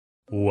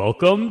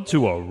Welcome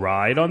to A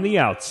Ride on the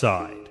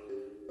Outside.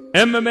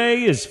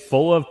 MMA is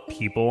full of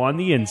people on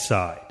the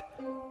inside,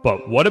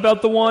 but what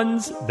about the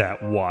ones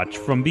that watch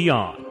from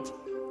beyond?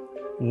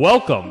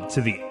 Welcome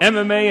to the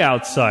MMA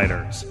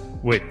Outsiders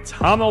with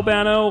Tom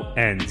Albano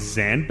and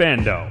Zan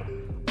Bando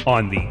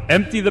on the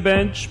Empty the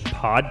Bench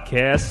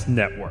Podcast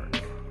Network.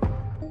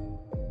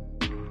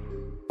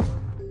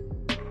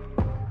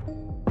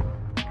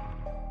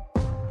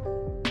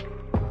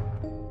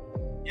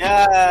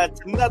 Yeah,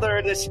 it's another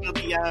edition of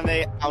the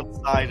MMA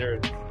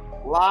Outsiders.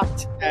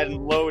 Locked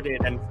and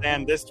loaded. And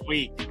then this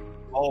week,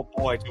 oh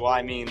boy, do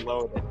I mean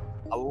loaded.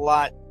 A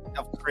lot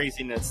of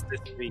craziness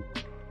this week.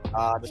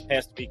 This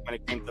past week when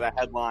it came to the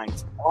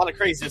headlines. A lot of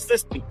craziness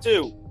this week,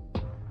 too.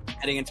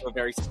 Heading into a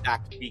very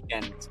stacked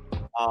weekend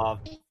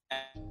of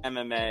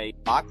MMA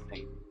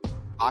boxing.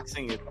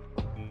 Boxing is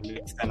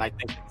mixed, and I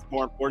think it's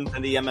more important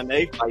than the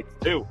MMA fights,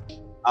 too.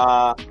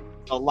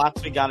 So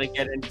lots we got to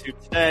get into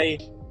today.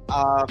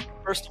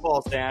 First of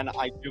all, Zan,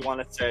 I do want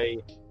to say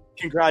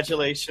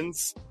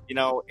congratulations. You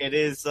know, it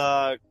is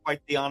quite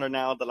the honor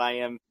now that I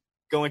am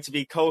going to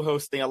be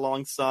co-hosting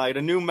alongside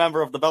a new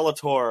member of the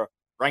Bellator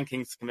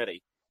Rankings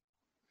Committee.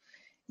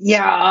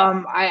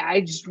 Yeah,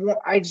 I just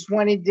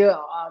wanted to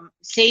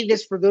say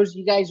this for those of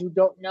you guys who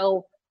don't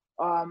know.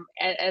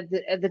 At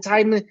the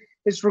time of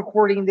this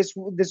recording, this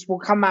will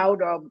come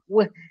out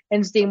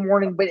Wednesday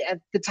morning. But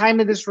at the time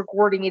of this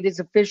recording, it is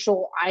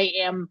official. I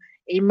am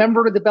a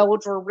member of the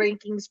Bellator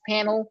Rankings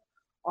panel,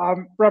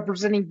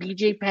 representing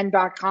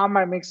BJPenn.com.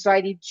 I'm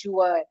excited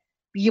to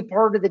be a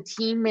part of the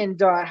team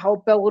and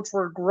help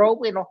Bellator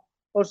grow and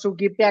also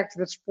give back to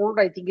the sport.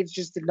 I think it's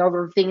just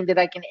another thing that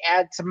I can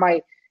add to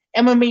my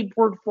MMA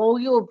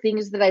portfolio of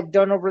things that I've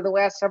done over the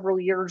last several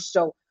years.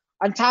 So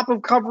on top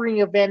of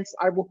covering events,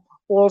 I will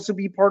also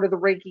be part of the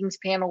rankings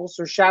panel.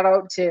 So shout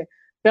out to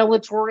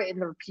Bellator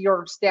and their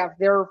PR staff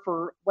there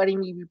for letting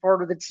me be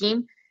part of the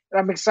team. And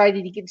I'm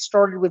excited to get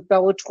started with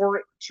Bellator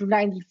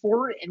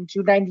 294 and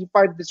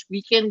 295 this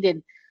weekend.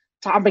 And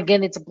Tom,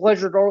 again, it's a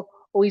pleasure to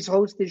always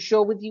host this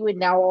show with you. And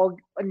now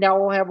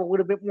I'll have a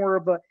little bit more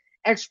of a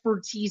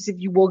expertise, if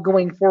you will,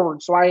 going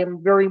forward. So I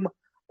am very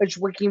much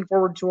looking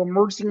forward to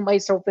immersing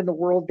myself in the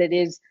world that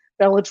is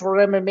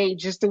Bellator MMA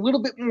just a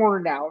little bit more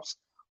now.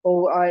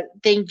 So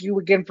thank you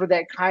again for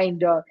that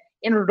kind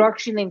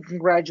introduction and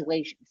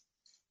congratulations.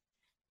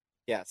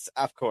 Yes,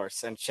 of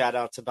course. And shout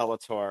out to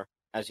Bellator.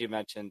 As you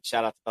mentioned,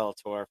 shout out to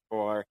Bellator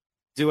for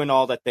doing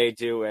all that they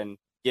do and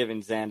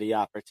giving Zan the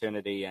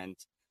opportunity. And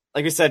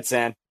like we said,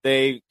 Zan,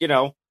 they,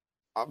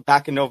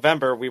 back in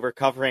November, we were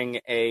covering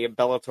a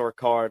Bellator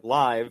card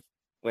live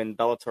when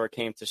Bellator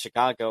came to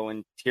Chicago.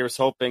 And here's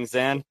hoping,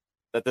 Zan,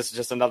 that this is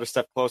just another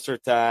step closer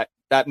to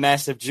that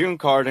massive June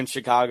card in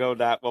Chicago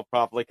that we'll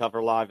probably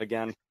cover live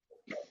again.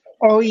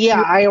 Oh yeah,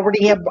 I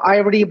already have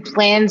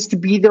plans to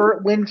be there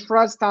at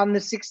Wintrust on the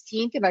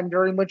 16th, and I'm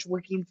very much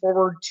looking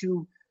forward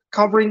to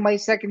covering my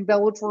second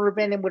Bellator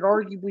event, and would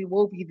arguably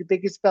will be the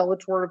biggest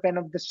Bellator event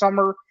of the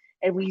summer,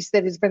 at least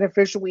that is been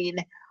officially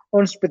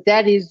announced. But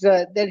that is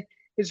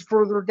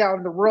further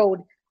down the road.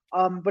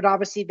 But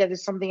obviously that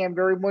is something I'm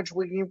very much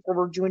looking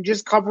forward to, and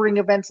just covering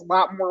events a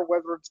lot more,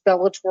 whether it's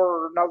Bellator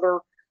or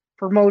another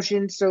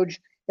promotion. So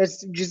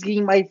that's just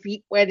getting my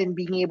feet wet and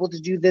being able to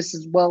do this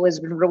as well has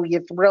been really a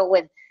thrill,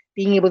 and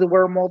being able to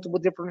wear multiple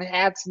different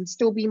hats and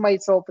still be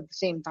myself at the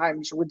same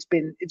time. So it's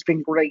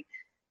been great.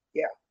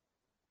 Yeah.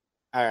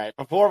 All right.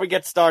 Before we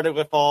get started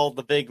with all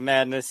the big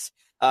madness,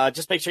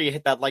 just make sure you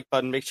hit that like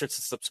button. Make sure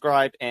to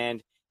subscribe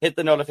and hit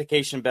the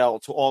notification bell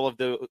to all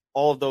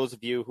of those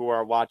of you who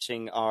are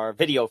watching our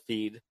video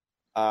feed,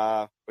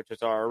 which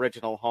is our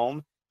original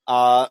home.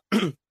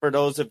 For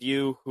those of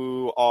you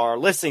who are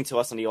listening to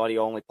us on the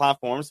audio-only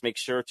platforms, make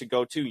sure to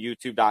go to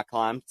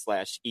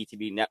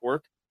youtube.com/ETB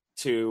Network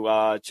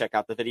to check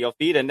out the video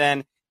feed. And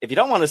then if you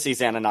don't want to see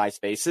Zan and I's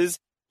faces,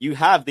 you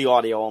have the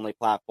audio-only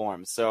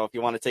platform. So if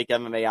you want to take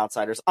MMA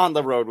Outsiders on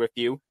the road with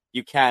you,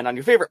 you can on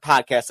your favorite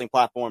podcasting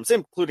platforms,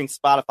 including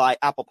Spotify,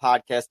 Apple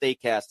Podcasts,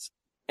 Acast,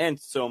 and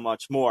so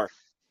much more.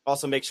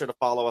 Also, make sure to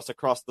follow us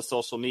across the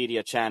social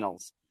media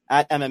channels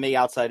at MMA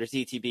Outsiders,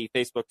 ETB,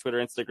 Facebook, Twitter,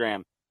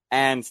 Instagram,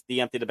 and the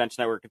Empty the Bench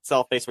Network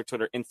itself, Facebook,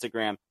 Twitter,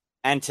 Instagram,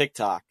 and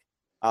TikTok.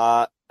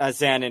 As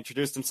Zan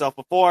introduced himself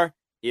before,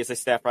 he is a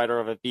staff writer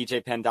of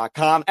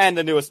BJPenn.com and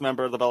the newest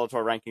member of the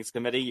Bellator Rankings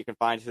Committee. You can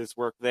find his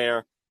work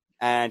there,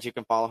 and you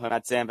can follow him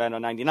at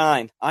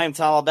ZanBando99. I am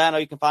Tom Albano.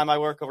 You can find my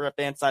work over at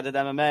Bandsided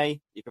MMA.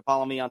 You can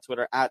follow me on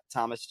Twitter at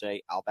Thomas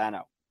J.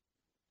 Albano.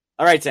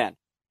 All right, Zan.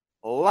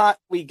 A lot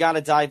we got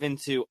to dive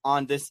into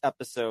on this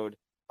episode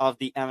of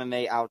the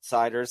MMA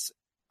Outsiders.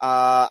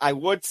 I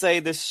would say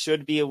this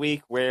should be a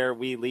week where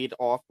we lead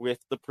off with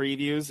the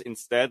previews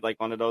instead, like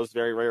one of those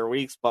very rare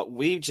weeks. But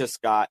we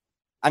just got,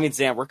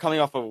 Zan, we're coming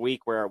off of a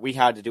week where we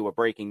had to do a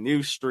breaking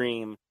news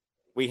stream.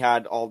 We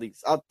had all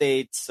these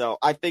updates. So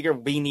I figure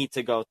we need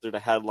to go through the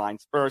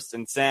headlines first.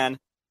 And Zan,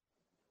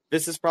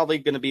 this is probably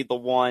going to be the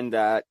one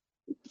that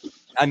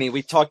I mean,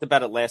 we talked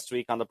about it last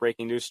week on the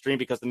breaking news stream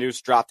because the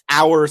news dropped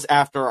hours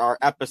after our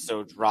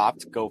episode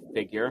dropped. Go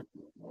figure.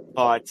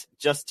 But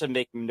just to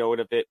make note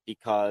of it,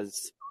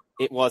 because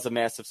it was a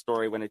massive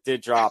story when it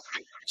did drop,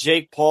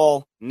 Jake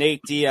Paul,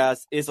 Nate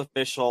Diaz is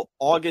official.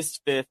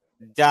 August 5th,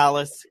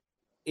 Dallas,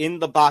 in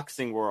the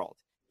boxing world.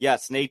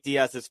 Yes, Nate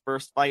Diaz's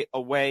first fight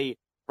away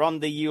from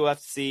the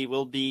UFC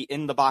will be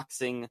in the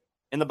boxing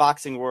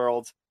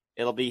world.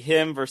 It'll be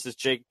him versus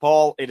Jake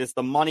Paul. It is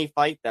the money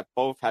fight that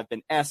both have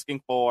been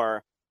asking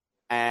for,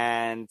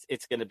 and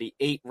it's going to be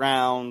 8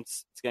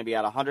 rounds. It's going to be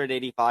at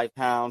 185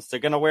 pounds. They're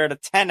going to wear the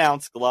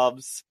 10-ounce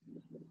gloves,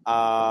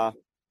 and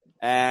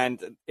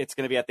it's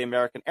going to be at the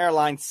American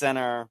Airlines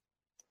Center.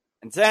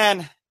 And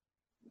then,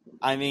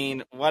 I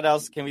mean, what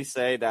else can we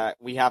say that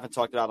we haven't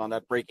talked about on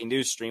that breaking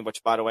news stream,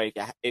 which, by the way,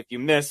 if you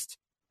missed,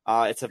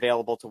 it's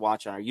available to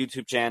watch on our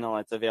YouTube channel.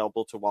 It's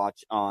available to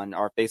watch on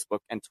our Facebook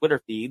and Twitter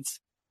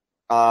feeds.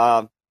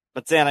 But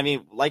then, I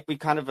mean, like we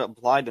kind of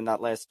implied in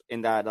that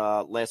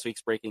last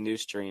week's breaking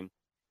news stream,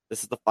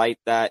 this is the fight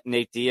that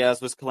Nate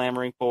Diaz was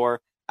clamoring for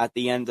at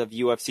the end of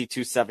UFC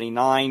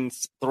 279,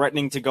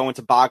 threatening to go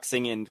into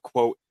boxing and,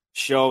 quote,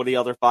 show the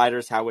other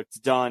fighters how it's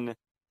done,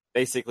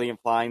 basically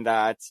implying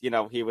that, you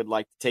know, he would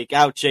like to take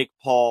out Jake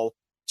Paul.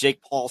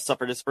 Jake Paul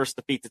suffered his first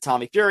defeat to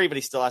Tommy Fury, but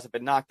he still hasn't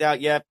been knocked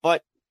out yet.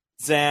 But,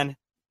 Zan,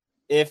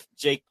 if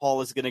Jake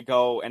Paul is going to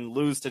go and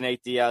lose to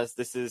Nate Diaz,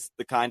 this is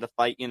the kind of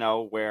fight, you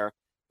know, where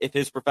if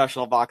his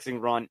professional boxing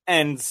run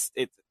ends,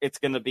 it's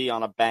going to be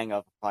on a bang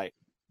of a fight.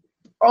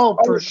 Oh,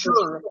 for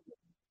sure.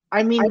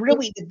 I mean,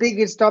 really, the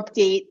biggest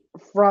update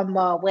from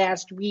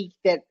last week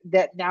that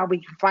now we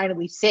can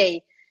finally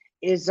say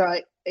is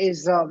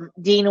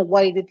Dana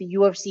White at the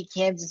UFC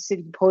Kansas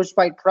City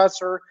post-fight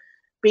presser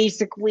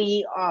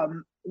basically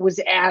was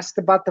asked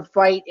about the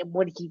fight and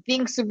what he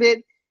thinks of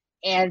it,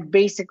 and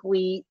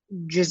basically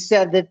just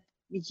said that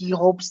he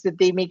hopes that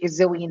they make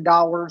 $1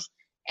 zillion.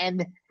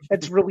 And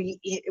that's really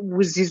it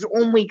was his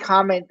only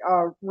comment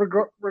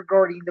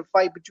regarding the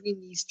fight between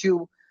these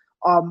two,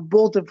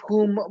 both of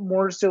whom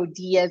more so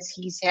Diaz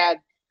he's had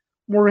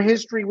more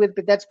history with,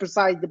 but that's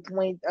beside the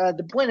point.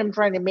 The point I'm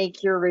trying to make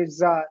here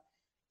is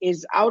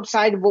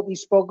outside of what we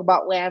spoke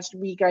about last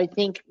week. I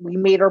think we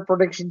made our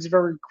predictions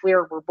very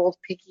clear. We're both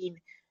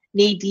picking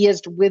Nate Diaz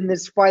to win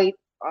this fight.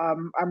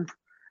 I'm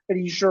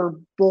pretty sure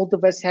both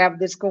of us have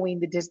this going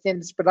the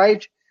distance, but I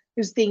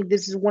just think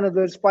this is one of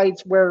those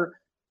fights where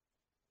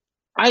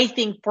I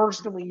think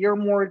personally you're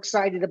more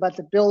excited about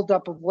the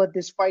buildup of what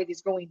this fight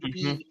is going to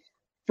be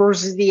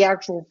versus the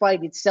actual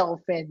fight itself.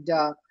 And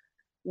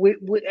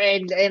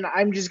and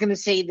I'm just gonna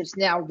say this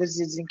now. This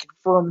isn't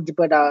confirmed,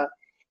 but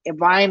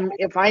if I'm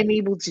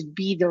able to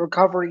be there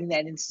covering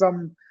that in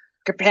some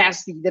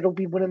capacity, that'll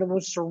be one of the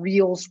most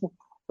surreal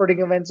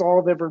sporting events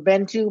I've ever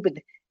been to. But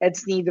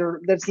that's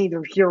neither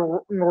here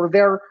nor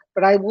there.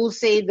 But I will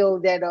say though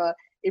that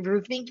if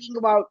you're thinking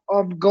about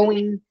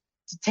going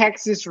to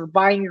Texas or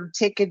buying your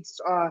tickets,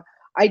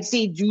 I'd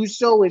say do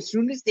so as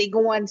soon as they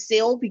go on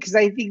sale, because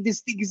I think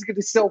this thing is going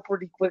to sell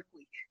pretty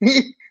quickly.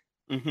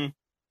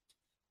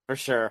 For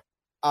sure.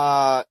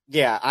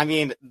 Yeah, I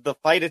mean, the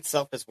fight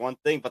itself is one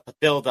thing, but the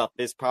build-up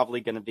is probably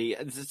going to be...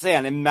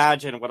 Sam,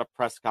 imagine what a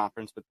press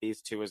conference with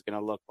these two is going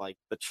to look like.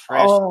 The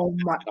trash... Oh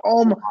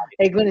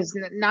my goodness.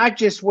 Not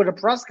just what a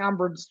press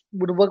conference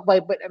would look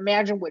like, but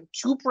imagine what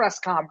 2 press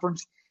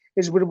conferences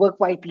would look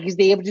like, because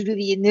they have to do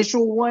the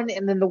initial one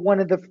and then the one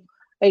of the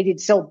fight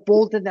itself.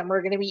 Both of them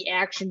are going to be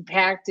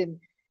action-packed, and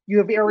you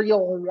have Ariel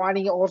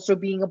Helwani also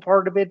being a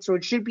part of it, so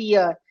it shouldn't be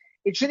a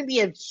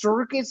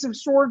circus of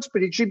sorts,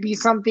 but it should be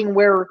something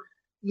where,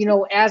 you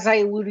know, as I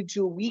alluded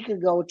to a week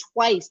ago,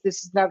 twice,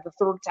 this is not the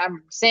third time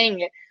I'm saying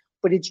it,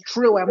 but it's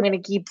true. I'm going to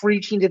keep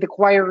preaching to the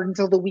choir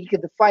until the week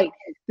of the fight.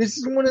 This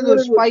is one of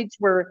those fights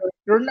where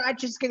you're not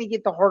just going to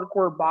get the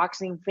hardcore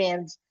boxing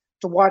fans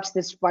to watch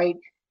this fight.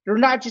 You're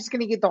not just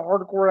going to get the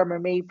hardcore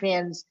MMA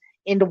fans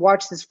in to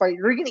watch this fight.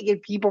 You're going to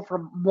get people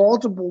from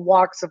multiple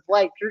walks of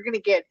life. You're going to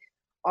get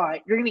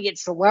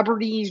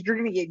celebrities. You're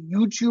going to get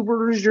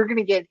YouTubers. You're going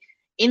to get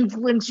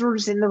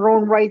influencers in their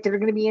own right that are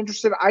going to be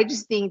interested. I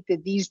just think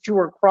that these two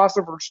are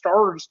crossover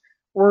stars.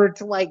 Where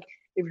it's like,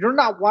 if you're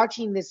not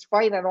watching this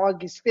fight on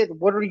August 5th,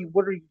 what are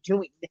you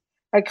doing?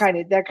 That kind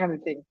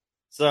of thing.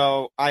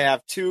 So I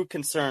have 2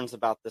 concerns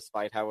about this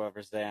fight,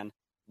 however, Zan.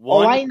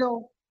 One, I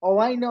know.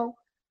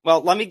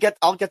 Well,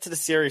 I'll get to the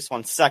serious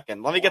one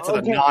second. Let me get to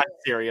the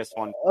non-serious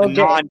one. Okay.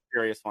 The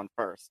non-serious one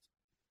first.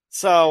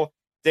 So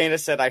Dana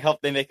said, I hope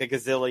they make $1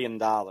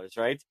 gazillion,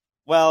 right?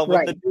 Well,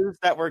 with the news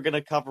that we're going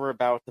to cover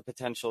about the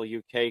potential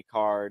UK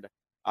card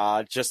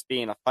just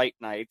being a fight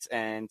night,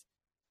 and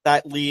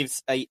that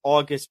leaves a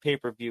August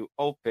pay-per-view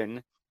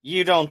open,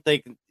 you don't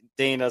think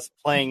Dana's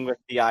playing with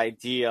the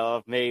idea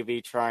of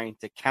maybe trying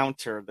to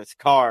counter this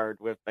card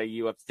with a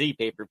UFC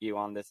pay-per-view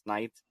on this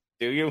night,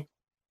 do you?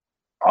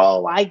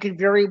 Oh, I could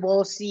very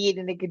well see it,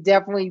 and it could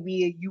definitely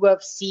be a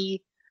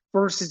UFC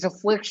versus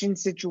Affliction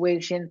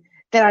situation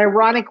that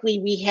ironically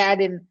we had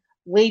in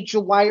late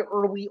July,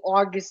 early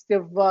August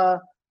of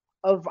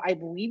of I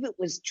believe it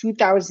was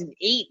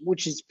 2008,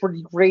 which is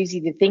pretty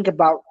crazy to think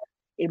about.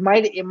 It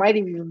might have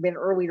even been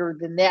earlier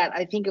than that.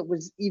 I think it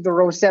was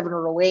either '07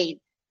 or '08.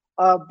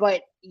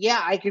 But yeah,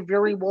 I could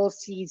very well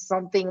see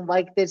something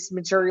like this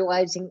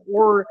materializing.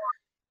 Or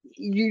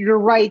you're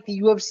right,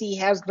 the UFC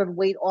has done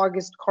late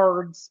August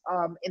cards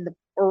in the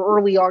or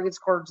early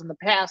August cards in the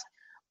past,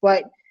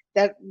 but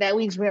that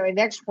leads me to my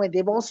next point.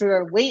 They've also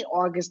done late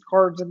August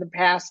cards in the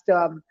past.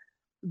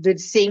 The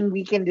same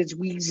weekend as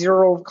week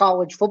 0 of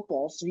college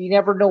football. So you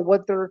never know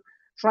what they're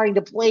trying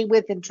to play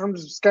with in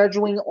terms of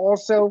scheduling.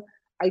 Also,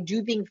 I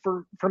do think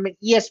from an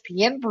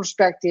ESPN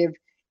perspective,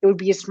 it would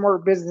be a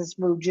smart business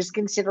move, just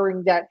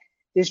considering that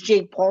this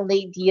Jake Paul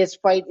Nate Diaz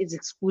fight is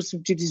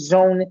exclusive to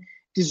DAZN.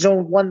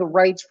 DAZN won the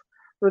rights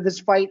for this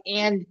fight,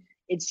 and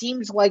it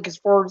seems like, as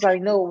far as I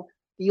know,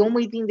 the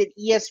only thing that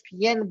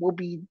ESPN will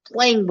be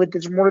playing with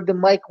is more than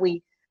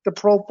likely the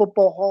Pro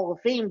Football Hall of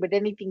Fame. But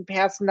anything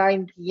past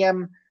 9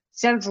 p.m.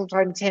 Central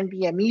Time, 10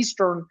 p.m.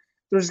 Eastern,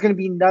 there's going to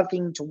be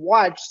nothing to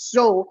watch.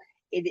 So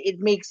it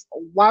makes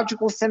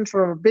logical sense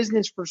from a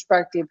business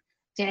perspective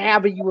to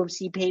have a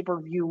UFC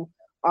pay-per-view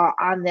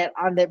on that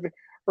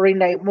very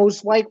night.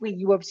 Most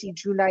likely UFC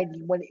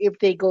 290 if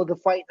they go the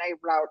fight night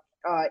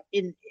route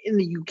in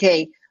the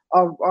UK,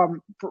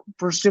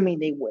 presuming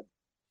they would.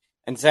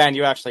 And Zan,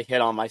 you actually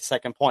hit on my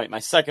second point. My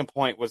second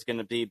point was going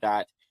to be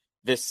that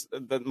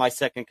my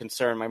second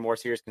concern, my more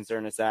serious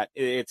concern, is that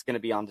it's going to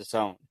be on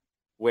DAZN.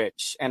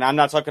 And I'm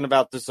not talking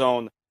about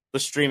DAZN, the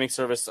streaming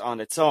service on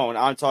its own.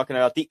 I'm talking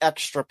about the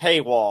extra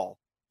paywall,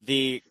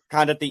 the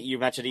kind of thing you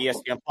mentioned,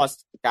 ESPN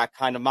Plus, that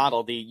kind of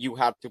model. You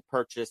have to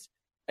purchase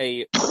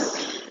a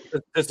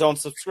DAZN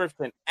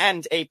subscription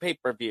and a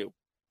pay-per-view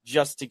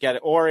just to get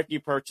it. Or if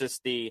you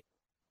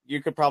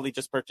you could probably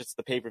just purchase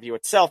the pay-per-view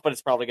itself, but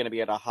it's probably going to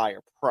be at a higher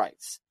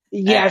price.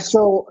 Yeah,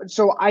 so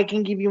I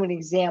can give you an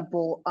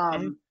example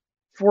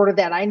for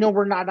that. I know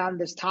we're not on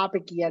this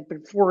topic yet,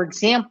 but for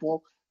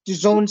example,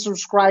 DAZN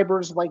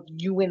subscribers like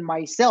you and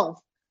myself,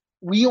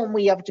 we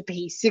only have to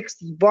pay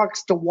 $60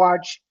 to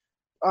watch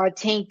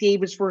Tank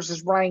Davis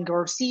versus Ryan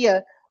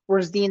Garcia,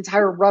 whereas the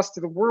entire rest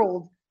of the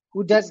world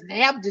who doesn't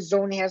have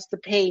DAZN has to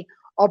pay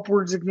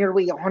upwards of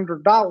nearly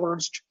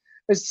 $100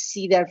 to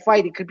see that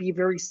fight. It could be a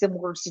very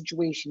similar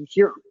situation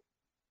here.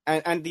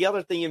 And the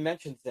other thing you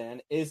mentioned,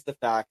 Zan, is the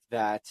fact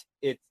that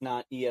it's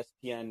not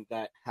ESPN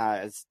that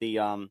has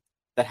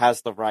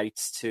the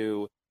rights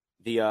to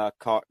the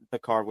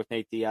card with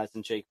Nate Diaz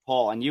and Jake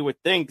Paul. And you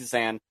would think,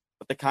 Zan,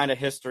 with the kind of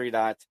history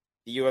that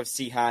the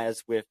UFC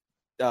has with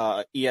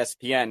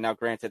ESPN, now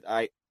granted,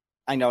 I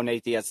know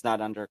Nate Diaz is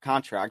not under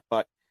contract,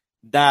 but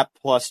that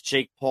plus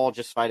Jake Paul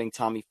just fighting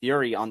Tommy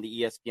Fury on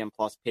the ESPN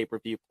Plus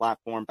pay-per-view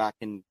platform back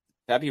in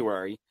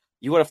February,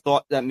 you would have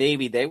thought that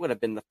maybe they would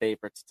have been the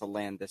favorites to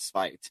land this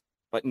fight.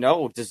 But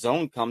no,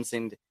 DAZN comes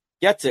and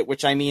gets it,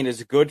 which I mean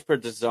is good for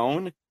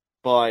DAZN,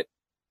 but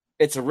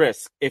it's a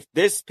risk. If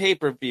this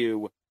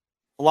pay-per-view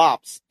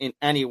flops in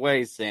any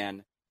way,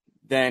 Zan,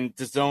 then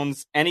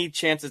any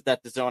chances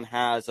that DAZN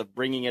has of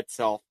bringing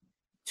itself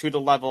to the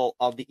level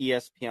of the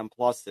ESPN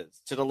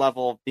Pluses, to the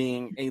level of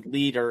being a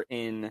leader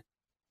in,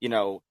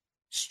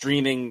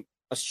 streaming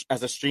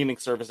as a streaming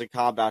service in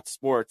combat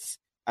sports,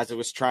 as it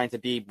was trying to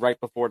be right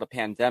before the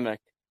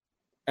pandemic,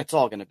 it's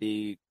all going to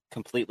be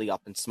completely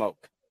up in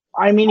smoke.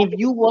 I mean, if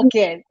you look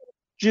at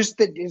just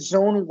the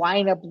DAZN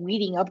lineup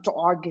leading up to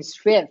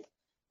August 5th,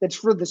 that's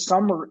for the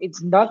summer,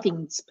 it's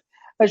nothing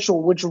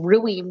special, which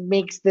really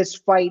makes this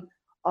fight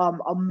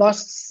a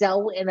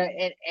must-sell and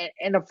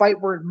a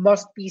fight where it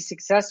must be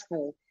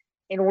successful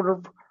in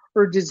order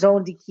for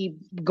DAZN to keep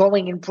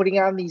going and putting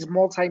on these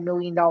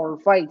multi-million-dollar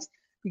fights.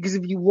 Because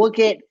if you look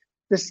at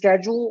the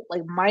schedule,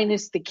 like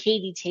minus the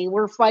Katie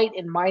Taylor fight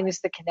and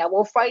minus the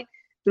Canelo fight,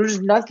 there's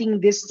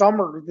nothing this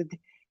summer that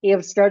they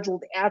have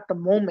scheduled at the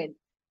moment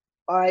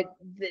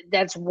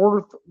that's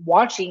worth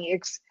watching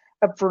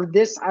except for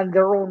this on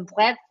their own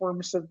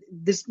platform. So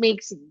this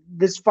makes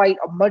this fight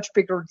a much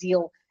bigger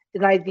deal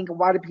than I think a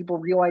lot of people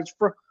realize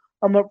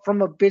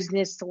from a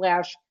business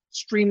 /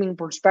 streaming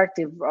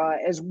perspective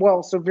as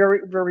well. So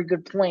very, very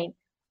good point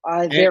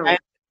there.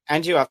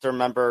 And you have to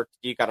remember,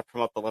 you got to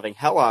promote the living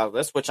hell out of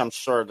this, which I'm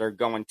sure they're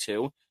going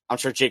to. I'm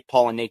sure Jake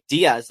Paul and Nate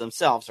Diaz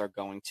themselves are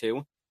going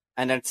to.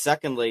 And then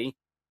secondly,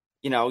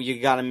 you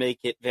got to make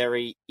it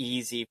very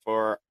easy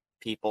for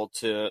people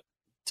to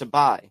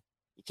buy.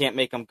 You can't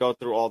make them go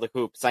through all the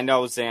hoops. I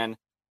know, Zan,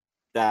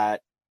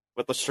 that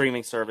with the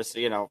streaming service,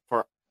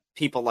 for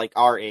people like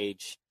our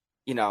age,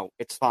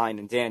 it's fine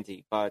and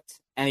dandy. But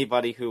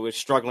anybody who is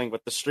struggling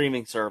with the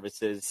streaming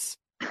services,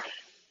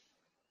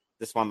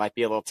 this one might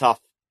be a little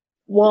tough.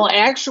 Well,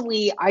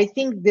 actually, I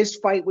think this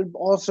fight would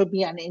also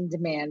be on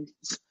in-demand.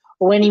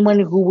 Or anyone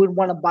who would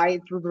want to buy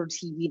it through their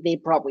TV, they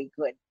probably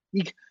could.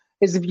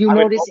 Because if you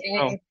notice,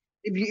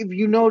 if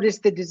you notice,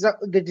 the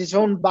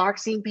DAZN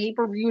boxing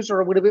pay-per-views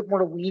are a little bit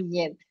more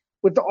lenient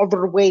with the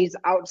other ways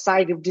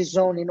outside of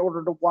DAZN in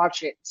order to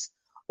watch it.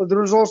 But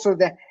there's also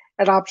that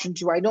option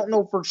too. I don't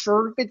know for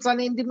sure if it's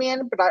on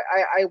in-demand, but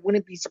I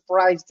wouldn't be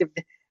surprised if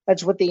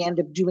that's what they end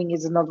up doing,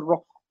 is another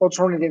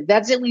alternative.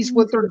 That's at least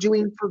what they're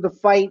doing for the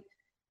fight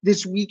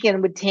this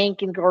weekend with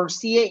Tank and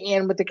Garcia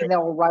and with the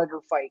Canelo Ryder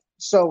fight.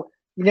 So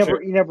you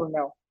never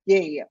know.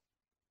 Yeah.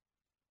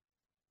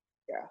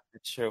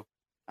 It's true.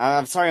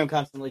 I'm sorry I'm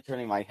constantly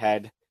turning my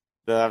head.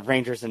 The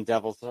Rangers and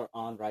Devils are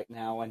on right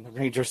now, and the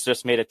Rangers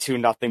just made it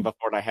 2-0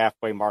 before the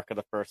halfway mark of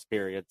the first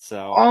period.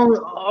 So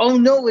oh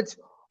no, it's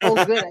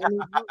good. I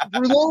mean,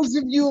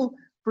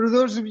 for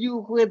those of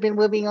you who have been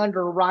living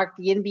under a rock,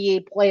 the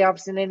NBA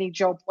playoffs and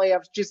NHL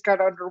playoffs just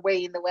got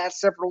underway in the last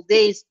several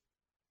days.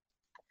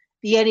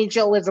 The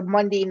NHL as of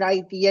Monday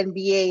night, the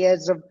NBA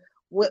as of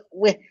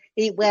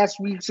last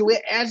week. So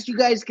as you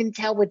guys can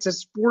tell, it's a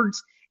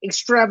sports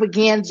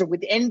extravaganza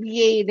with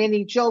NBA and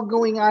NHL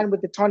going on,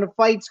 with a ton of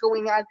fights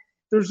going on.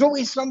 There's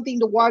always something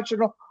to watch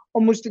on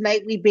almost a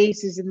nightly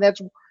basis, and that's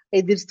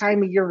this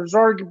time of year is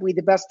arguably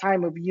the best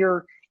time of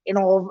year in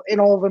all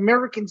of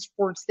American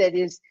sports. That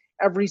is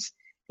every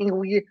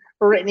single year.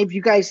 And if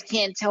you guys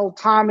can't tell,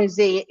 Tom is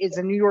a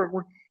New York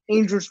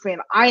Rangers fan.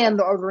 I, on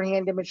the other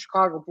hand, am a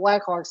Chicago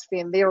Blackhawks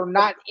fan. They are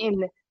not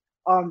in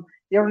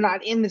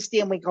the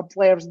Stanley Cup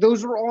playoffs.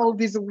 Those are all of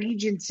his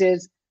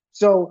allegiances.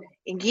 So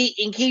in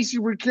case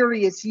you were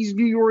curious, he's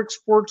New York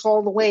sports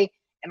all the way,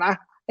 and I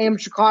am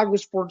Chicago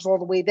sports all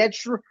the way. That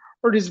shirt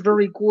is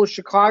very cool.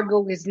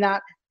 Chicago has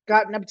not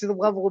gotten up to the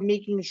level of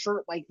making a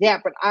shirt like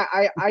that, but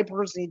I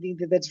personally think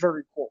that that's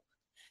very cool.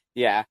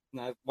 Yeah,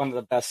 one of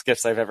the best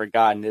gifts I've ever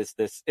gotten is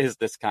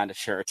this kind of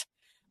shirt.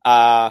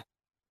 But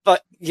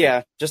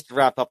yeah, just to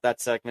wrap up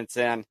that segment,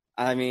 Zan,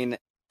 I mean,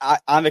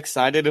 I'm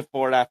excited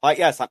for that fight.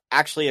 Yes, I'm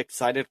actually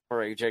excited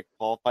for a Jake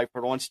Paul fight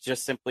for once,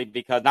 just simply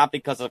because, not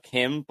because of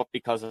him, but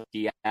because of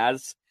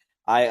Diaz.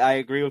 I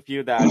agree with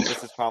you that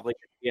this is probably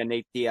going to be a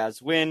Nate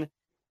Diaz win,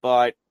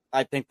 but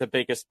I think the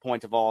biggest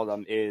point of all of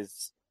them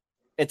is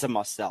it's a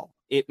must sell.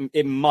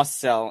 It must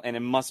sell, and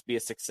it must be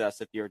a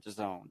success if you're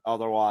DAZN.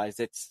 Otherwise,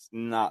 it's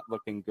not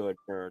looking good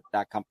for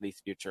that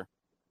company's future.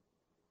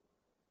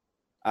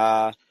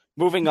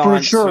 Moving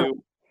on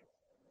to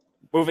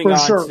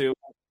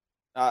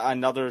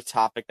another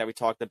topic that we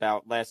talked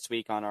about last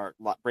week on our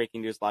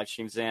breaking news live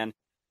stream, Zan.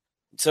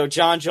 So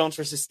John Jones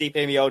versus Stipe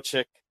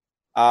Miocic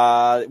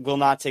will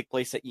not take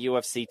place at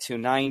UFC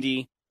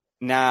 290.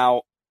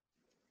 Now,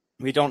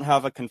 we don't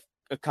have a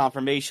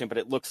confirmation, but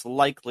it looks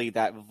likely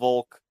that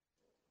Volk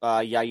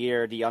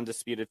Yair, the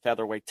undisputed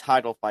featherweight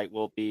title fight,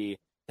 will be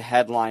the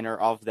headliner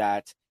of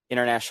that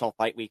International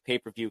Fight Week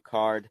pay-per-view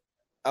card.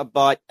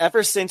 But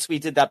ever since we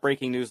did that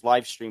breaking news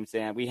live stream,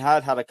 Zan, we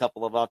had a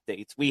couple of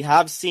updates. We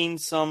have seen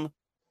some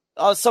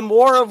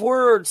war of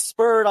words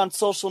spurred on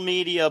social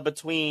media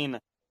between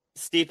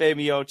Stipe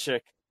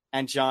Miocic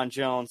and John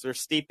Jones, where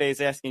Stipe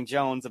is asking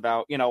Jones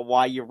about,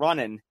 why you're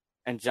running,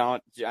 and John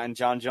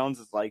Jones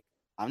is like,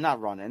 I'm not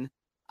running.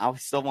 I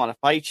still want to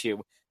fight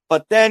you.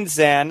 But then,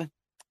 Zan,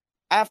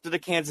 after the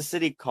Kansas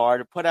City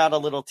card, put out a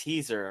little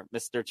teaser,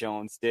 Mr.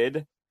 Jones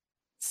did,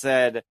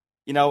 said,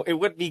 it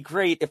would be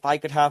great if I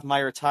could have my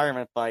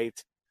retirement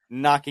fight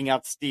knocking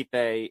out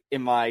Stipe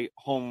in my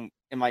home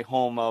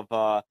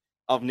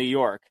of New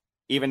York.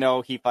 Even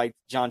though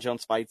John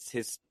Jones fights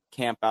his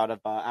camp out of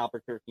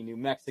Albuquerque, New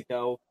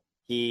Mexico.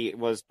 He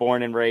was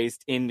born and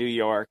raised in New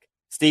York.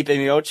 Stipe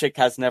Miocic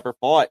has never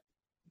fought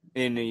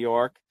in New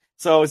York.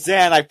 So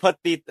Zan, I put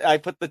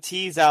the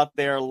tease out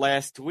there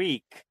last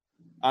week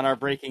on our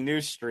breaking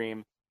news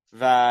stream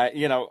that,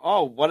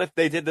 what if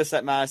they did this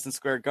at Madison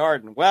Square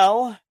Garden?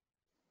 Well,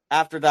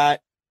 after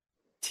that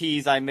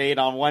tease I made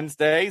on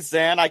Wednesday,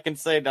 Zan, I can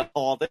say that I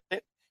called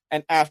it.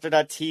 And after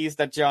that tease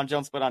that John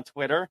Jones put on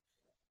Twitter,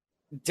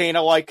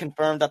 Dana White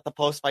confirmed at the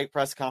post-fight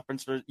press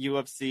conference for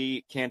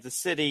UFC Kansas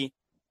City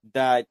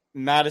that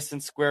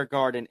Madison Square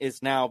Garden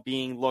is now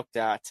being looked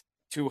at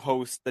to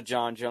host the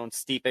John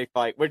Jones-Stipe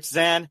fight, which,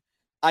 Zan,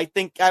 I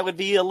think I would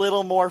be a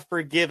little more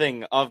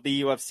forgiving of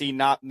the UFC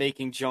not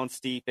making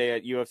Jones-Stipe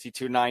at UFC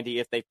 290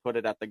 if they put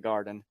it at the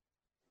Garden.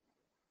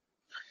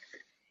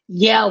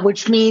 Yeah,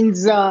 which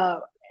means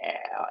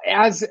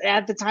as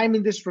at the time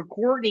of this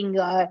recording,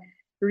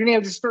 you're gonna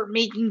have to start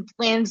making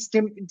plans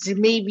to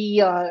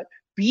maybe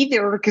be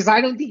there, because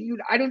I don't think you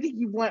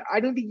want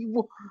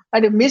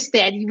to miss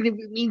that, even if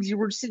it means you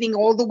were sitting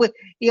all the way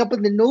up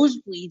in the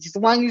nosebleeds. As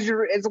long as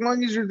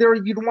you're there,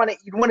 you'd want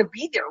to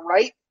be there,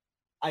 right?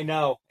 I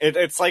know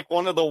it's like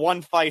one of the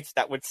one fights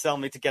that would sell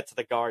me to get to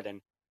the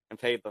Garden and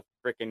pay the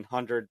freaking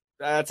 $100.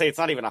 I'd say it's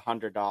not even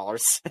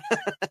 $100.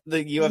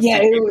 The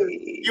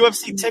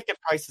UFC ticket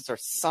prices are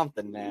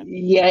something, man.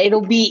 Yeah,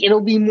 it'll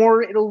be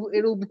more.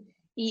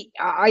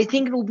 I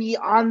think it'll be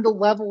on the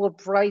level of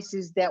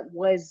prices that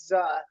was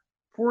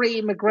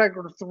Poirier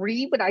McGregor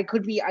 3, but I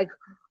could be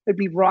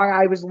wrong.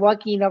 I was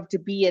lucky enough to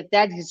be at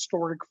that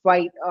historic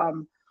fight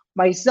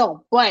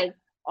myself. But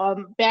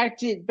back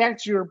to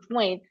your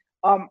point,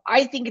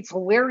 I think it's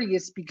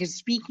hilarious because,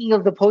 speaking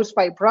of the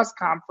post-fight press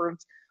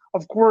conference,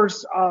 of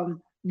course,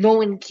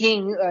 Nolan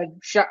King,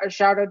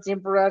 shout out to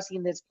him for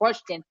asking this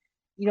question,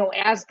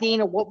 asked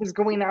Dana what was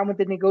going on with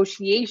the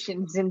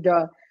negotiations, and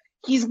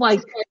he's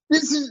like,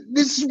 this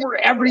is where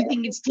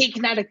everything is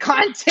taken out of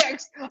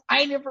context.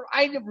 I never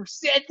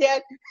said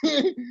that.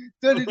 And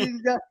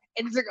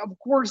it's like, of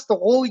course, the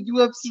whole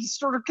UFC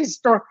circus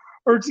starts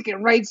to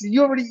get right. So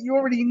you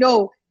already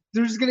know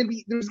there's gonna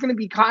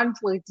be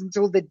conflict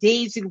until the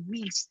days and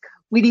weeks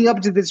leading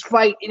up to this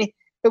fight. And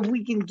if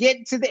we can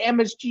get to the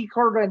MSG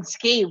card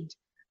unscathed,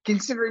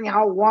 considering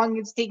how long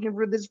it's taken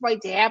for this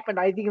fight to happen,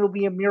 I think it'll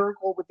be a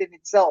miracle within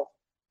itself.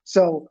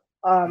 So,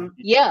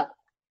 yeah.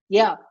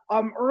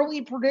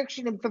 Early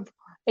prediction, if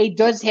it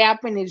does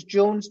happen, is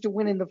Jones to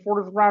win in the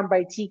fourth round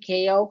by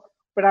TKO.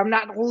 But I'm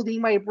not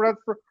holding my breath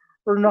for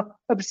no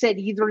upset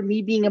either.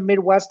 Me being a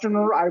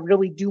Midwesterner, I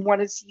really do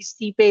want to see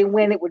Stipe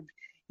win. It would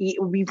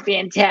be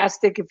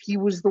fantastic if he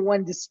was the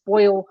one to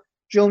spoil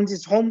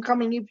Jones's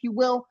homecoming, if you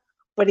will.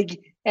 But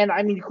and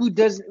I mean, who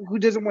doesn't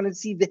want to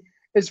see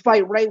this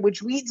fight, right?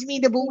 Which leads me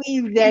to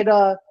believe that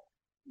a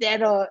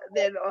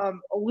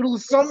little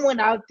someone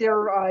out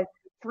there,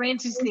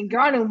 Francis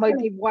Ngannou, might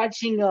be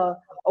watching a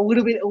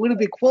little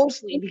bit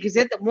closely, because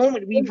at the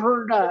moment we've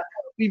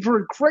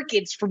heard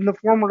crickets from the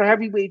former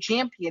heavyweight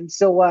champion.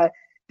 So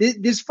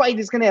this fight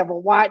is going to have a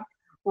lot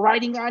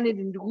riding on it,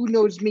 and who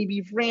knows,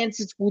 maybe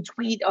Francis will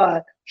tweet,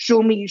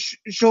 show me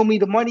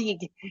the money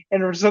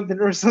again, or something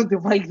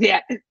like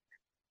that.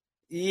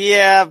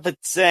 Yeah, but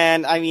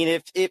then, I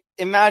mean, if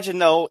imagine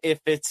though, if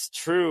it's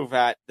true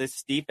that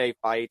this Stipe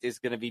fight is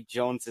going to be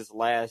Jones's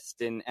last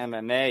in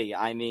MMA,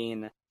 I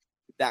mean,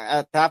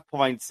 at that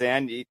point,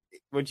 Zan,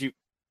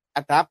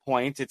 at that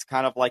point, it's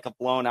kind of like a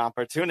blown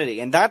opportunity.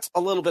 And that's a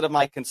little bit of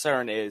my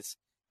concern is,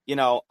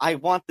 I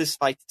want this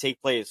fight to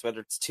take place,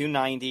 whether it's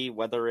 290,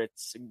 whether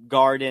it's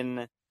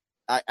Garden.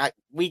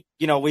 We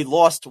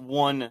lost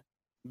one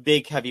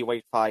big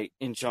heavyweight fight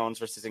in Jones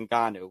versus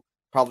Ngannou.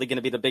 Probably going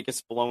to be the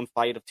biggest blown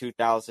fight of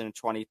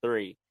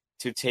 2023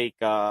 to take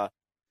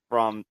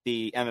from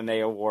the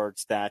MMA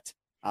awards that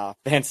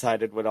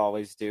Fansided would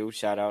always do.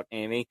 Shout out,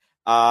 Amy.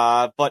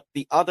 But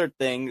the other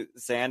thing,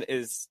 Zan,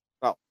 is,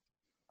 well,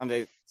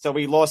 so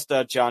we lost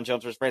John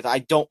Jones versus Fraser. I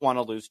don't want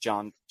to lose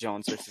John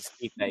Jones versus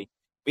Stipe.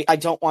 I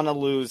don't want to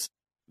lose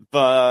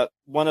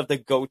one of the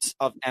GOATs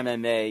of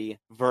MMA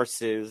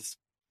versus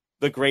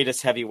the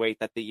greatest heavyweight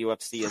that the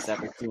UFC has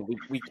ever seen.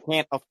 We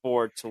can't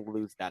afford to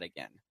lose that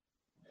again.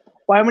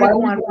 Well, I'm going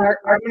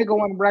to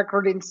go on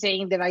record in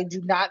saying that I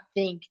do not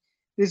think,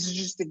 this is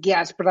just a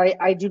guess, but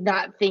I do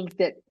not think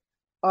that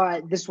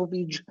this will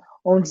be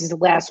Jones'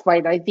 last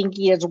fight. I think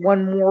he has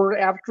one more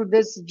after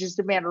this. It's just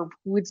a matter of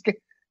who it's going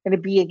to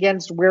be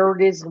against, where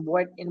it is, and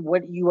what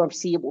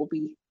UFC it will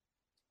be.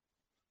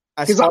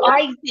 Because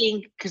I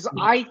think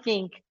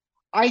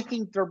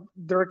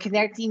they're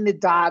connecting the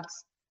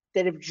dots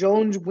that if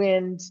Jones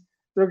wins,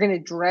 they're going to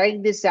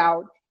drag this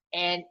out,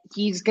 and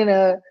he's going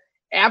to,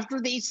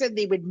 after they said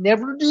they would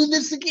never do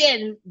this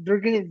again, they're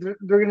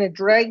gonna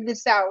drag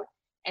this out.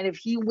 And if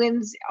he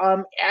wins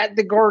at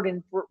the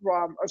Garden,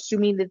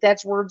 assuming that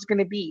that's where it's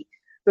gonna be,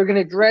 they're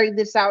gonna drag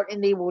this out,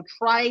 and they will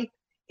try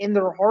in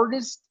their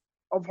hardest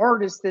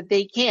that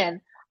they can.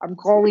 I'm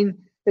calling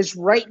this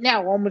right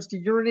now, almost a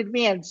year in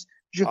advance.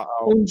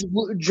 Jones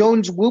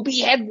will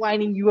be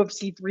headlining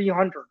UFC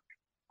 300.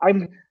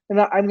 I'm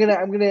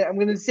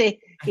gonna say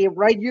it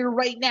right here,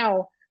 right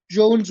now.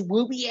 Jones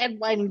will be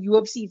headlining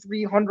UFC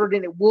 300,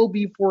 and it will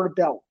be for a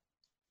belt.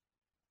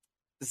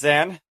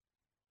 Zan,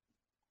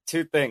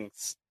 two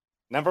things.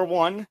 Number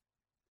one,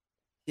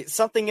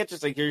 something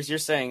interesting. You're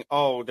saying,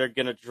 they're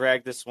going to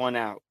drag this one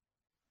out.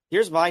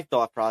 Here's my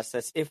thought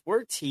process. If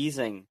we're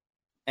teasing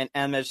an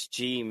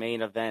MSG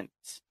main event,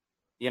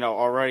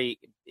 already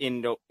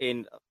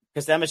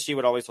because MSG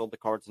would always hold the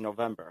cards in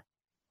November.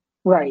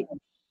 Right.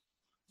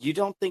 You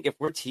don't think if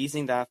we're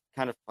teasing that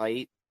kind of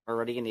fight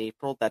already in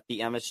April, that the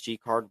MSG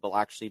card will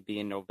actually be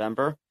in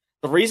November?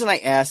 The reason I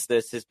ask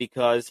this is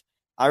because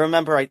I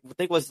remember, I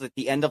think it was at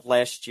the end of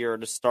last year or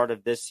the start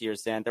of this year,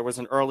 Zan, there was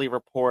an early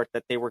report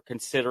that they were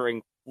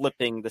considering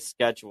flipping the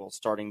schedule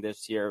starting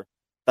this year,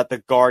 that the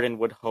Garden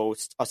would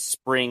host a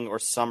spring or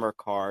summer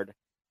card,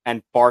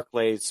 and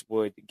Barclays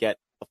would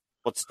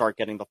start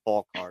getting the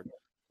fall card.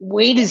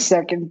 Wait a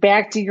second.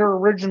 Back to your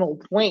original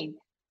point.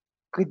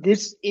 Could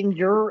this, in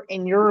your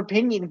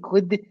opinion,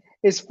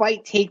 this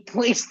fight take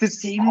place the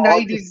same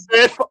night as?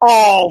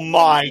 Oh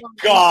my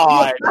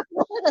God!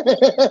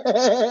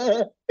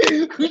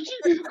 Could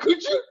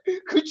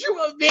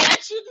you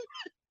imagine?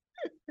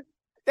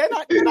 Then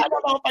I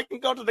don't know if I can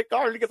go to the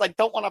Garden because I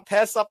don't want to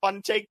pass up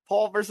on Jake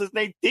Paul versus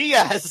Nate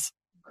Diaz.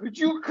 Could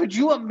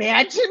you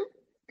imagine?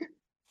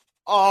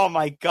 Oh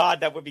my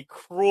God, that would be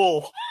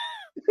cruel.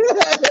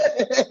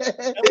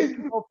 That would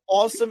be both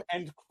awesome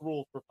and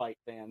cruel for fight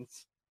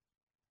fans.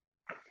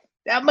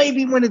 That might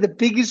be one of the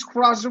biggest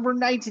crossover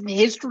nights in the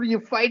history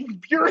of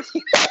fighting, period.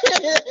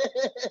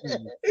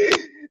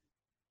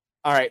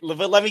 All right,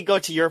 let me go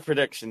to your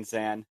prediction,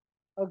 Zan.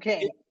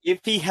 Okay. If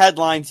he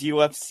headlines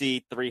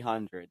UFC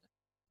 300,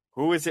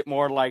 who is it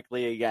more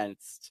likely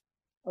against?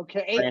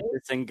 Okay.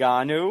 Francis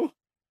Ngannou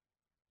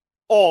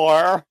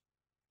or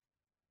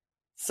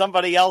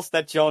somebody else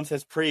that Jones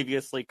has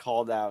previously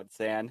called out,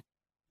 Zan?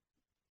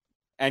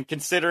 And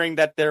considering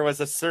that there was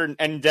a certain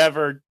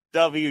Endeavor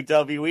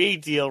WWE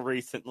deal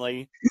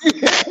recently,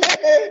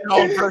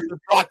 versus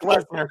Brock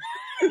Lesnar.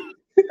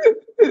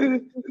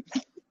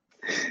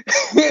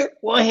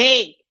 Well,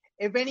 hey,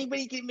 if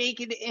anybody can make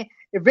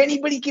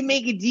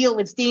a deal,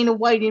 it's Dana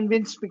White and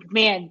Vince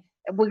McMahon,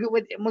 and look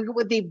at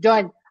what they've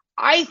done.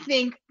 I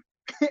think,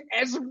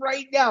 as of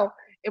right now,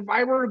 if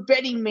I were a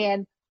betting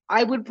man,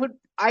 I would put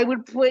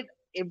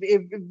if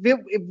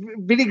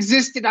it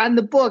existed on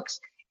the books,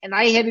 and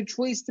I had a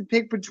choice to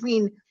pick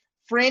between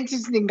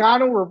Francis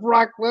Ngannou or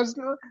Brock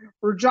Lesnar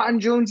or John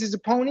Jones'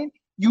 opponent,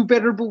 you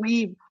better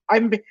believe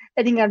I'm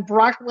betting on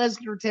Brock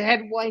Lesnar to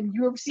headline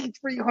UFC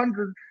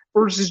 300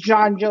 versus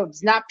John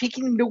Jones. Not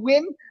picking to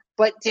win,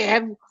 but to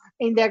have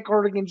in that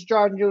card against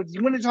John Jones.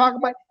 You want to talk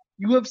about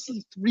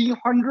UFC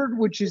 300,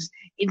 which is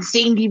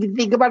insane to even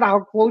think about how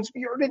close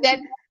we are to that.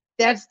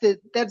 That's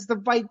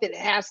the fight that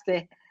has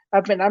to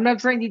happen. I'm not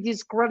trying to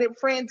discredit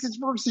Francis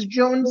versus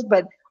Jones,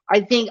 but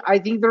I think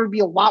there would be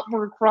a lot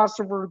more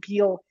crossover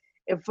appeal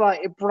if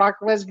Brock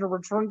Lesnar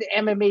returned to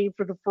MMA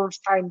for the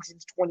first time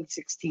since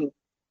 2016.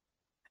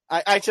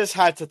 I just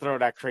had to throw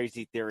that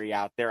crazy theory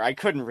out there. I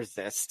couldn't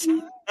resist.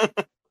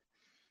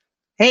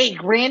 Hey,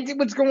 granted,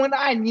 what's going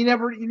on? You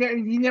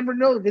never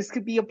know. This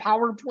could be a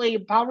power play.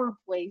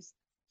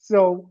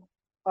 So,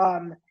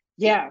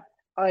 yeah.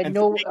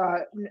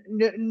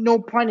 No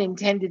pun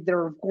intended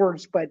there, of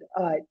course. But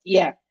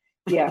yeah.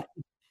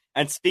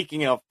 And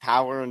speaking of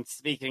power and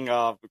speaking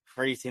of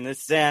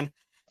craziness, Zan,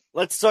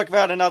 let's talk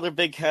about another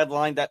big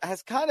headline that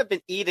has kind of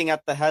been eating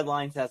at the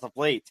headlines as of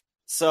late.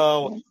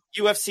 So,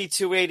 UFC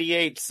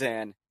 288,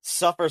 Zan,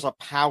 suffers a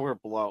power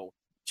blow.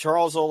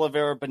 Charles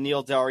Oliveira,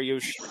 Beneil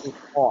Dariush is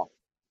off.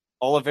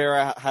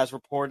 Oliveira has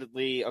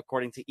reportedly,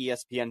 according to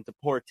ESPN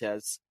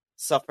Deportes,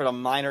 suffered a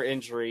minor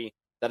injury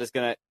that is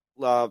going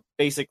to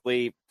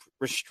basically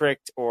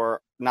restrict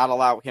or not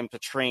allow him to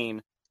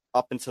train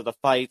up into the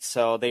fight.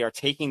 So they are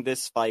taking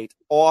this fight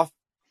off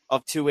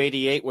of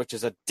 288, which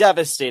is a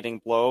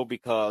devastating blow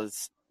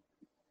because,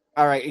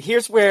 all right,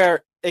 here's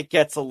where it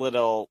gets a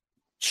little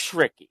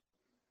tricky.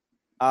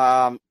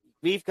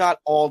 We've got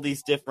all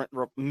these different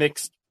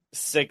mixed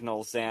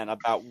signals, Zan,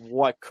 about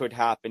what could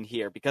happen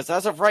here. Because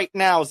as of right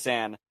now,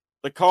 Zan,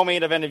 the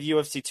co-main event of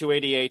UFC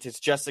 288 is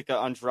Jessica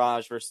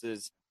Andrade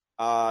versus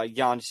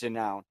Yan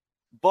Xiaonan.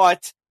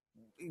 But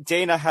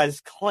Dana has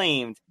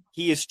claimed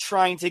he is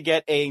trying to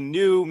get a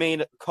new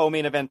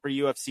co-main event for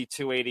UFC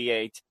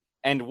 288.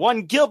 And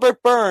one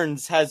Gilbert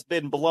Burns has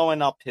been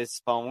blowing up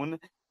his phone,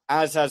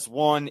 as has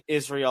one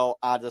Israel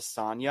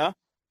Adesanya,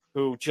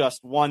 who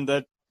just won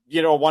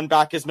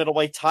back his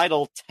middleweight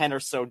title 10 or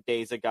so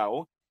days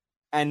ago.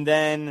 And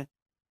then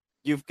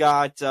you've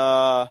got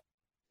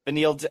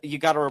Beneil. You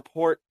got a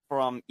report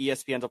from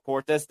ESPN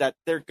Deportes that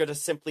they're going to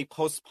simply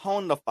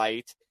postpone the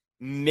fight,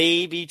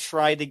 maybe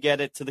try to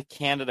get it to the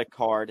Canada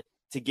card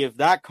to give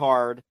that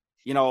card,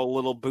 a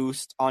little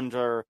boost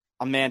under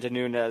Amanda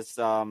Nunes,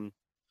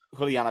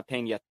 Juliana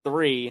Pena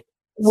 3,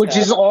 which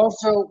is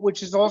also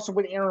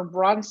what Aaron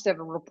Bronstetter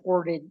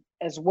reported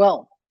as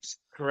well.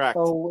 Correct.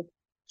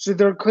 So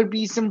there could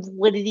be some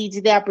validity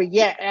to that, but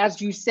yeah,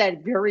 as you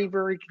said, very,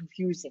 very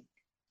confusing.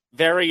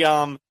 Very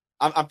I'm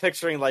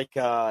picturing like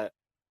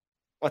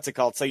what's it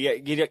called? So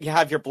you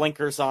have your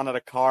blinkers on at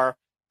a car,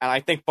 and I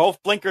think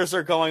both blinkers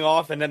are going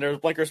off, and then there's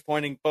blinkers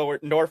pointing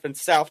forward north and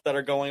south that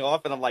are going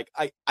off, and I'm like,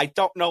 I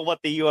don't know what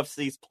the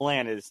UFC's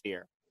plan is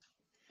here.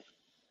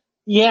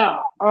 Yeah,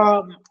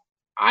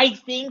 I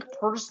think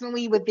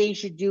personally what they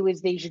should do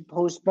is they should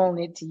postpone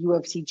it to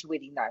UFC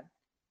 289.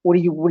 What do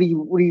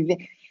you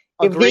think?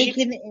 Agreed.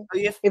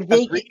 If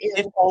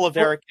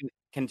Oliveira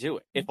can do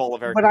it, if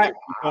Oliveira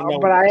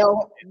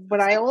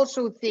but I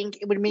also think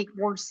it would make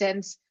more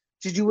sense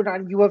to do it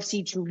on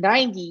UFC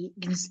 290,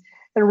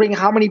 considering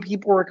how many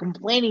people are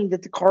complaining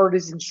that the card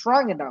isn't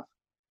strong enough.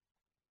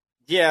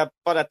 Yeah,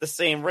 but at the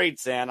same rate,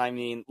 Zan, I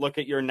mean, look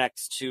at your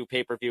next two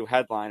pay-per-view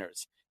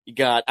headliners. You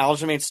got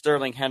Aljamain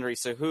Sterling, Henry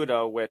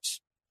Cejudo,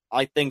 which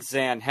I think,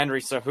 Zan,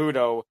 Henry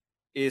Cejudo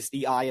is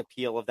the eye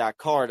appeal of that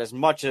card. As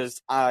much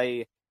as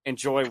I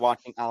enjoy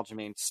watching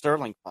Aljamain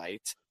Sterling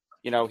fight,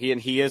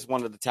 he is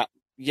one of the top.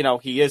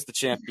 He is the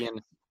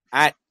champion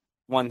at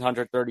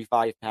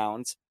 135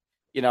 pounds.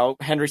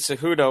 Henry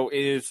Cejudo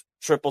is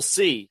Triple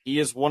C. He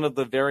is one of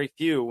the very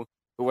few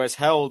who has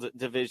held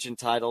division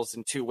titles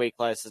in two weight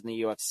classes in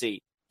the UFC.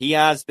 He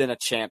has been a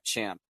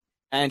champ.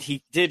 And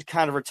he did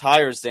kind of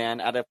retire,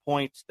 Zan, at a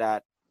point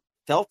that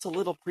felt a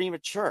little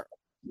premature.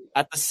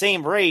 At the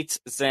same rate,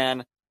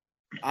 Zan,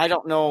 I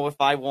don't know if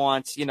I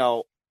want,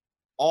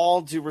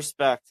 all due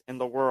respect in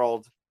the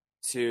world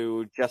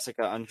to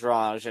Jessica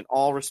Andrade and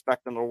all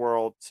respect in the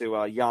world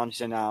to Yan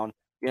Xiaonan,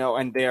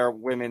 and their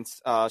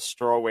women's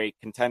strawweight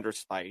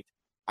contenders fight.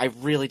 I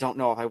really don't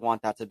know if I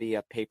want that to be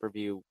a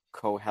pay-per-view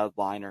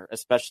co-headliner,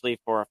 especially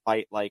for a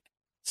fight like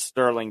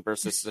Sterling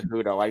versus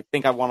Cejudo. I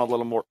think I want a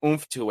little more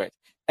oomph to it.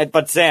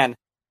 But Zan,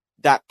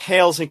 that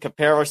pales in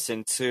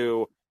comparison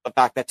to the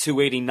fact that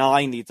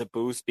 289 needs a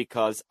boost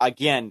because,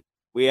 again,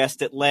 we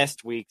asked it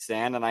last week,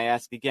 Zan, and I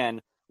ask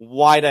again,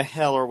 why the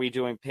hell are we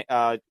doing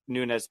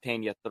Nunes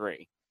Pena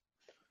 3?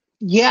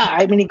 Yeah,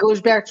 I mean, it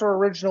goes back to our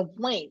original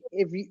point.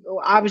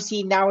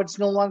 Obviously now it's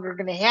no longer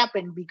going to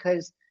happen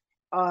because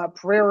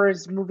Pereira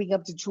is moving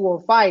up to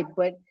 205.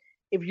 But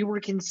if you were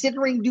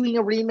considering doing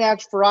a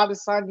rematch for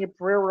Adesanya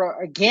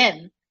Pereira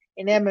again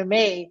in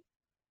MMA,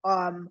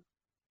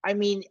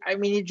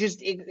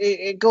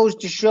 it goes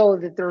to show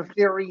that their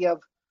theory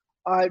of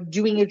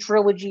doing a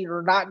trilogy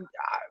or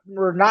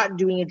not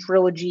doing a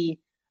trilogy,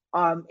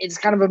 it's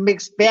kind of a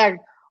mixed bag.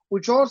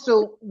 Which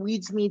also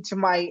leads me to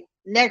my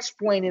next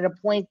point, and a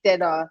point that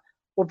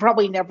will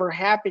probably never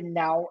happen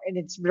now, and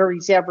it's very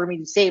sad for me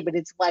to say, but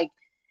it's like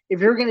if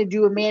you're going to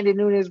do Amanda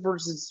Nunes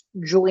versus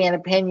Juliana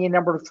Pena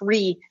number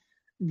 3,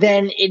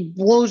 then it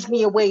blows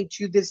me away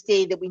to this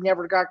day that we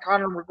never got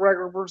Conor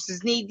McGregor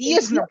versus Nate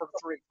Diaz number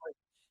 3.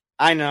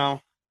 I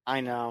know.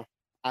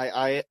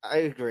 I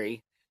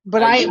agree.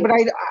 But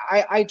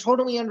I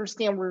totally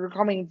understand where you're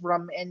coming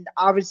from, and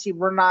obviously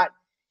we're not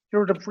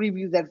here to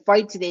preview that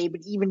fight today,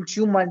 but even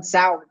 2 months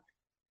out,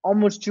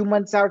 almost 2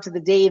 months out to the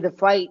day of the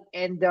fight,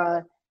 and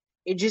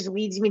it just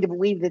leads me to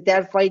believe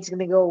that fight's going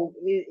to go.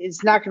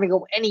 It's not going to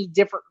go any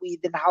differently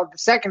than how the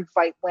second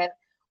fight went,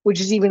 which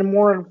is even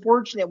more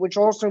unfortunate. Which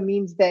also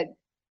means that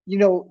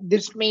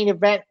this main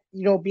event,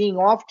 being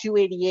off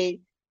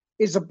 288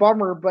 is a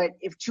bummer. But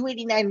if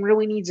 289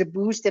 really needs a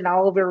boost and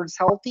Oliver is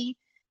healthy,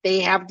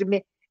 they have to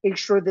make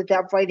sure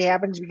that fight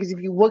happens. Because if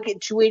you look at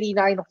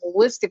 289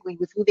 holistically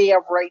with who they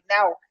have right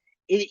now,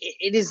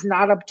 it is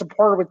not up to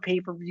par with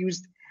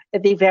pay-per-views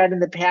that they've had in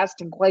the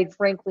past, and quite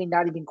frankly,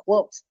 not even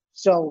close.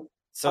 So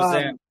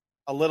Zan,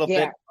 a little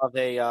bit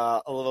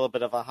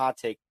of a hot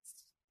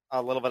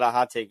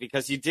take,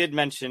 because you did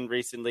mention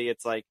recently.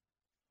 It's like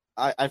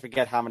I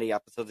forget how many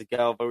episodes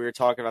ago, but we were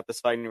talking about this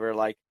fight, and we were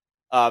like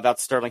about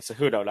Sterling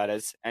Cejudo, that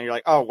is, and you're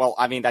like, oh well,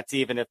 I mean that's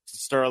even if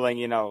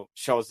Sterling,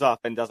 shows up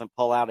and doesn't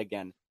pull out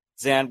again.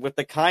 Zan, with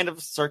the kind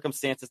of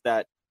circumstances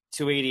that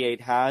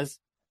 288 has,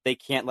 they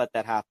can't let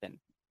that happen.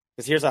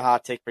 Because here's a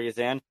hot take for you,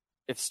 Zan.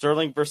 If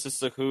Sterling versus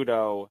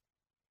Cejudo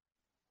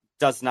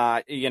does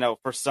not,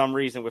 for some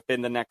reason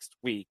within the next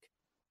week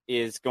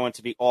is going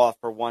to be off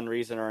for one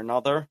reason or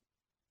another,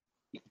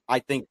 I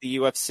think the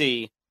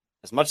UFC,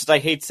 as much as I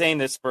hate saying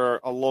this for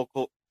a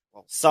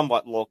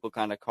somewhat local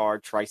kind of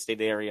card,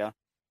 tri-state area,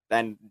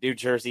 then New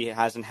Jersey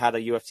hasn't had a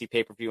UFC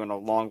pay-per-view in a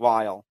long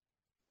while.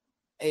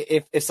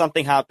 If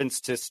something happens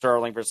to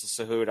Sterling versus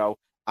Cejudo,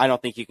 I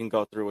don't think you can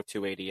go through with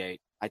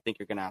 288. I think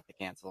you're going to have to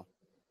cancel.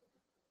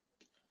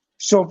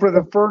 So for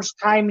the first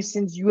time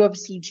since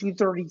UFC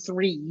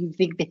 233, you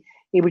think that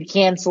they would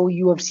cancel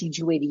UFC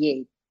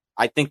 288?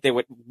 I think they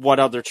would.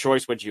 What other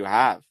choice would you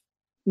have?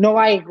 No,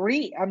 I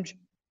agree.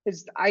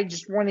 I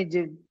just wanted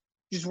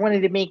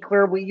to make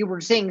clear what you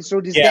were saying. So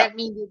does that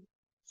mean that?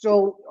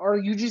 So are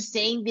you just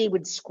saying they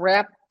would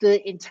scrap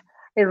the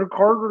entire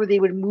card, or they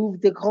would move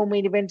the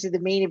co-main event to the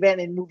main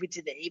event and move it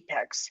to the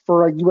Apex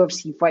for a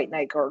UFC Fight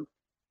Night card?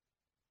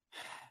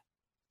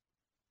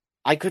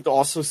 I could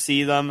also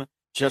see them,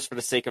 just for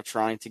the sake of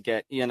trying to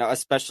get,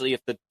 especially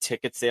if the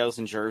ticket sales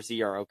in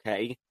Jersey are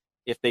okay,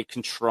 if they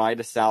can try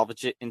to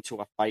salvage it into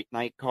a fight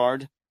night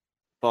card.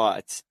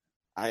 But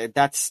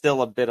that's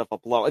still a bit of a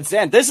blow. And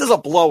Zan, this is a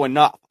blow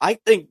enough. I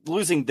think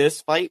losing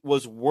this fight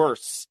was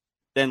worse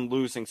than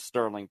losing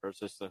Sterling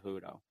versus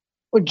Cejudo.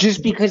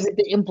 Just because of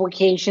the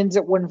implications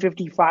at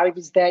 155,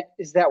 is that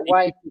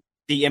why?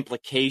 The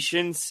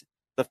implications,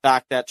 the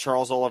fact that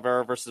Charles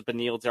Oliveira versus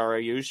Beneil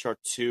Dariush are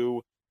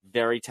two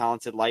very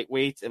talented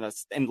lightweights,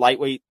 and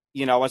lightweight,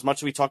 as much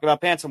as we talk about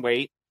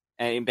bantamweight,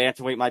 and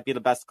bantamweight might be the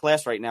best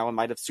class right now and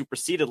might have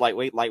superseded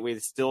lightweight. Lightweight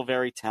is still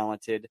very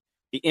talented.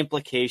 The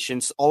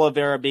implications,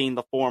 Oliveira being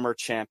the former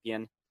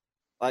champion,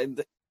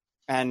 and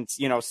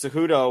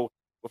Cejudo,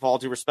 with all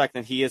due respect,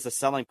 and he is a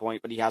selling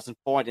point, but he hasn't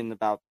fought in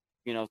about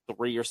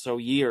 3 or so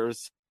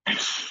years.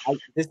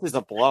 This is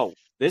a blow.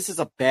 This is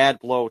a bad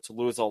blow to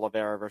lose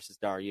Oliveira versus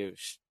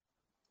Dariush.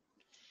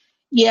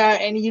 Yeah,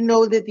 and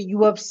that the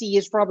UFC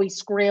is probably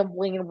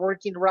scrambling and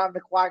working around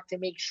the clock to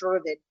make sure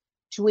that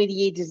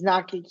 288 does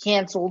not get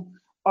canceled.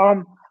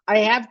 I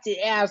have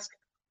to ask,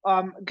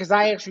 because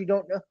I actually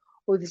don't know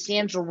this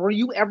answer. Were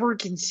you ever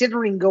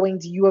considering going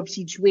to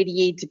UFC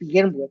 288 to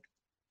begin with?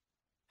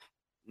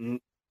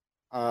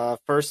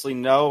 Firstly,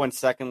 no, and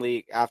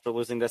secondly, after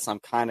losing this, I'm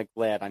kind of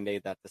glad I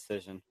made that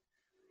decision.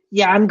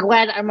 Yeah, I'm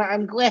glad.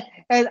 I'm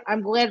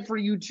glad for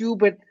you too,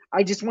 but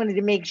I just wanted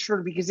to make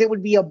sure, because it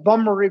would be a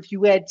bummer if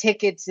you had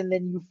tickets and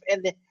then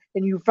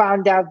you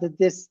found out that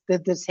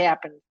this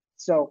happened.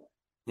 So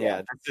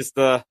yeah,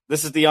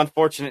 this is the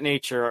unfortunate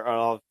nature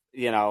of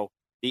the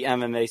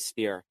MMA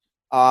sphere.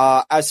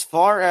 As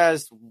far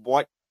as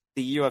what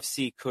the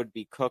UFC could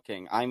be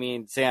cooking, I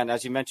mean, Zan,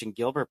 as you mentioned,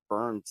 Gilbert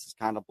Burns is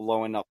kind of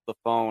blowing up the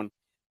phone,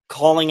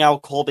 calling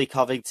out Colby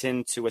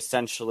Covington to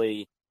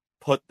essentially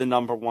put the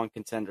number one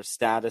contender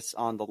status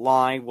on the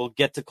line. We'll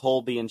get to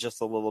Colby in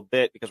just a little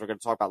bit, because we're going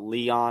to talk about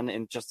Leon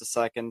in just a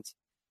second.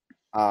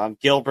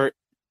 Gilbert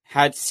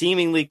had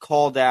seemingly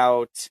called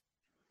out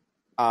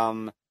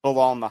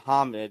Bilal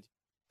Muhammad,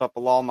 but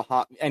Bilal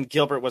Muhammad and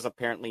Gilbert was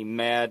apparently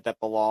mad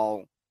that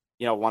Bilal,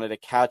 wanted a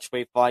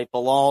catchweight fight.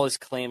 Bilal is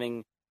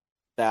claiming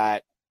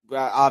that,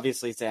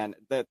 obviously, Zan,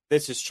 that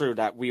this is true,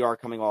 that we are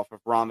coming off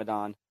of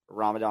Ramadan.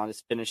 Ramadan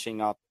is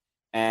finishing up,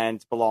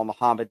 and Bilal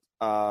Muhammad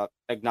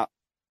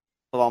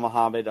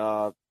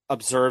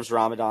observes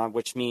Ramadan,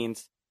 which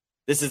means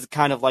this is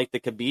kind of like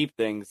the Khabib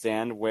thing,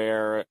 Zan,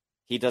 where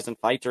he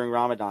doesn't fight during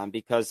Ramadan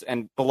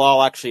and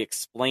Bilal actually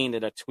explained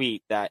in a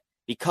tweet that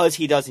because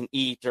he doesn't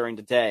eat during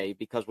the day,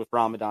 because with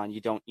Ramadan you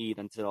don't eat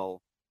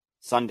until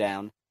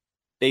sundown,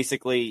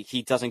 basically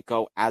he doesn't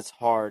go as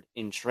hard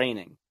in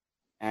training.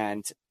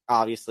 And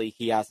obviously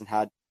he hasn't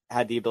had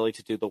the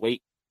ability to do the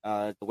weight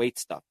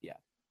stuff yet,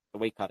 the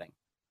weight cutting.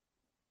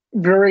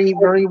 Very,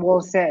 very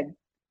well said.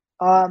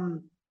 I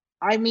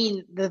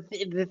mean,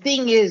 the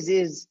thing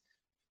is,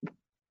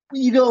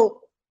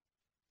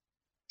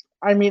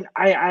 I mean,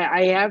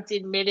 I have to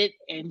admit it,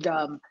 and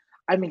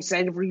I'm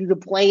excited for you to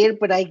play it.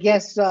 But I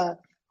guess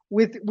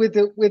with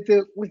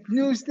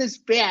news this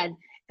bad,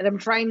 and I'm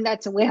trying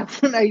not to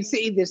laugh when I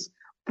say this,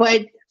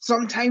 but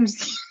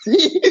sometimes.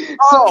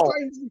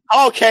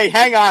 Okay,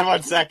 hang on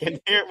 1 second.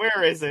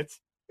 Where is it?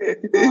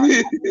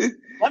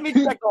 Let me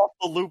check off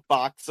the loop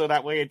box so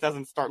that way it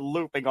doesn't start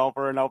looping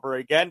over and over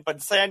again.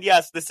 But San,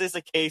 yes, this is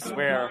a case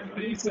where.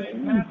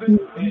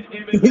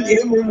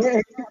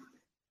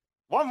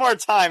 One more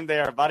time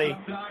there, buddy.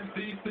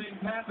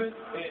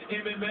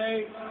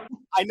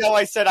 I know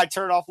I said I'd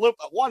turn off loop,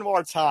 but one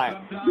more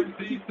time.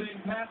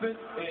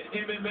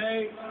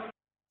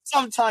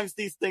 Sometimes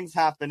these things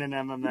happen in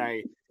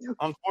MMA.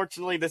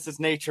 Unfortunately, this is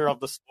nature of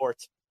the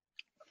sport.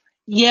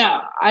 Yeah,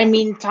 I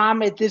mean,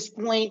 Tom, at this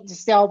point, to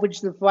salvage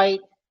the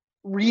fight,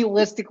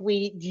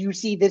 realistically, do you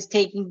see this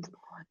taking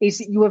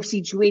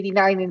UFC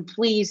 289? And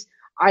please,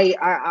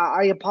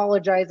 I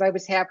apologize. I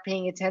was half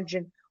paying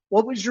attention.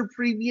 What was your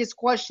previous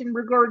question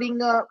regarding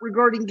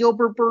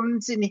Gilbert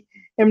Burns and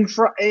him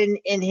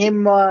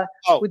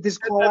with this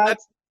call out?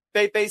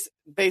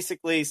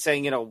 Basically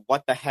saying,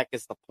 what the heck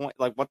is the point?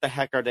 Like, what the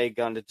heck are they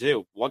going to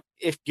do? What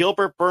if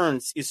Gilbert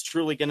Burns is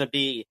truly going to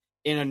be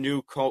in a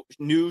new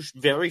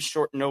very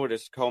short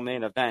notice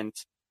co-main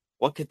event?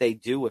 What could they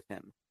do with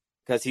him?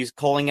 Because he's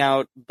calling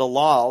out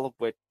Bilal,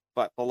 but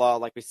Bilal,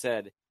 like we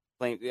said,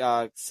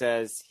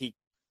 says he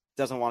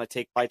doesn't want to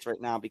take fights right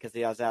now because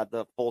he has had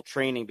the full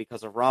training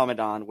because of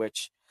Ramadan,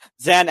 which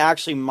Zan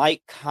actually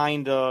might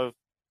kind of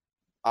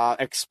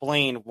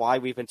explain why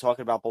we've been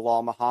talking about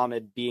Bilal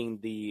Muhammad being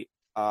the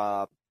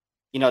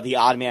the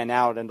odd man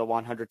out in the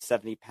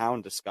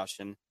 170-pound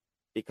discussion,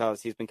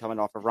 because he's been coming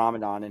off of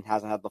Ramadan and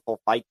hasn't had the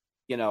full fight,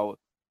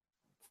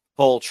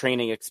 full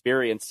training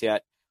experience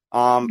yet.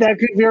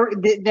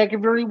 That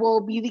could very well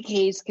be the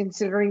case,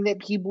 considering that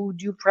people who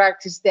do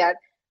practice that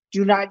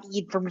do not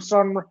eat from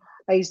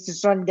sunrise to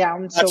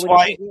sundown. That's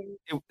why,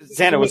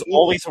 Zan, it was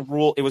always a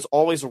rule. It was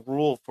always a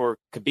rule for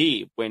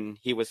Khabib when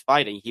he was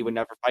fighting. He would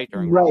never fight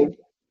during Ramadan.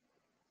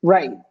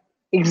 Right,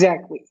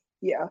 exactly,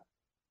 yeah.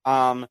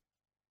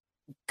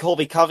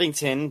 Colby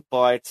Covington,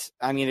 but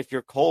I mean, if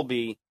you're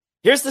Colby,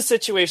 here's the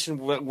situation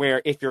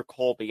where if you're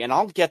Colby, and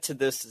I'll get to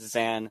this,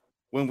 Zan,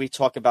 when we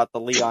talk about the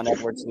Leon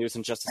Edwards news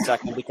in just a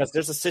second, because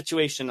there's a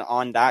situation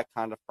on that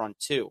kind of front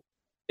too.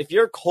 If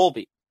you're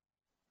Colby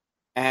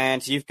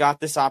and you've got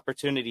this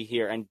opportunity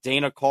here, and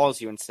Dana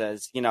calls you and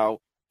says,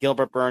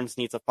 Gilbert Burns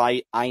needs a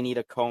fight, I need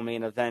a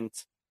co-main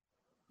event.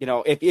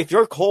 If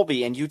you're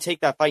Colby and you take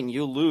that fight and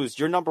you lose,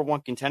 your number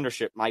one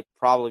contendership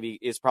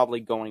is probably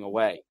going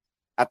away.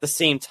 At the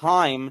same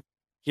time,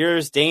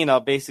 here's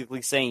Dana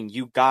basically saying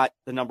you got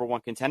the number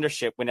one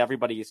contendership when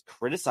everybody is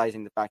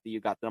criticizing the fact that you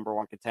got the number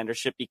one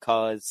contendership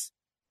because,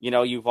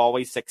 you've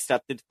always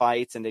accepted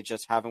fights and they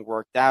just haven't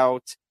worked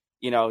out.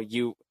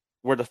 You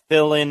were the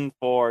fill-in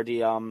for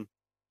the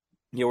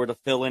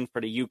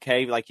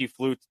UK, like you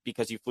flew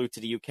to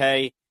the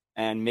UK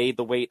and made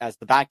the weight as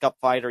the backup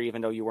fighter,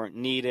 even though you weren't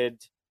needed.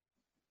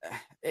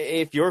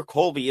 If you're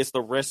Colby, is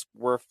the risk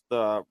worth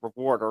the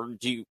reward? Or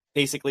do you,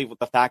 basically, with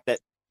the fact that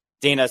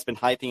Dana has been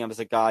hyping him as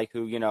a guy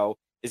who,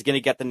 is going to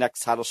get the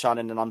next title shot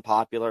in an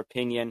unpopular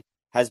opinion,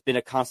 has been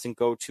a constant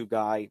go-to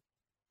guy,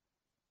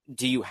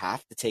 do you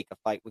have to take a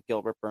fight with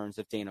Gilbert Burns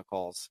if Dana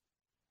calls?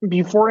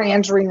 Before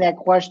answering that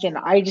question,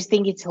 I just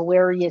think it's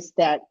hilarious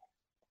that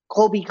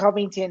Colby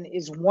Covington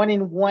is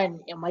 1-1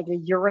 in like a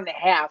year and a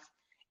half,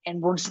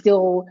 and we're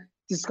still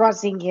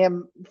discussing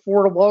him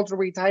for a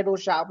welterweight title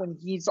shot when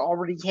he's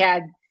already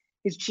had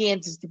his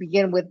chances to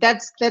begin with.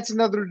 That's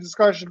another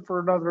discussion for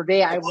another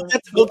day.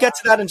 We'll get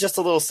to that in just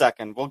a little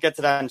second.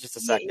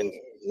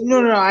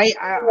 No,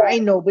 I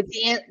know. But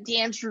to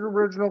answer your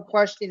original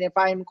question, if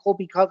I'm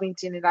Colby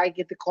Covington and I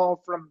get the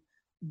call from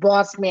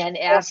Boss Man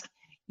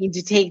asking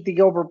to take the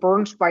Gilbert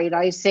Burns fight,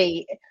 I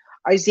say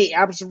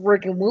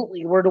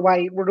absolutely. Where do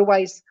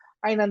I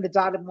sign on the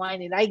dotted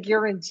line? And I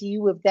guarantee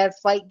you, if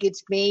that fight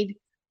gets made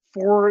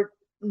for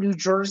New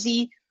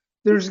Jersey,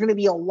 there's going to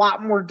be a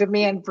lot more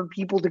demand for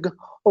people to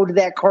go to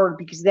that card,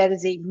 because that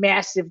is a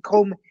massive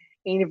co-main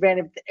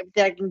event if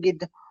that can get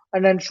done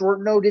on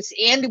short notice.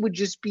 And it would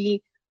just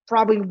be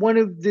probably one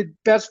of the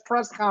best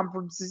press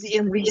conferences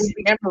in recent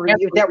memory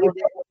if that were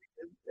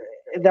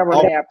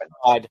to happen.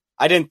 God.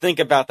 I didn't think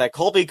about that.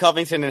 Colby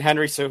Covington and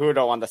Henry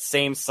Cejudo on the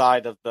same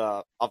side of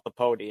the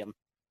podium.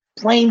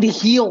 Playing the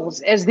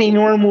heels as they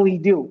normally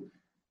do.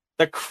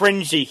 The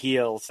cringy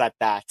heels at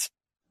that.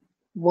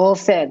 Well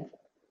said.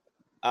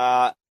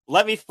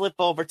 Let me flip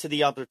over to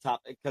the other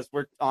topic because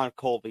we're on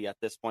Colby at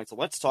this point. So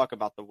let's talk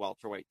about the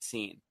welterweight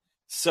scene.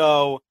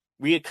 So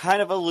we had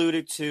kind of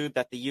alluded to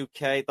that the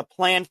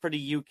plan for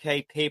the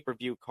UK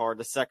pay-per-view card,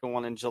 the second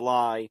one in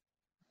July,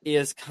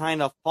 is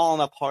kind of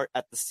falling apart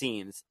at the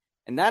seams.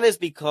 And that is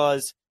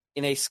because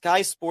in a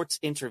Sky Sports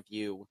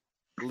interview,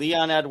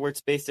 Leon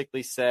Edwards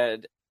basically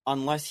said,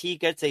 unless he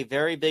gets a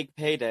very big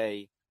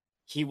payday,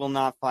 he will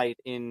not fight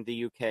in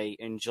the UK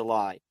in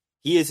July.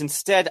 He is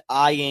instead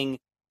eyeing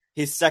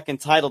his second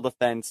title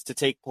defense to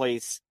take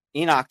place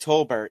in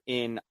October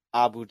in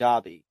Abu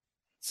Dhabi.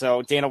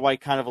 So Dana White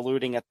kind of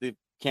alluding at the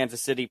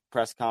Kansas City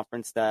press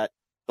conference that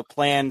the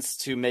plans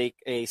to make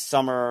a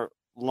summer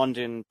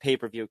London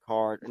pay-per-view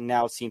card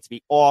now seem to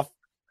be off.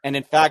 And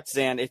in fact,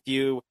 Zan, if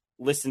you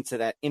listen to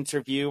that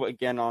interview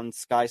again on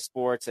Sky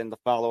Sports and the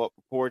follow-up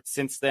reports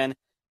since then,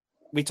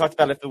 we talked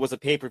about if it was a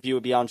pay-per-view, it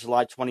would be on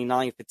July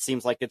 29th. It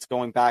seems like it's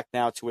going back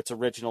now to its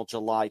original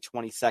July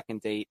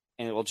 22nd date,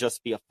 and it will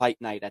just be a fight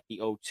night at the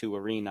O2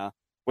 Arena,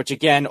 which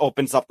again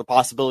opens up the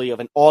possibility of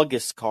an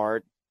August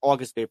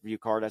pay-per-view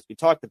card, as we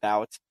talked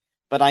about.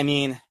 But I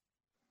mean,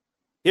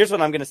 here's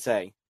what I'm going to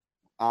say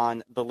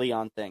on the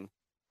Leon thing,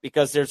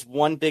 because there's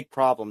one big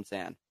problem,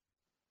 Zan.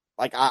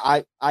 Like,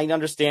 I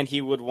understand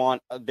he would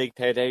want a big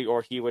payday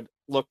or he would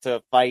look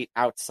to fight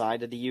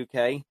outside of the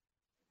UK,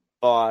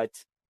 but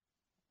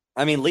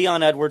I mean,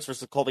 Leon Edwards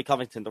versus Colby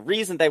Covington, the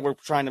reason they were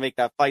trying to make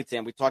that fight,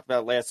 Sam, we talked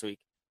about it last week,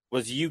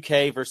 was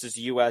UK versus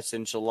US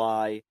in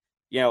July.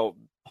 You know,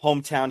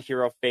 hometown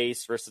hero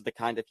face versus the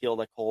kind of heel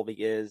that Colby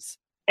is.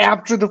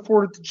 After the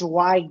 4th of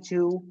July,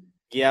 too.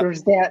 Yeah.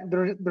 There's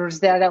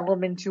that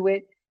element to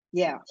it.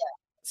 Yeah.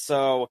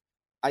 So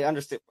I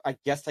understand. I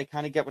guess I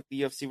kind of get what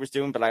the UFC was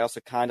doing, but I also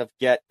kind of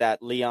get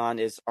that Leon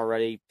is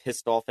already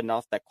pissed off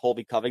enough that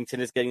Colby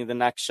Covington is getting the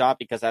next shot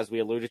because, as we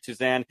alluded to,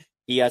 Zan,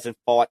 he hasn't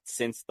fought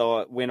since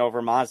the win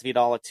over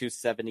Masvidal at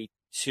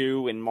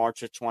 272 in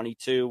March of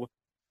 22.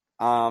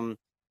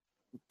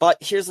 But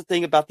here's the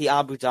thing about the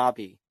Abu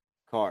Dhabi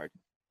card.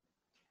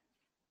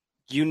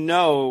 You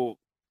know,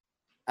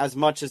 as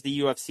much as the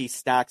UFC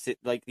stacks it,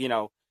 like, you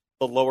know,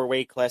 the lower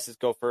weight classes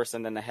go first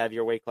and then the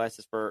heavier weight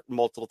classes for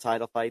multiple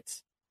title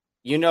fights,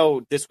 you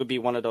know this would be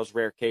one of those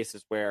rare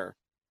cases where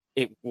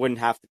it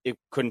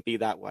couldn't be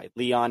that way.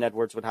 Leon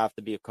Edwards would have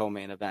to be a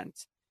co-main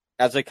event.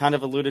 As I kind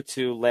of alluded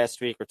to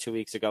last week or 2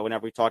 weeks ago,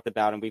 whenever we talked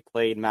about and we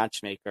played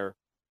Matchmaker,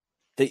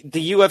 the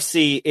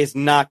UFC is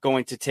not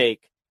going to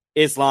take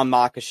Islam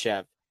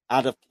Makhachev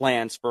out of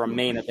plans for a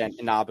main event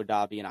in Abu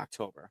Dhabi in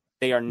October.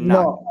 They are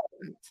not.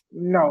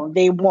 No,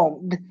 they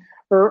won't.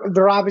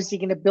 They're obviously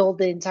going to build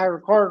the entire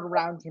card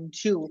around him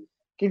too,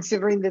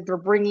 considering that they're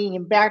bringing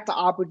him back to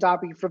Abu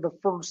Dhabi for the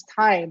first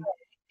time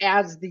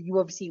as the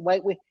UFC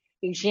lightweight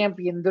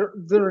champion.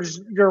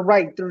 You're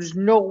right. There's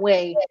no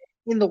way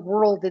in the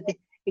world that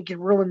it can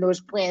ruin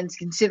those plans,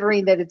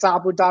 considering that it's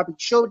Abu Dhabi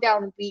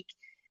Showdown week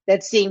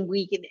that same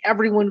week, and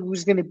everyone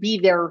who's going to be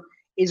there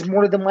is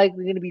more than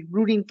likely going to be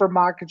rooting for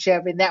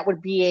Makhachev, and that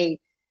would be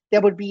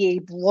a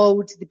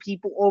blow to the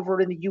people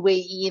over in the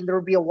UAE, and there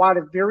would be a lot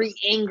of very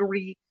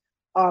angry,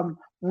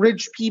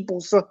 rich people,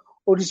 so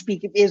to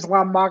speak, if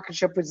Islam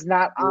Makhachev was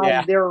not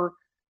on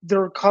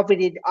their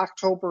coveted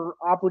October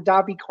Abu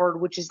Dhabi card,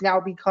 which has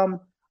now become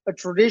a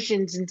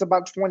tradition since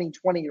about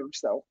 2020 or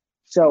so.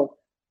 So,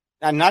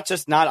 and not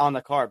just not on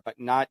the card, but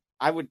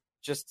I would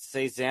just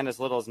say Zan as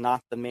little as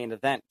not the main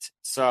event.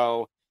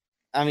 So,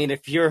 I mean,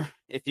 if you're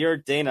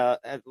Dana,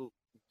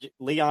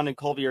 Leon and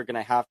Colby are going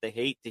to have to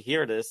hate to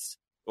hear this,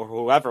 or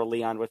whoever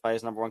Leon would fight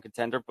as number one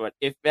contender. But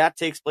if that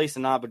takes place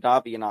in Abu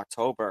Dhabi in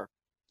October,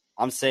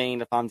 I'm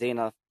saying if I'm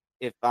Dana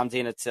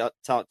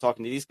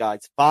talking to these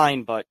guys,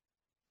 fine, but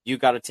you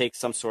got to take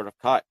some sort of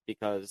cut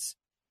because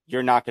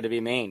you're not going to be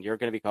main. You're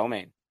going to be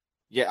co-main.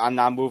 Yeah, I'm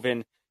not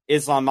moving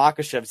Islam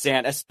Makhachev,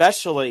 Zan,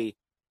 especially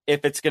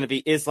if it's going to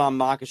be Islam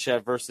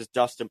Makhachev versus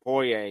Dustin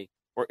Poirier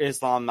or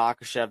Islam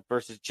Makhachev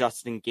versus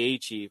Justin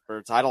Gaethje for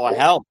a title of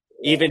hell.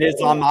 Even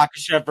Islam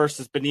Makhachev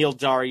versus Beneil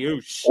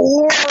Dariush.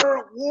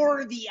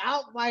 Or the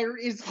outlier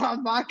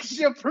Islam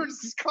Makhachev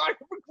versus Conor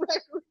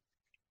McGregor.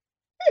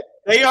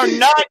 They are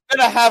not going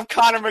to have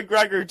Conor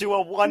McGregor do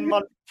a 1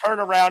 month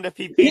turnaround if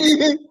he beats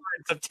him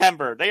in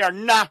September. They are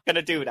not going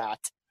to do that.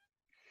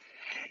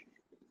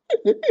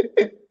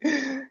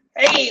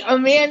 Hey, a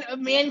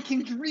man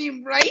can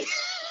dream, right?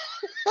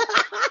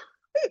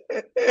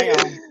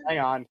 Hang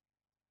on.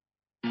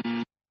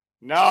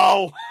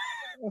 No.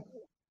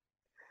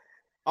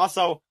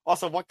 Also,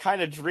 what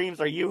kind of dreams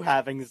are you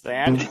having,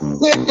 Zan?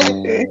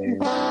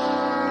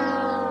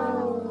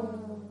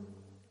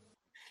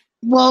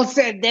 Well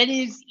said. That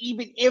is,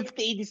 even if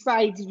they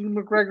decide to do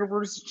McGregor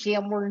versus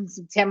Chandler in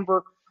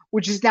September,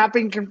 which has not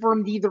been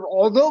confirmed either.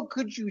 Although,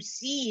 could you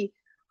see?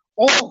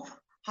 Oh,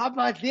 How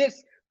about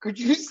this? Could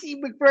you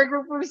see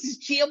McGregor versus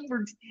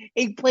Chandler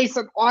take place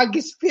on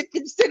August 5th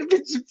instead of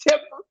in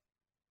September?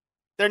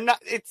 They're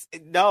not.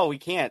 No, we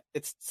can't.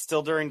 It's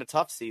still during the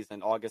tough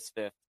season, August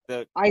 5th.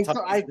 The I tough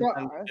thought. season is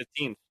on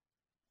 15th.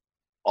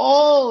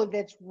 Oh,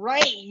 that's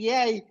right.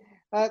 Yeah,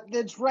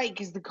 that's right.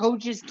 Because the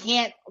coaches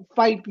can't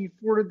fight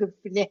before the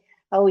finale.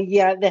 Oh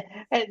yeah,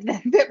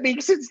 that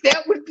makes sense.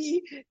 That would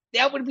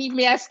be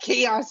mass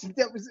chaos if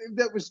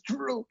that was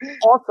true.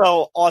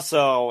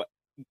 Also,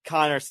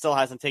 Connor still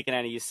hasn't taken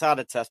any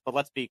USADA test, but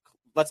let's be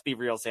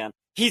real, Zan.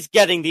 He's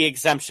getting the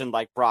exemption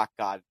like Brock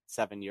got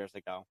 7 years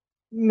ago.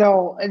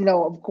 No,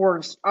 of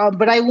course.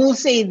 But I will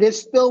say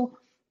this though.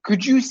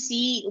 Could you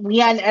see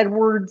Leon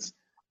Edwards?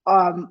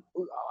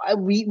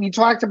 We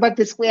talked about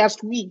this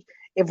last week.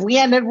 If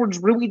Leon Edwards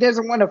really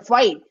doesn't want to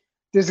fight,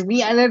 does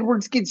Leon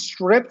Edwards get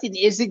stripped? And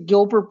is it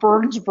Gilbert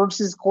Burns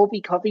versus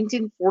Colby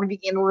Covington for the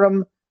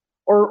interim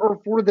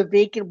or for the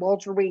vacant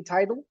welterweight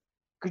title?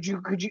 Could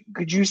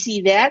you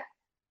see that?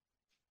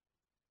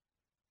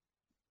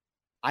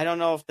 I don't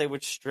know if they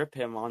would strip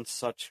him on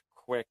such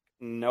quick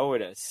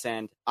notice,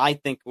 and I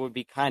think it would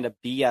be kind of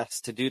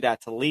BS to do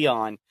that to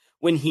Leon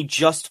when he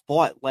just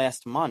fought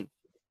last month.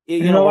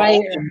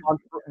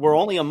 We're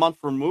only a month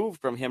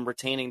removed from him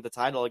retaining the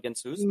title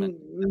against Usman.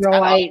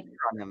 I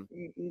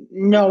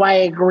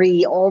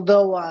agree.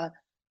 Although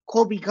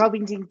Colby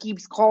Covington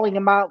keeps calling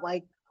him out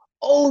like,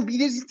 "Oh, if he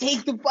doesn't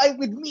take the fight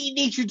with me,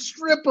 they should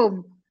strip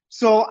him."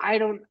 So I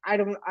don't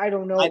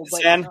know.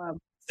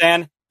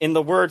 Stan, in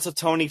the words of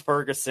Tony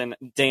Ferguson,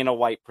 Dana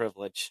White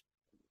privilege.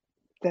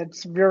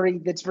 That's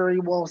very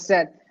well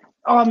said.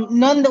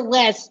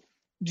 Nonetheless,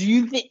 do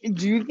you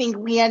think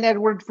Leon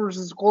Edwards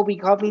versus Colby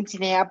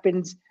Covington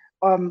happens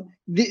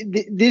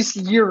this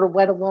year,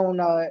 let alone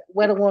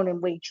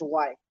in late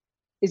July?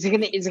 Is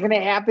it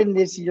gonna happen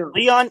this year?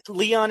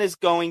 Leon is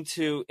going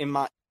to.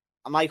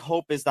 My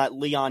hope is that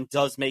Leon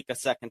does make a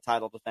second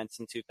title defense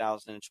in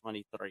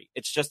 2023.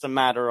 It's just a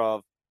matter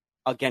of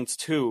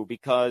against who,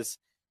 because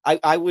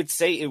I would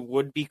say it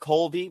would be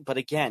Colby, but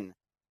again,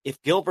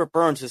 if Gilbert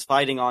Burns is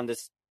fighting on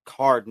this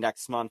card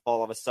next month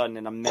all of a sudden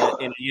in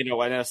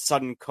a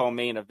sudden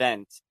co-main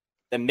event,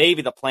 then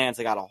maybe the plans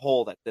have got a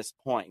hold at this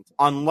point,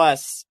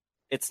 unless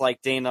it's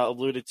like Dana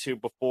alluded to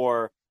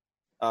before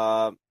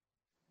the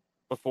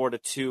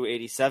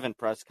 287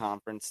 press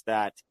conference,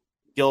 that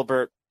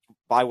Gilbert,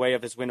 by way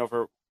of his win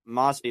over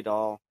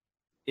Masvidal,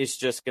 is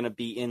just going to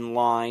be in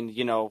line,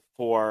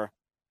 for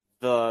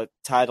the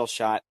title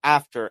shot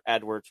after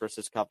Edwards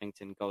versus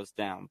Covington goes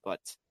down. But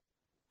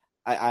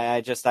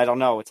I don't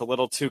know. It's a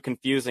little too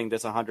confusing,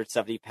 this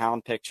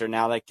 170-pound picture,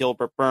 now that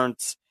Gilbert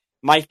Burns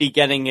might be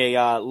getting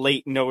a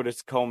late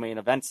notice co-main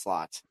event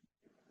slot.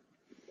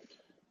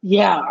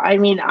 Yeah, I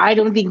mean, I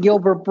don't think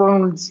Gilbert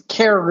Burns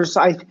cares.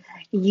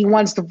 He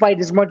wants to fight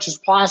as much as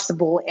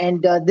possible,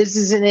 and this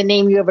isn't a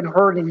name you haven't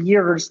heard in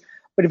years.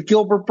 But if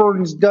Gilbert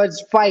Burns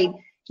does fight,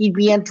 he'd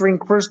be entering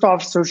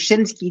Krzysztof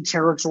Soshinski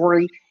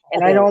territory.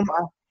 And I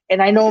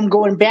know I'm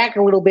going back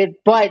a little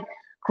bit, but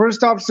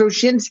Krzysztof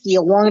Soshinski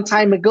a long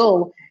time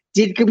ago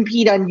did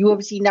compete on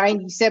UFC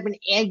 97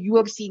 and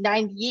UFC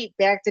 98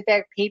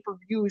 back-to-back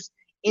pay-per-views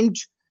in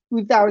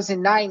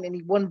 2009, and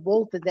he won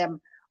both of them.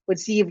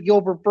 Let's see if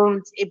Gilbert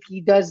Burns, if he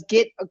does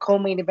get a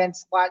co-main event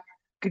slot,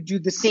 could do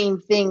the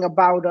same thing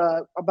about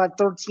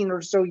 13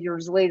 or so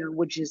years later,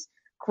 which is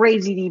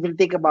crazy to even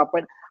think about.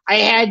 But I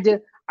had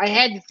to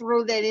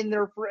throw that in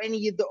there for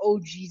any of the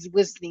OGs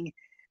listening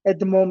at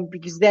the moment,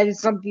 because that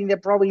is something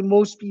that probably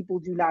most people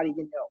do not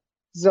even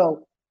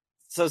know.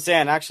 So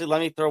Zan, actually, let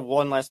me throw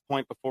one last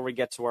point before we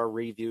get to our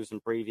reviews and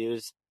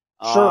previews.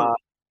 Sure.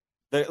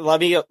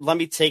 Let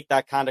me take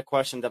that kind of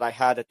question that I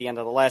had at the end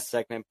of the last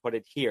segment and put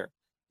it here.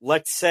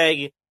 Let's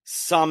say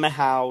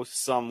somehow,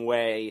 some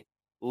way,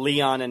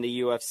 Leon and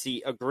the UFC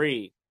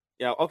agree.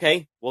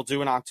 Okay, we'll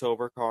do an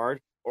October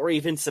card, or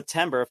even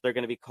September if they're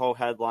going to be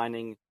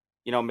co-headlining,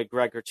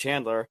 McGregor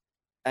Chandler.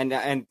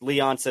 And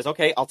Leon says,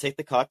 okay, I'll take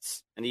the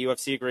cuts. And the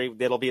UFC agree,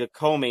 it'll be a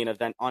co-main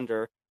event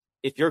under.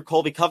 If you're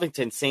Colby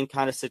Covington, same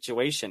kind of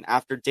situation.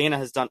 After Dana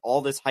has done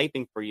all this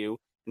hyping for you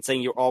and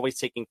saying you're always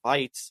taking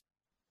fights,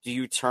 do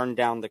you turn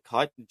down the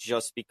cut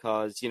just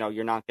because,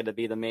 you're not going to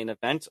be the main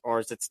event? Or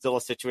is it still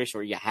a situation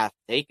where you have to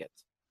take it?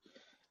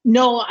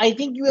 No, I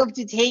think you have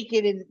to take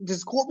it. And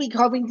does Colby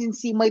Covington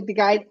seem like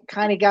the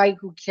kind of guy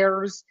who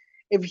cares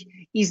if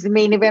he's the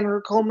main event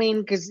or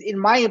co-main? Because in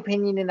my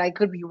opinion, and I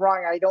could be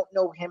wrong, I don't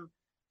know him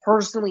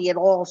personally at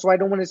all, so I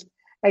don't want to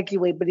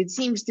speculate. But it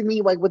seems to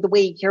me like with the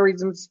way he carries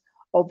himself,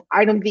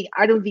 I don't think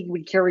he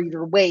would carry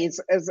either way.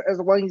 As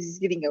long as he's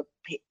getting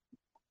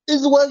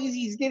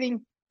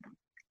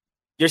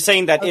You're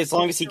saying that as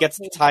long as he gets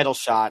the title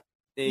shot.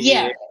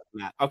 Yeah.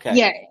 Okay.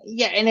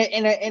 Yeah,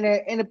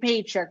 and a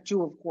paycheck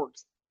too, of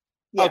course.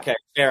 Yeah. Okay,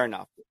 fair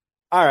enough.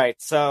 All right,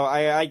 so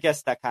I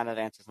guess that kind of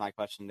answers my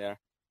question there.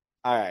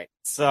 All right,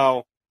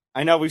 so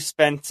I know we've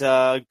spent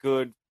a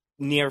good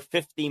near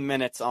 50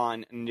 minutes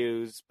on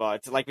news,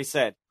 but like we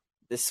said,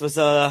 this was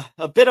a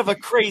bit of a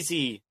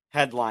crazy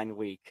headline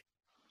week.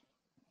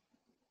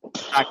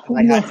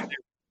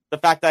 the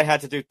fact that I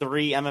had to do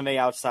 3 MMA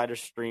Outsider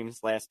streams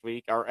last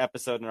week, our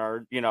episode and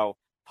our,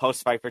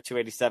 post-fight for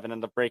 287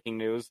 and the breaking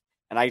news,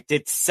 and I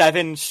did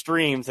 7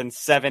 streams in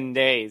 7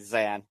 days,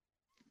 Zan.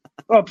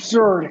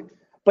 Absurd.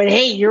 But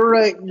hey, you're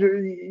a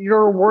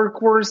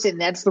workhorse, and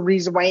that's the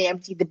reason why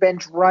Empty the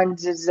Bench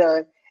runs as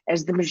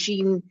the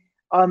machine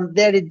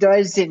that it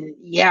does. And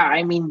yeah,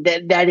 I mean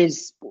that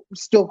is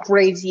still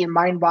crazy and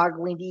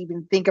mind-boggling to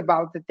even think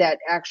about that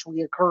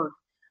actually occurred.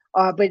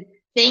 But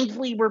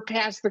thankfully, we're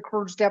past the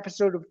cursed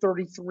episode of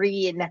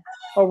 33, and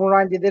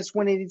we're on to this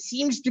one. And it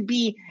seems to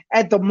be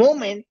at the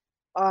moment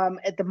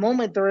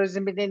there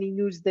hasn't been any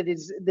news that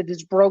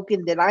is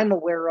broken that I'm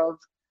aware of.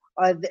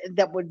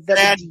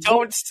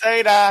 Don't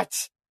say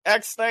that.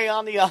 X-Ray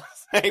on the other,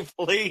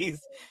 please.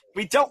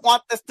 We don't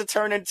want this to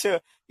turn into,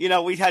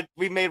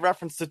 we made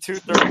reference to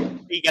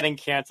 233 getting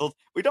canceled.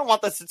 We don't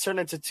want this to turn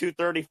into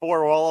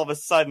 234 where all of a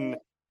sudden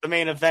the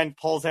main event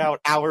pulls out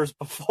hours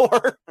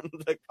before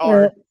the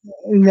card.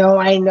 No,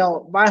 I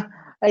know. By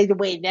the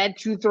way, that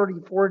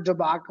 234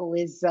 debacle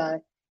is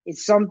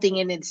something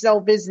in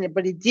itself, isn't it?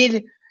 But it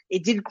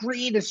did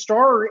create a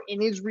star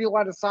in Israel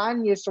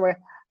Adesanya, so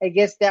I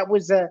guess that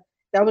was a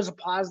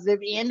positive,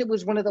 and it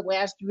was one of the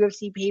last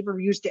UFC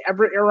pay-per-views to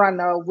ever air on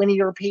a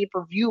linear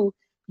pay-per-view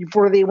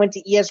before they went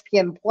to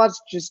ESPN Plus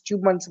just 2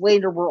 months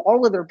later, where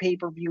all of their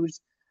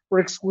pay-per-views were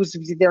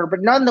exclusively there.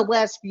 But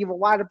nonetheless, we have a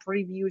lot of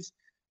previews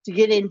to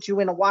get into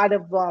and a lot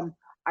of,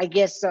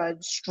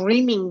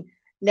 streaming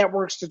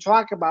networks to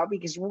talk about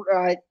because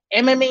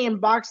MMA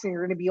and boxing are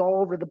going to be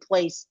all over the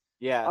place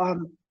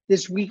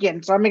this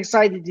weekend. So I'm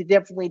excited to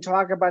definitely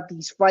talk about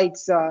these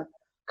fights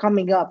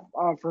coming up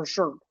for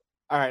sure.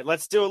 All right,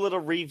 let's do a little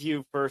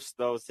review first,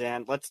 though,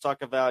 Zan. Let's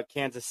talk about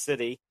Kansas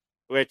City,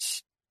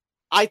 which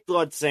I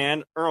thought,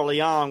 Zan, early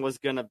on was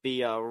going to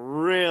be a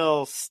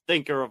real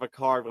stinker of a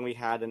card when we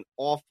had an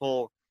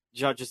awful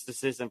judge's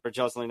decision for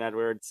Jocelyn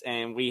Edwards,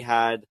 and we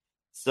had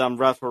some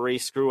referee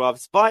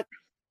screw-ups. But,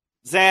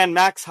 Zan,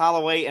 Max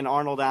Holloway and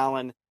Arnold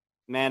Allen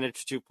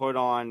managed to put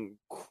on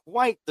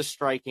quite the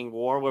striking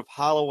war, with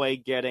Holloway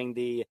getting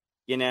the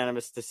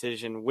unanimous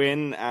decision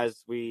win,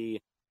 as we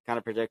kind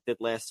of predicted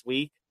last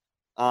week.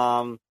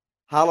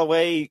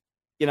 Holloway,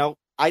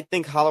 I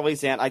think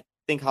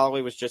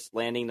Holloway was just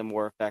landing the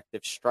more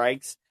effective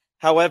strikes.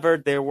 However,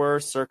 there were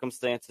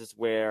circumstances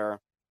where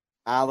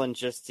Allen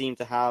just seemed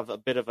to have a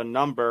bit of a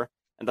number,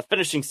 and the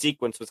finishing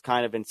sequence was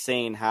kind of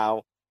insane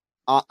how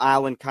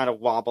Allen kind of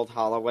wobbled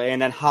Holloway,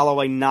 and then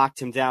Holloway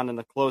knocked him down in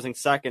the closing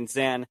seconds.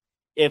 And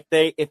if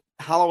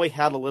Holloway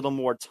had a little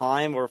more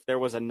time, or if there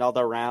was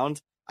another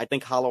round, I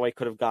think Holloway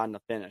could have gotten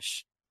the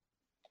finish.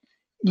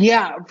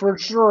 Yeah, for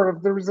sure.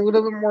 If there was a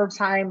little bit more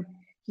time,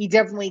 he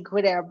definitely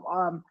could have.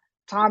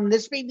 Tom,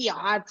 this may be a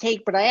hot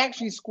take, but I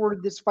actually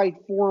scored this fight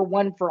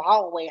 4-1 for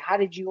Holloway. How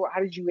did you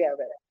have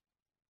it?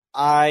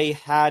 I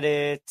had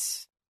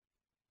it.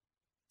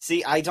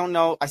 See, I don't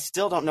know. I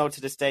still don't know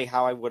to this day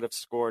how I would have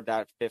scored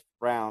that 5th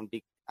round.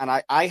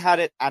 And I had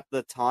it at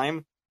the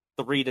time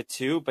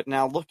 3-2, but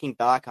now looking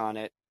back on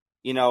it,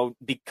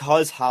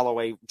 because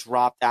Holloway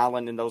dropped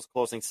Allen in those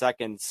closing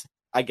seconds,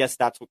 I guess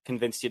that's what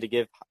convinced you to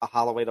give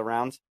Holloway the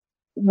round.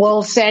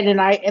 Well said,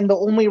 and the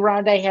only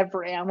round I had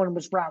for Allen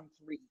was round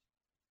 3.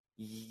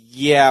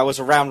 Yeah, it was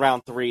around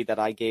round 3 that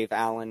I gave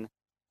Allen.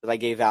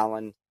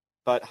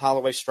 But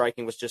Holloway's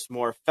striking was just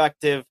more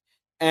effective.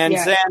 And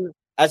then,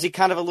 as he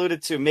kind of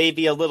alluded to,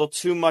 maybe a little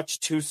too much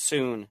too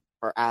soon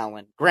for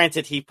Allen.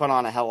 Granted, he put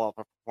on a hell of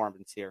a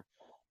performance here.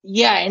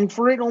 Yeah, and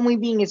for it only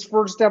being his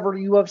first ever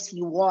UFC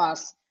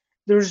loss,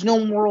 there's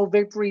no moral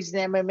victories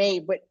in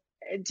MMA, but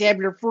to have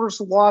your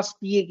first loss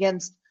be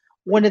against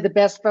one of the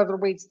best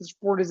featherweights the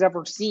sport has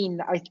ever seen,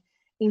 I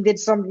think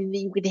that's something that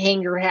you could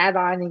hang your hat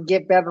on and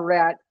get better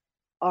at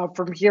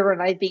from here.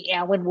 And I think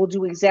Allen will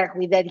do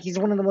exactly that. He's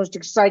one of the most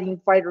exciting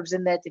fighters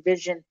in that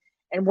division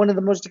and one of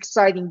the most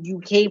exciting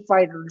UK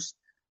fighters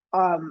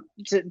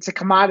to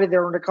come out of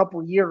there in a couple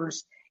of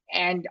years.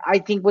 And I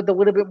think with a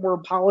little bit more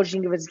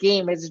polishing of his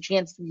game, has a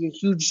chance to be a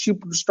huge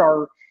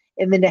superstar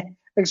in the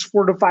next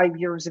 4 to 5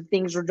 years if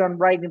things are done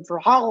right. And for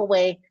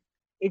Holloway,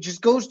 it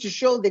just goes to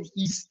show that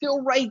he's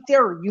still right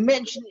there. You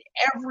mentioned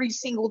every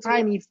single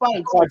time he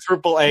fights.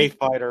 Quadruple A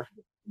fighter.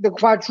 The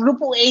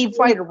quadruple A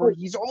fighter, where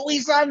he's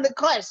always on the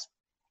cusp.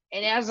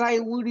 And as I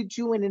alluded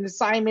to in an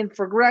assignment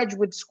for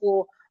graduate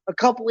school a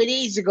couple of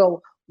days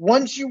ago,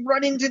 once you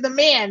run into the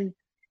man,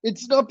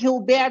 it's an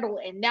uphill battle.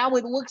 And now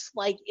it looks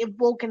like if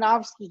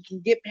Volkanovski can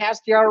get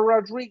past Yair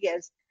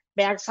Rodriguez,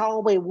 Max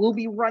Holloway will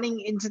be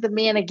running into the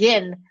man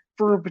again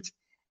for a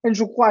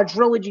potential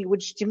quadrilogy,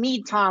 which to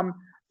me, Tom,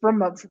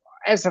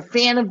 as a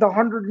fan of the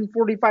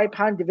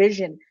 145-pound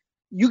division,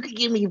 you could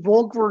give me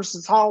Volk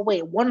versus Holloway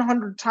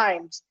 100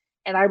 times,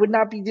 and I would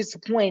not be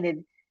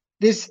disappointed.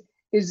 This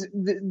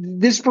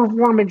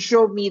performance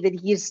showed me that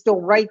he is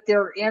still right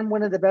there and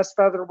one of the best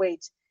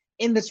featherweights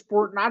in the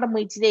sport, not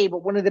only today,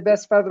 but one of the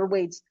best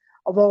featherweights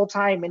of all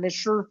time and a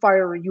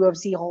surefire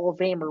UFC Hall of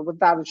Famer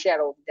without a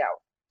shadow of a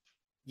doubt.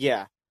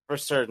 Yeah, for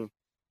certain.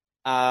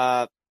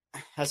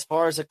 As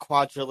far as a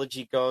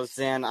quadrilogy goes,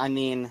 then, I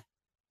mean,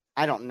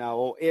 I don't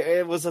know.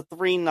 It was a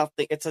 3-0.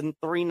 It's a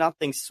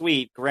 3-0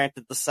 sweep.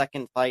 Granted, the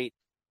second fight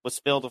was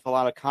filled with a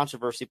lot of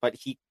controversy, but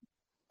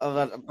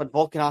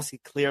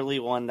Volkanovski clearly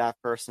won that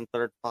first and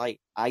third fight.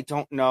 I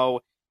don't know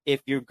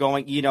if you're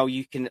going.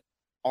 You can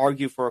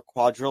argue for a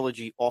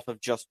quadrilogy off of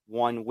just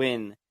one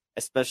win,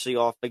 especially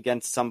off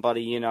against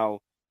somebody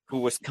who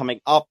was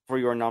coming up for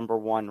your number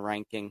one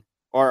ranking,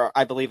 or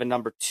I believe a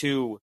number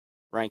two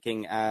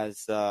ranking,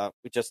 as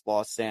we just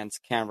lost Zan's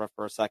camera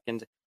for a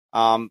second.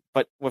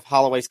 But with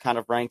Holloway's kind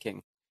of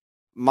ranking,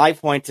 my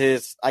point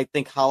is, I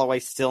think Holloway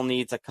still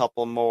needs a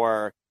couple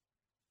more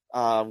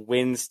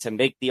wins to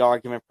make the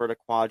argument for the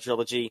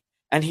quadrilogy.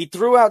 And he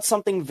threw out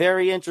something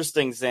very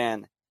interesting,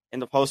 Zan, in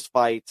the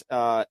post-fight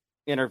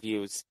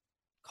interviews,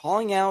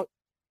 calling out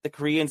the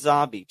Korean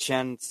Zombie,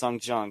 Chen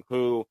Sung-jung,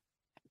 who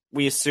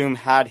we assume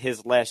had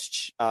his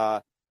last.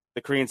 The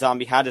Korean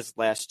Zombie had his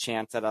last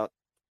chance at a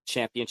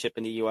championship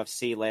in the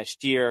UFC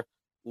last year,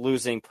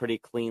 losing pretty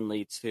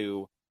cleanly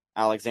to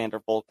Alexander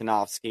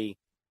Volkanovski,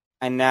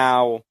 and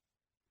now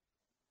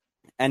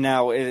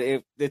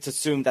it's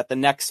assumed that the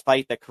next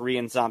fight that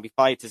Korean Zombie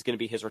fights is going to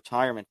be his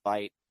retirement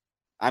fight.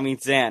 I mean,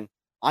 Zan,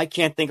 I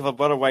can't think of a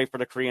better way for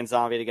the Korean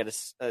Zombie to get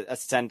a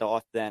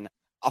send-off than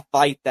a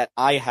fight that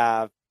I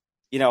have,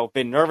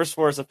 been nervous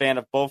for as a fan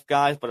of both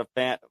guys,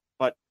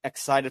 but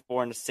excited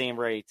for in the same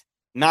rate.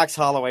 Max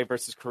Holloway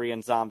versus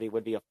Korean Zombie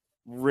would be a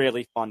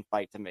really fun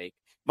fight to make.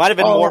 Might have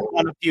been more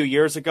fun a few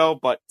years ago,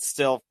 but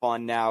still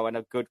fun now, and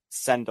a good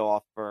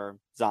send-off for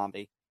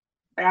Zombie.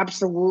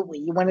 Absolutely.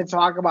 You want to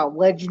talk about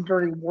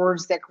legendary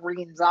wars that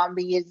Korean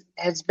Zombie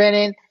has been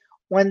in?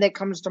 One that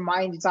comes to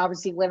mind is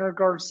obviously Leonard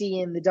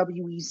Garcia in the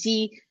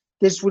WEC.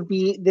 This would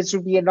be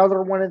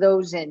another one of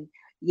those. And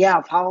yeah,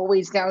 if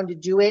Holloway's down to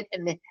do it,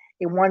 and they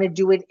want to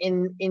do it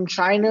in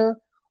China,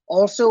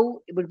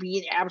 also it would be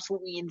an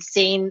absolutely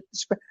insane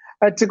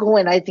spectacle.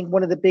 And I think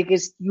one of the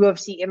biggest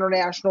UFC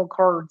international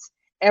cards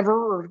ever.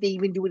 Or if they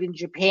even do it in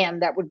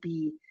Japan, that would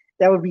be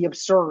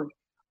absurd.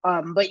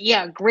 But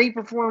yeah, great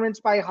performance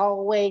by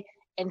Holloway.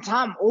 And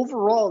Tom,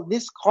 overall,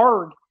 this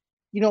card,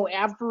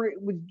 after it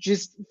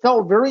just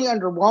felt very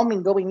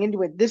underwhelming going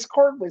into it, this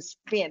card was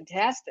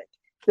fantastic.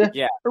 There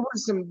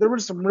were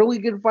some really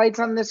good fights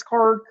on this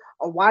card.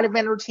 A lot of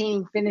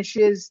entertaining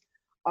finishes.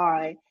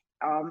 Ed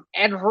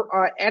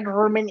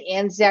Herman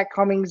and Zach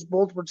Cummings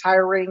both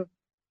retiring.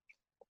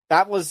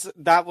 That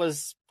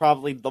was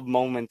probably the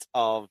moment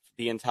of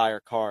the entire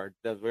card,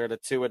 where the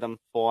two of them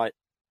fought,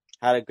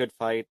 had a good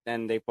fight,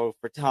 and they both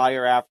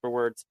retire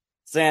afterwards.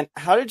 Zan,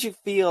 how did you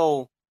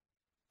feel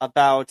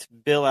about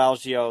Bill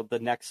Algeo, the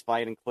next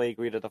fight, and Clay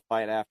Guida, the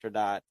fight after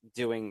that,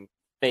 doing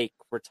fake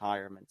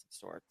retirements of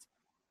sorts?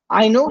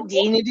 I know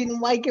Dana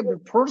didn't like it,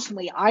 but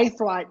personally, I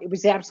thought it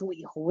was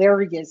absolutely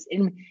hilarious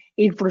and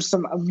for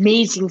some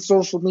amazing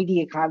social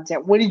media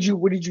content. What did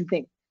you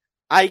think?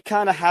 I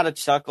kind of had a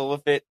chuckle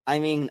with it. I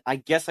mean, I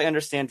guess I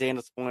understand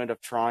Dana's point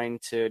of trying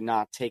to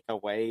not take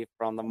away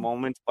from the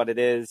moment, but it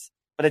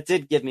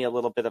did give me a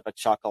little bit of a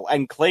chuckle.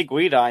 And Clay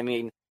Guida, I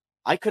mean,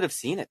 I could have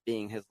seen it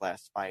being his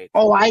last fight.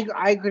 Oh, I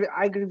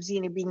could have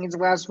seen it being his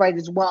last fight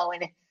as well.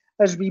 And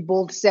as we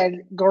both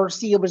said,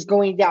 Garcia was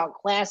going to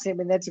outclass him,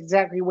 and that's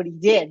exactly what he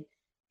did.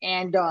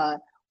 And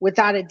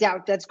without a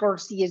doubt, that's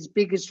Garcia's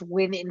biggest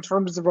win in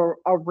terms of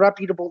a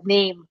reputable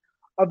name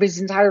of his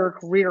entire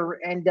career.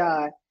 And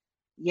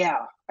yeah,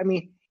 I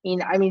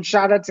mean,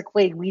 shout out to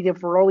Clay Guida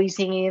for always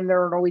hanging in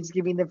there and always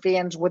giving the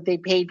fans what they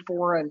paid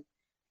for. And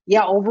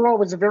yeah, overall, it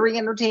was a very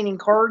entertaining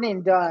card,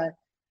 and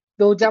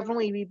they'll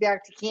definitely be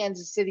back to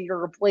Kansas City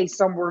or a place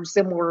somewhere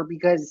similar,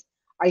 because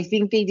I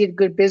think they did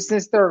good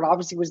business there. It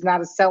obviously was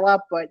not a sellout,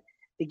 but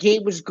the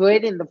gate was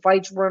good and the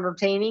fights were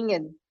entertaining,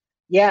 and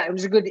yeah, it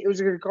was a good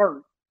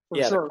card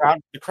for sure.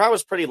 The crowd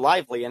was pretty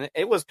lively, and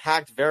it was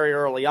packed very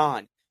early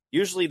on.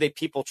 Usually,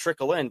 people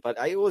trickle in, but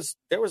there was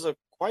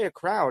quite a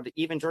crowd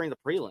even during the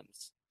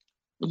prelims.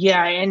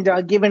 Yeah,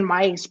 and given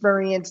my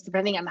experience,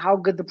 depending on how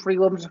good the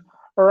prelims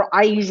are,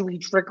 I usually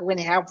trickle in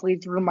halfway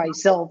through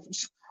myself.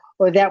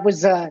 Or that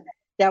was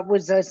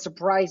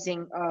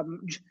surprising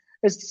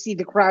just to see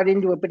the crowd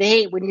into it. But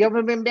hey, when you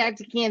haven't been back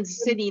to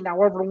Kansas City in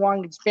however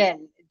long it's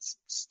been, it's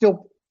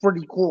still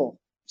pretty cool.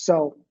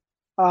 So,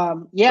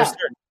 yeah, sure.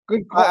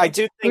 Good call. I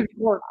do think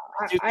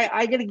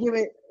I gotta give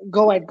it.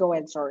 Go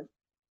ahead. Sorry.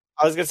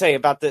 I was gonna say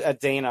about the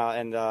Dana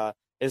and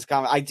his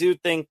comment. I do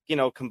think,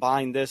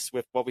 combine this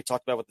with what we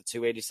talked about with the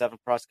 287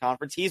 press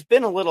conference. He's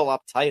been a little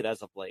uptight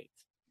as of late.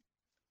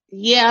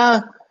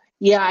 Yeah.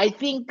 I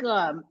think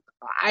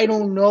I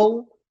don't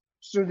know.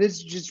 So this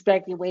is just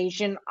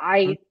speculation.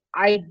 I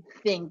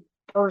think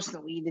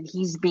personally that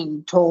he's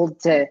being told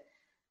to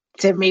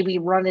maybe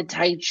run a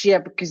tight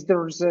ship, because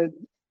there's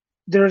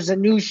a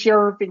new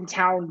sheriff in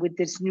town with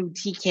this new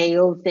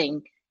TKO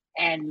thing.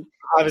 And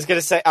I was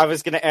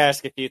gonna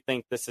ask if you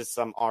think this is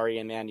some Ari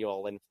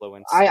Emanuel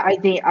influence. I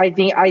think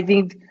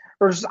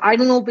there's, I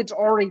don't know if it's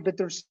Ari, but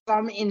there's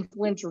some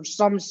influence or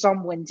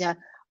someone to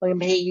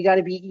like, hey, you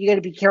gotta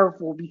be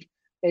careful,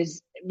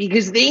 because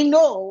they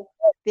know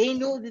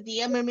that the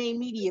MMA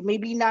media,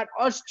 maybe not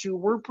us two,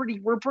 we're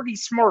pretty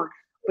smart,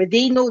 but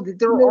they know that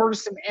there are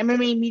some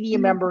MMA media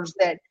members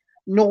that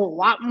know a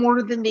lot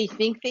more than they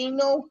think they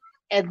know,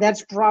 and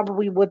that's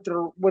probably what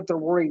they're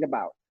worried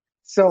about.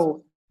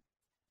 So,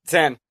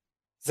 Zen,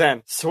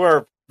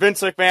 swerve.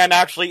 Vince McMahon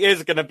actually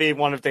is going to be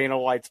one of Dana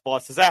White's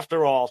bosses.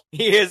 After all,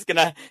 he is going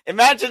to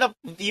imagine a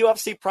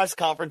UFC press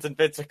conference and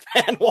Vince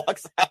McMahon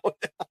walks out.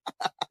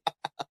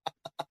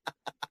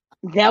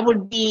 that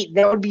would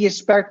be a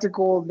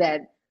spectacle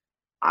that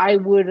I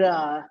would.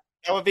 That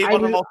would be one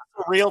of the most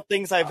surreal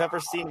things I've ever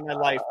seen in my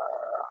life.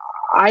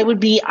 I would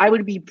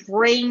be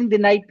praying the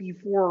night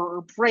before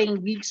or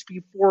praying weeks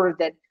before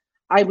that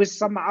I was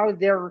somehow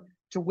there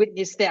to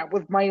witness that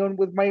with my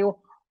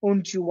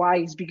own two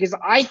eyes, because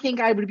I think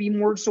I would be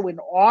more so in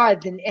awe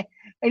than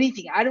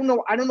anything. I don't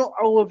know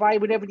if I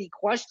would have any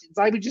questions.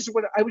 I would just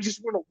want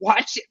to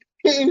watch it.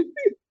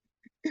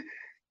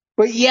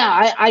 But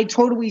yeah, I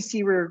totally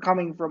see where you're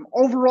coming from.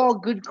 Overall,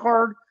 good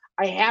card.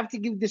 I have to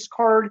give this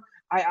card.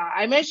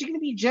 I'm actually going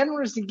to be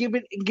generous and give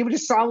it a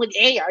solid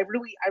A. I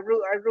really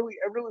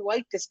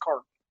like this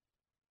card.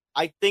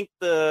 I think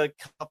the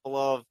couple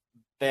of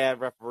bad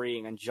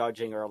refereeing and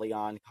judging early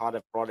on kind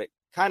of brought it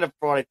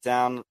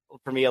down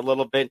for me a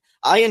little bit.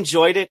 I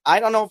enjoyed it. I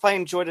don't know if I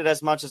enjoyed it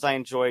as much as I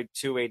enjoyed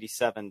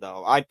 287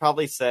 though. I'd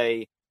probably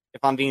say,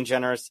 if I'm being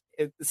generous,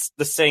 it's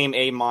the same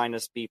A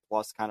minus B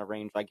plus kind of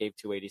range I gave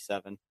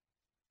 287.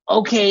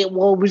 Okay,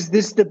 well, was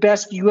this the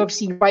best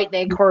UFC Fight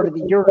Night card of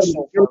the year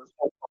so far?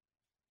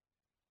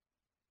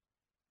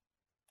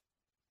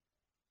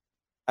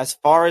 As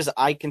far as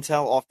I can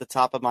tell off the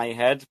top of my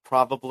head,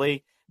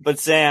 probably. But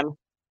Zan,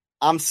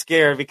 I'm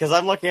scared because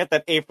I'm looking at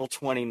that April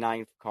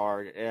 29th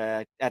card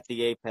at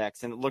the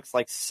Apex, and it looks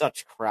like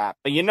such crap.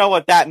 But you know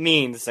what that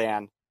means,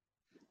 Zan?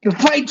 The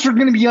fights are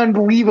going to be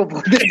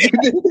unbelievable. It's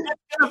going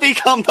to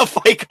become the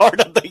fight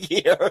card of the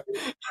year.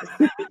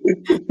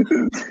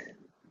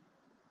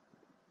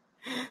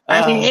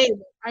 I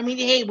mean,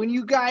 hey, when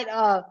you got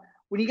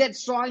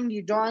Song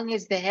Yudong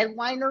as the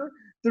headliner,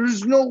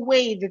 there's no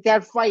way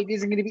that fight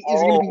isn't going to be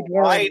boring.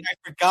 Right, I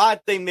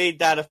forgot they made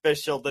that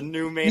official. The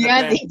new main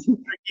event.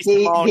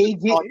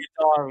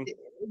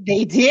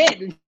 They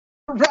did.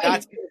 Right.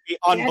 That's going to be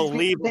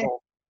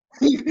unbelievable.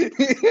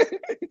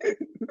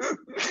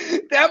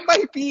 That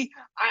might be.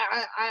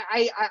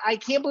 I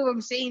can't believe I'm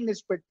saying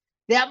this, but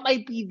that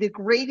might be the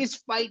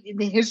greatest fight in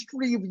the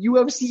history of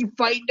UFC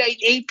Fight Night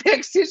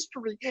Apex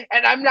history,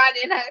 and I'm not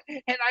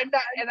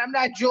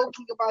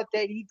joking about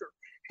that either.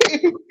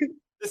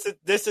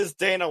 This is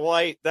Dana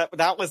White.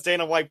 That was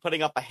Dana White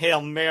putting up a Hail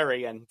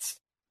Mary, and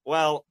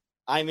well,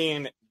 I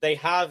mean, they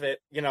have it.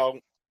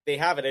 They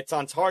have it. It's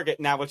on target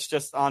now. It's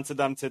just onto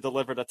them to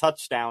deliver the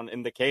touchdown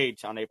in the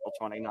cage on April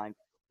 29th.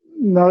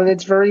 No,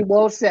 that's very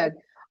well said.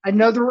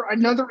 Another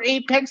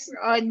Apex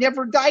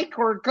Never Die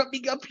card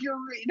coming up here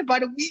in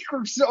about a week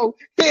or so.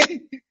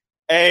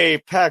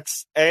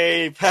 Apex.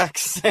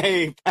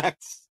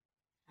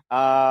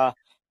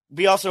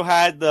 We also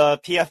had the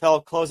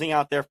PFL closing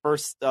out their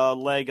first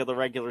leg of the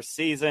regular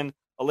season.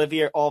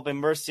 Olivier Alvin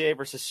Mercier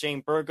versus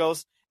Shane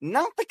Burgos.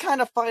 Not the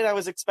kind of fight I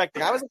was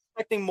expecting. I was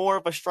expecting more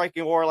of a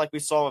striking war like we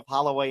saw with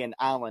Holloway and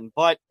Allen.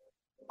 But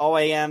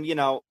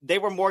OAM, they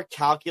were more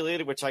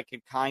calculated, which I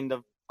could kind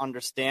of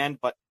understand.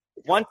 But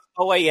once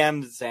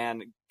OAM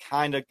Zan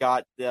kind of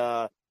got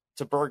to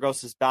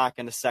Burgos' back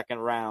in the second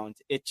round,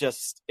 it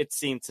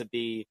seemed to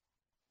be,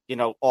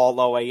 all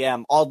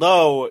OAM.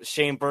 Although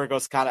Shane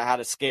Burgos kind of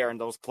had a scare in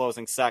those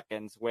closing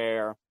seconds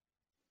where,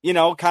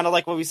 kind of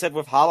like what we said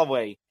with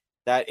Holloway,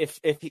 that if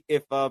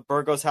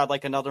Burgos had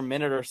like another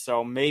minute or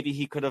so, maybe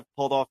he could have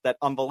pulled off that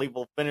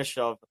unbelievable finish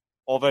of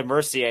Alvin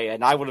Mercier,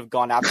 and I would have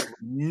gone absolutely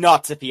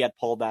nuts if he had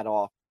pulled that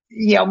off.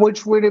 Yeah,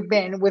 which would have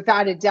been,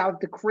 without a doubt,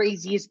 the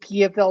craziest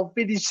PFL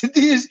finish in the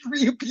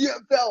history of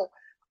PFL.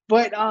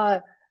 But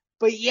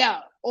yeah,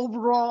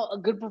 overall, a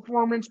good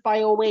performance by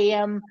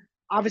OAM.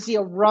 Obviously,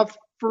 a rough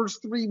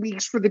first 3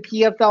 weeks for the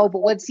PFL, but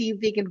let's see if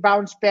they can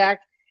bounce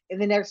back in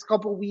the next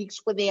couple of weeks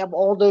when they have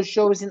all those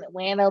shows in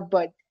Atlanta.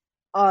 But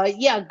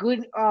yeah,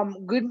 good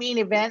main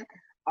event.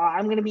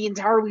 I'm going to be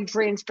entirely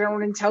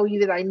transparent and tell you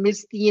that I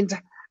missed the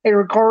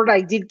entire card. I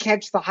did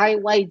catch the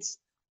highlights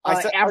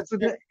after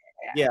the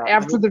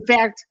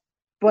fact,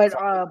 but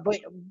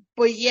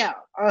yeah,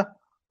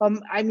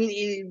 I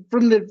mean,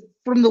 from the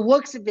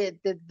looks of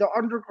it, the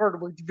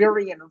undercard looked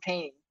very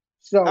entertaining.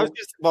 So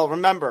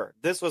remember,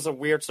 this was a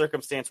weird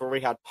circumstance where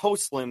we had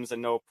post-limbs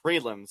and no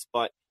prelims,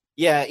 but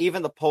yeah,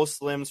 even the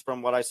post-limbs,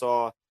 from what I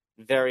saw,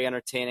 very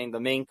entertaining. The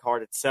main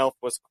card itself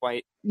was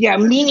quite... Yeah,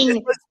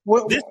 meaning...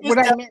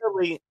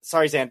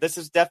 Sorry, Zan, this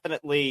is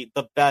definitely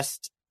the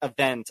best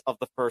event of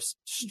the first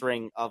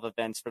string of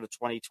events for the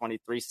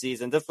 2023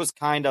 season. This was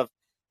kind of,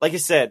 like I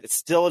said, it's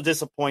still a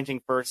disappointing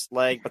first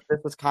leg, but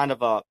this was kind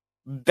of a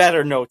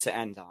better note to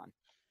end on.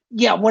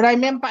 Yeah, what I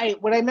meant by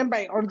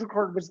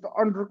undercard was the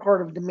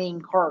undercard of the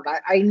main card.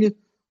 I knew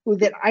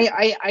that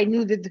I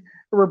knew that there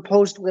were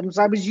post limbs.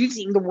 I was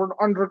using the word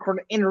undercard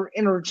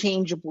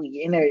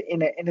interchangeably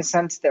in a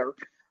sense there.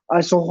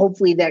 So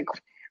hopefully that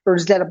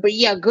clears that up. But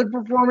yeah, good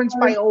performance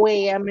by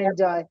OAM,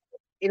 and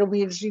it'll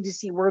be interesting to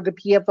see where the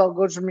PFL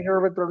goes from here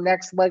with their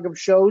next leg of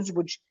shows,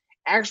 which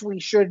actually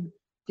should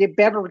get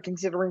better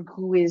considering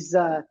who's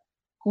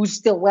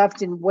still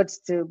left and what's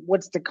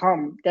to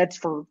come. That's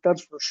for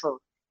sure.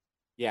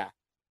 Yeah,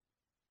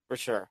 for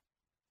sure.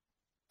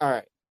 All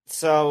right.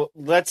 So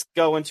let's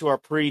go into our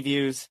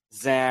previews,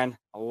 Zan.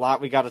 A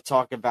lot we got to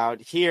talk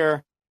about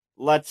here.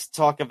 Let's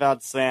talk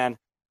about, Zan,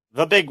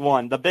 the big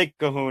one, the big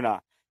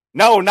kahuna.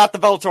 No, not the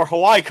Bellator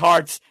Hawaii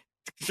cards.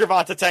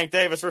 Gervonta Tank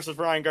Davis versus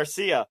Ryan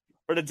Garcia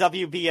for the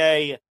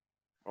WBA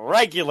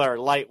regular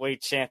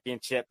lightweight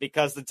championship,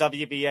 because the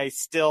WBA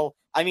still,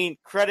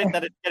 credit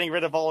that it's getting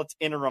rid of all its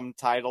interim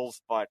titles,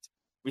 but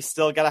we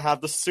still got to have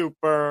the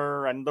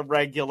super and the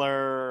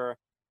regular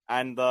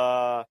and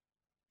the...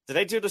 Did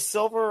they do the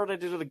silver or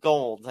did they do the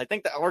gold? I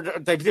think or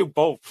they do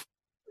both.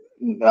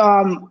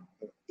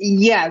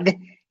 Yeah,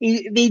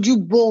 they do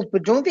both,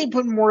 but don't they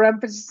put more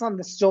emphasis on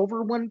the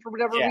silver one for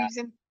whatever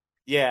reason?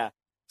 Yeah.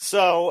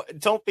 So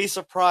don't be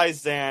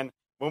surprised, Dan,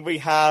 when we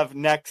have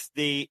next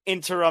the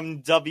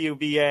interim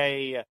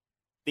WBA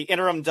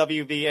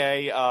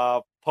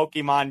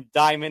Pokemon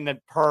Diamond and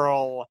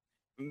Pearl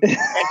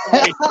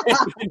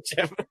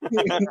championship.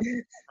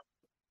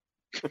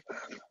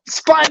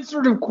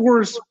 Sponsored, of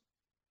course,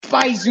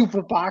 by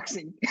Zuffa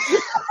Boxing.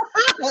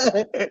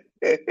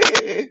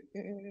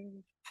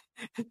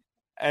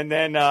 And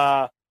then,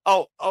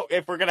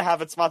 if we're going to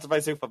have it sponsored by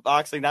Zuffa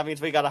Boxing, that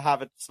means we got to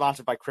have it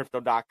sponsored by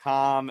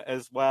Crypto.com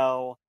as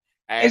well.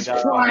 And, it's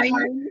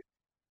Prime.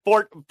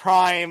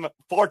 Prime,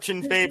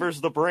 Fortune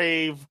favors the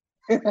brave.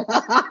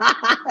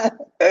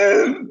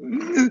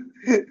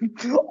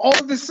 All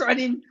of a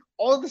sudden,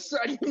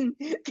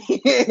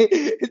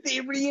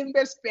 they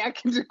reinvest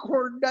back into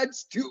corn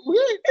nuts too.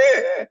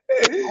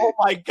 Oh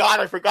my God,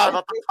 I forgot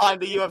about the time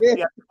the UFC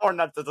had corn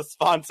nuts as a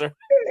sponsor.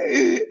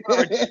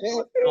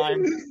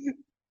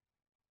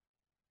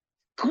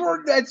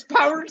 Corn nuts,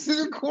 power to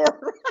the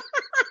core.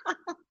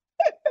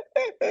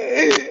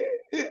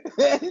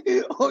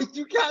 Oh,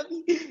 you got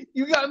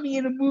me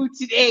in a mood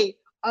today.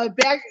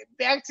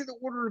 Back to the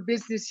order of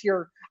business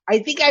here. I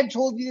think I've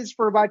told you this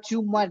for about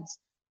 2 months.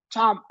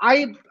 Tom,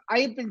 I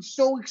have been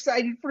so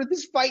excited for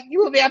this fight.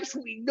 You have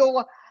absolutely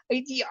no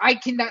idea. I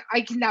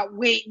cannot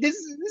wait. This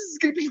is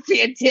gonna be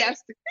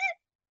fantastic.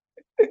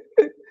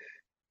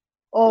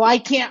 Oh, I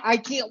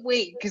can't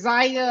wait because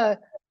I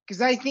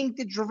think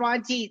that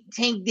Gervonta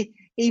Tank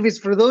Davis,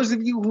 for those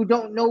of you who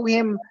don't know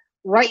him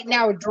right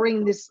now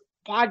during this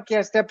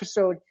podcast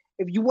episode,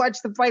 if you watch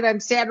the fight on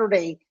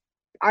Saturday,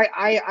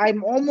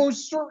 I'm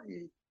almost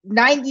certain,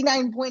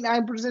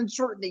 99.9%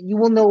 certain that you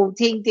will know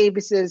Tank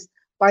Davis is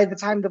by the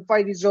time the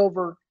fight is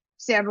over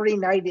Saturday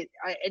night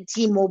at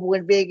T-Mobile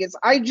in Vegas.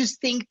 I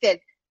just think that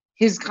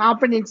his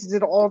confidence is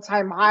at an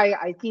all-time high.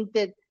 I think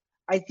that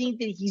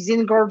he's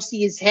in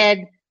Garcia's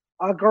head.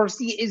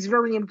 Garcia is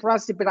very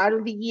impressive, but I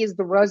don't think he has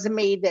the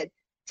resume that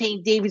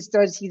Tank Davis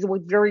does. He's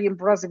looked very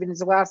impressive in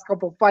his last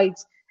couple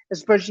fights,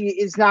 especially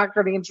his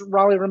knockout against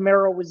Raleigh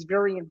Romero was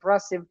very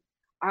impressive.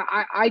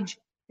 I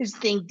just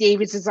think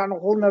Davis is on a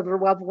whole nother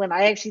level, and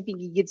I actually think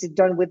he gets it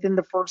done within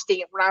the first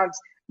 8 rounds.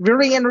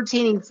 Very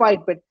entertaining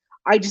fight, but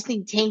I just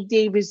think Tank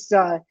Davis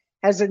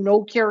has a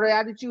no-care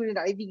attitude, and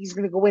I think he's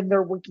going to go in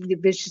there looking to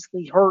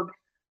viciously hurt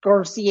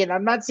Garcia. And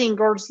I'm not saying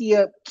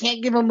Garcia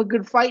can't give him a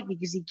good fight,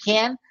 because he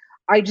can.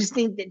 I just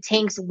think that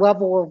Tank's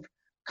level of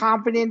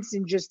confidence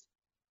and just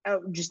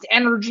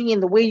energy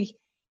and the way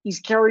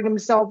he's carried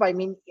himself.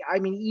 Even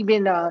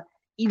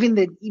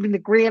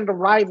the grand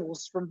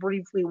arrivals from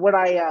briefly what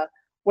I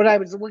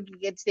was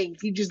looking at today,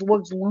 he just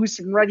looks loose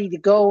and ready to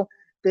go.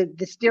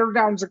 The stare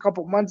downs a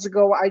couple months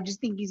ago, I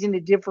just think he's in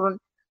a different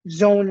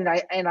zone,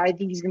 and I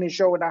think he's going to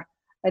show it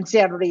on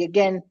Saturday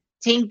again.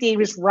 Tank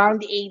Davis,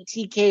 round 8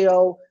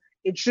 TKO.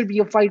 It should be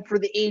a fight for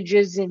the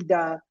ages, and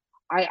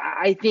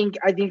I think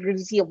you're going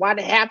to see a lot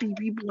of happy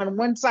people on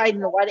one side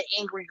and a lot of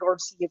angry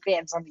Garcia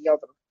fans on the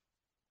other.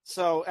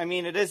 So,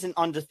 it is an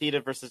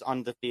undefeated versus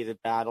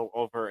undefeated battle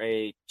over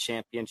a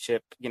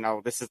championship.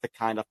 This is the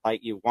kind of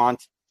fight you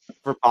want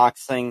for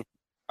boxing.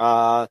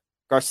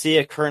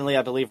 Garcia currently,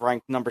 I believe,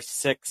 ranked number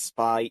 6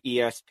 by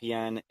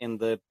ESPN in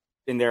their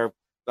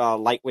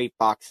lightweight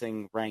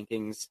boxing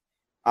rankings.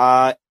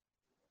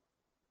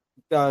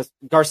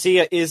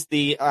 Garcia is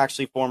the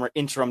actually former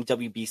interim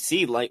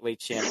WBC lightweight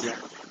champion.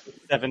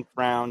 7th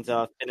round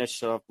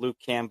finish of Luke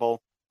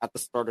Campbell at the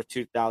start of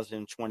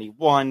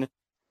 2021.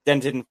 Then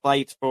didn't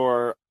fight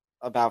for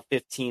about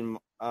 15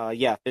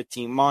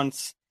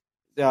 months.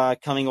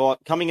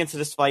 Coming into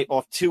this fight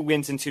off 2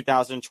 wins in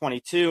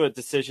 2022, a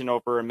decision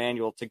over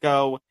Emmanuel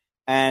Tagoe,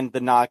 and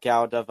the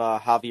knockout of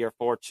Javier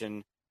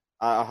Fortuna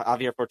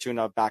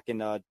back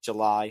in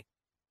July.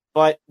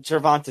 But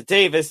Gervonta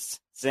Davis,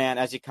 Zan,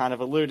 as you kind of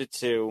alluded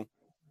to,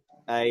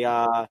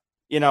 a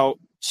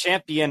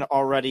champion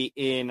already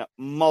in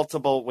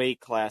multiple weight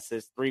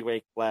classes, 3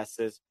 weight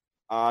classes,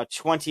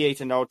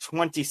 28-0,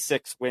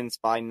 26 wins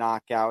by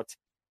knockout.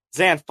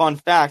 Zan, fun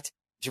fact: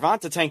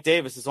 Gervonta Tank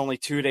Davis is only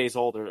 2 days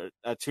older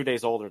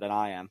than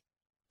I am.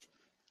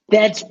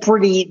 That's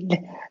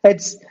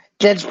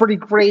That's pretty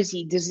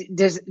crazy. Does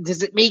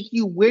it make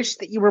you wish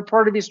that you were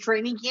part of his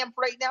training camp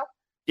right now?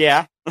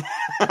 Yeah.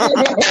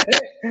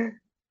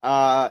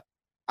 I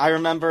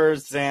remember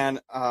Zan,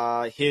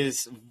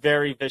 his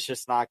very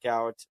vicious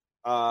knockout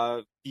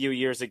a few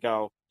years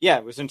ago. Yeah,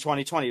 it was in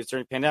 2020. It was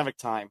during pandemic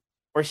time,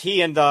 where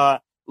he and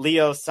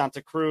Leo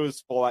Santa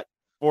Cruz fought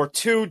for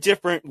 2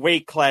 different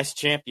weight class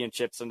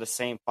championships in the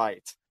same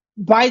fight.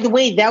 By the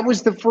way, that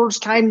was the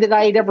first time that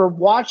I had ever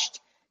watched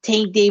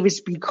Tank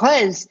Davis,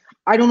 because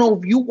I don't know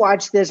if you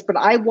watched this, but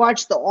I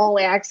watched the All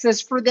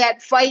Access for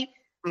that fight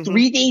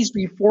 3 days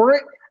before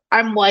it.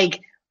 I'm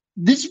like,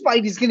 this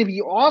fight is going to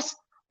be awesome.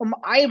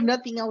 I have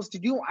nothing else to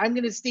do. I'm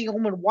going to stay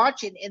home and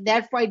watch it. And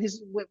that fight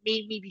is what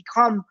made me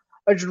become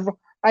a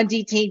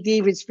Gervonta Tank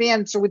Davis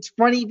fan. So it's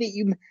funny that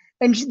you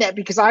mentioned that,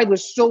 because I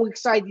was so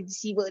excited to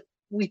see what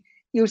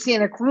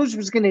Santa Cruz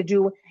was going to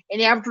do.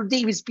 And after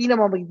Davis beat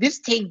him, I'm like, this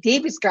Tank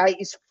Davis guy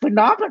is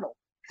phenomenal.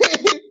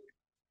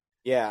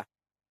 Yeah.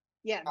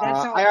 Yeah,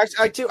 that's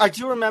how I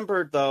do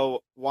remember,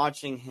 though,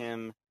 watching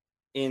him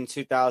in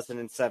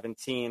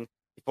 2017.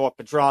 He fought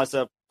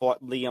Pedraza,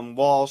 fought Liam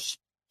Walsh.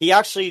 He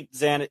actually,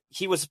 Zan,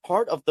 he was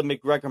part of the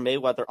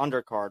McGregor-Mayweather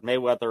undercard.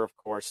 Mayweather, of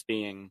course,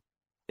 being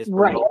his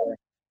promoter.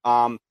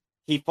 Right.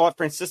 He fought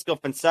Francisco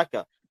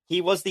Fonseca.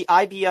 He was the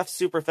IBF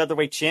super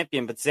featherweight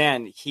champion, but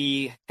Zan,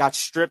 he got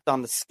stripped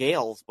on the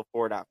scales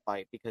before that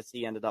fight because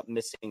he ended up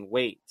missing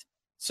weight.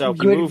 So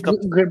he moved up.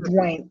 Good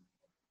point.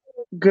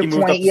 He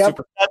moved up to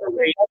super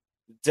featherweight,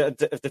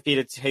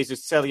 defeated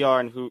Jesus Celiar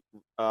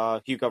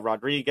and Hugo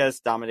Rodriguez,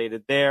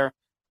 dominated there.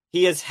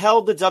 He has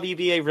held the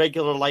WBA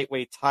regular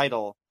lightweight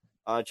title,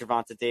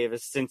 Gervonta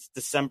Davis, since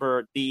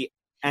the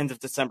end of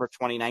December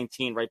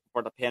 2019, right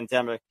before the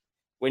pandemic,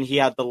 when he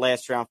had the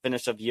last round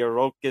finish of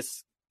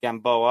Yerokis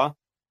Gamboa.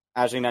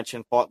 As we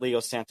mentioned, fought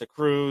Leo Santa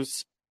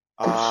Cruz,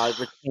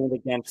 retained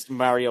against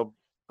Mario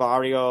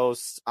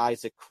Barrios,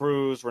 Isaac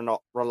Cruz,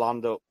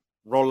 Rolando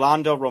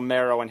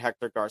Romero, and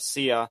Hector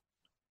Garcia.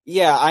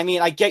 Yeah, I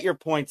mean, I get your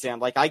point, Sam.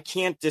 Like, I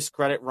can't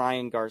discredit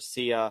Ryan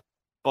Garcia,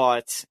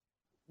 but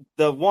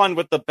the one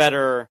with the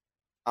better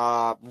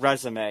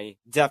resume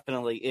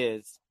definitely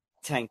is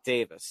Tank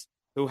Davis,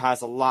 who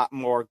has a lot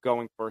more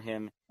going for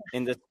him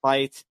in this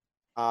fight.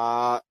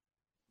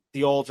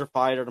 The older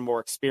fighter, the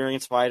more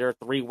experienced fighter,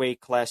 3 weight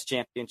class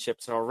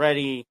championships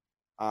already.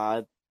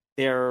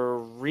 Their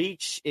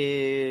reach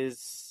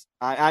is,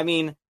 I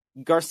mean,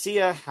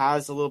 Garcia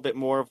has a little bit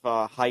more of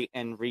a height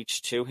and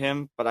reach to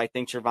him, but I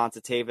think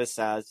Gervonta Davis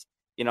has,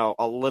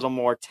 a little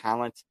more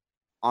talent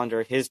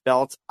under his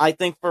belt. I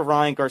think for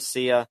Ryan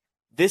Garcia,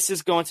 this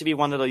is going to be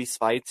one of these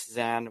fights,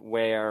 Zan,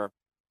 where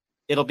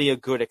it'll be a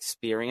good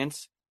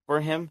experience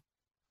for him,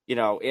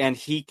 and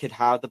he could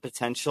have the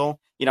potential.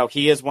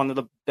 He is one of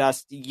the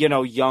best,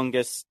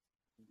 youngest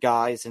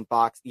guys in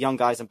young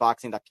guys in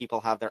boxing that people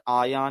have their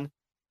eye on.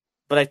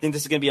 But I think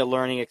this is going to be a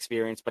learning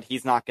experience, but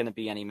he's not going to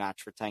be any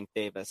match for Tank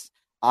Davis.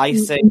 I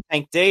say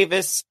Tank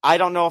Davis. I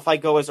don't know if I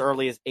go as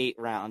early as 8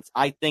 rounds.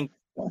 I think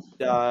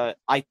Garcia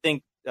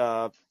can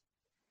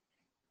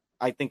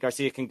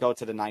go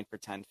to the 9th or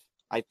 10th.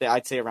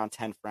 I'd say around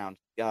 10th round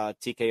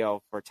TKO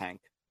for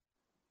Tank.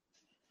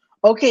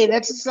 Okay,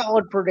 that's a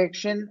solid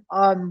prediction.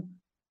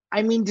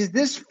 I mean, does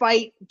this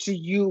fight to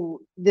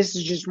you? This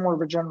is just more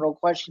of a general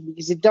question,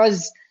 because it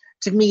does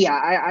to me.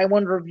 I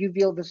wonder if you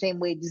feel the same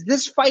way. Does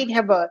this fight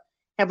have a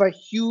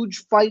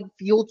huge fight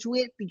feel to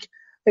it?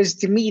 Because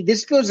to me,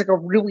 this feels like a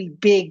really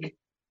big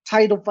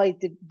title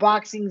fight that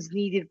boxing's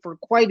needed for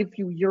quite a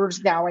few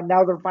years now, and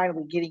now they're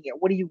finally getting it.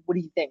 What do you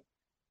think?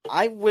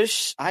 I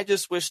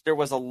just wish there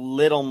was a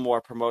little more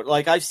promote.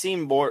 Like, I've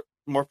seen more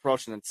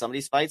promotion in some of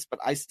these fights, but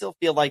I still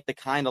feel like the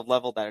kind of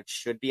level that it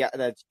should be at,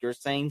 that you're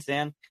saying,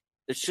 Zan,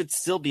 there should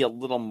still be a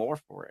little more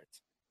for it.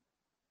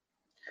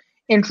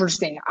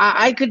 Interesting.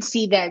 I could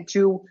see that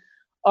too.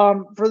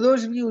 For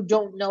those of you who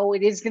don't know,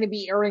 it is going to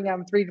be airing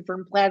on 3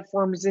 different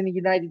platforms in the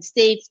United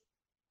States.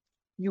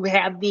 You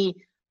have the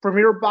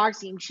Premier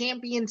Boxing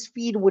Champions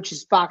feed, which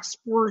is Fox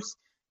Sports.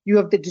 You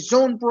have the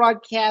DAZN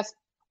broadcast,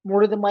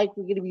 more than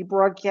likely going to be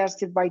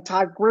broadcasted by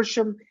Todd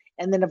Grisham.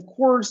 And then, of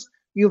course,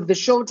 you have the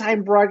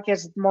Showtime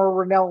broadcast with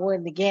Mauro Ranallo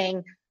and the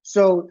gang.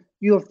 So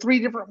you have 3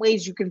 different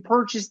ways you can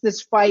purchase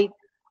this fight.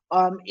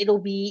 It'll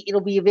be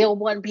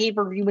available on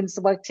pay-per-view in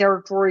select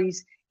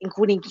territories,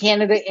 including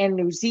Canada and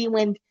New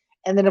Zealand.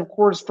 And then, of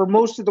course, for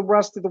most of the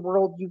rest of the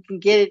world, you can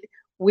get it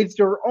with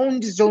your own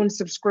DAZN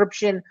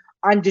subscription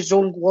on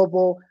DAZN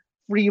Global,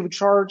 free of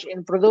charge.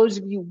 And for those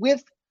of you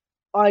with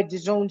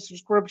DAZN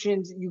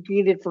subscriptions, you can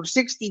get it for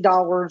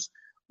 $60.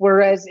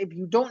 Whereas if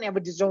you don't have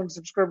a DAZN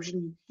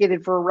subscription, you get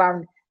it for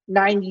around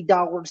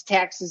 $90,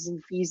 taxes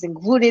and fees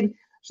included.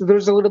 So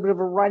there's a little bit of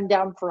a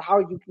rundown for how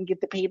you can get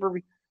the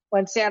pay-per-view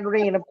on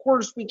Saturday. And of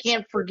course, we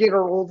can't forget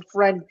our old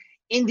friend,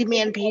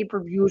 in-demand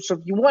pay-per-view. So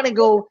if you want to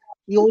go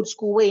the old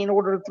school way and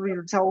order through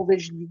your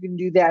television, you can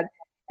do that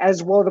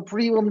as well. The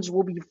prelims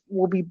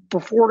will be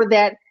before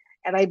that,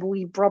 and I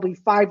believe probably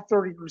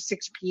 5:30 or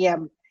 6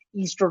 p.m.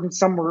 Eastern,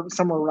 somewhere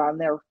around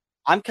there.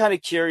 I'm kind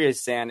of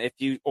curious, Zan, if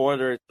you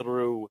order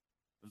through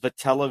the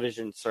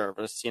television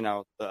service,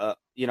 the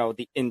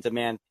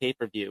in-demand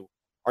pay-per-view,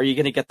 are you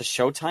going to get the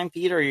Showtime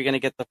feed or are you going to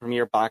get the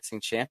Premier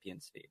Boxing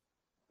Champions feed?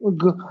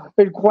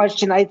 Good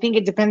question. I think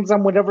it depends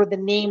on whatever the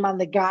name on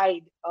the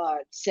guide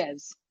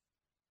says,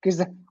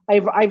 because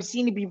I've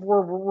seen it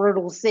before where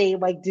it'll say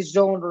like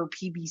DAZN or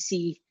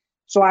PBC.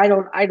 So I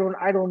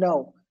don't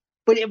know.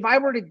 But if I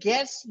were to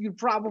guess, you'd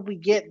probably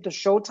get the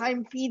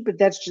Showtime feed. But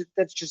that's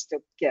just a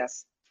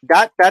guess.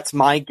 That's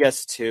my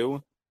guess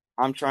too.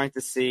 I'm trying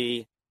to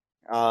see,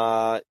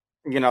 as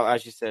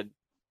you said,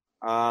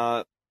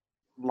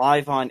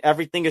 live on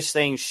everything is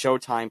saying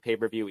Showtime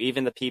pay-per-view.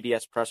 Even the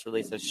PBS press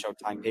release says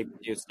Showtime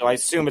pay-per-view. So I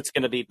assume it's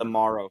going to be the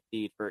Morrow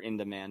feed for in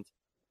demand.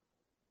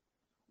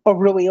 Oh,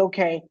 really?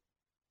 Okay.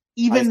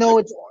 Even though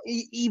it's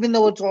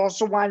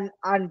also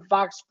on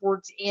Fox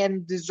Sports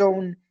and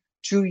DAZN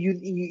too, you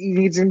think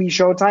it's going to be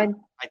Showtime?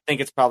 I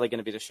think it's probably going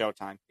to be the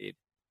Showtime feed.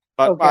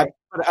 But okay.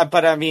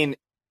 but I mean,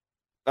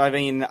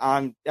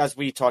 as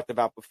we talked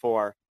about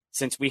before,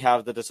 since we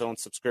have the DAZN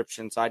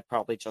subscriptions, I'd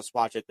probably just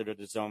watch it through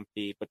the DAZN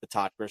feed with the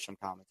Todd Grisham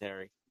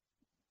commentary.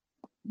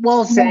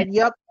 Well said.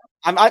 Yep.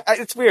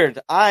 It's weird.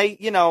 I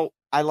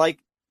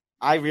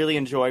really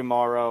enjoy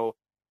Morrow.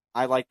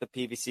 I like the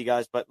PVC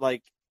guys, but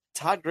like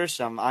Todd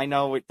Grisham, I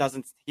know he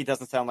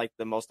doesn't sound like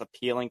the most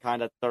appealing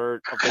kind of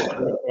third of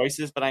the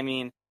choices, but I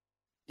mean,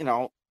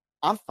 I'm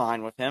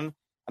fine with him.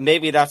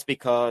 Maybe that's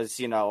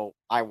because,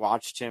 I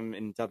watched him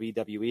in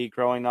WWE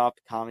growing up,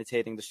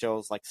 commentating the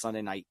shows like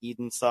Sunday Night Heat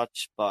and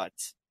such, but,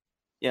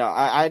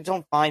 I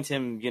don't find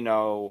him,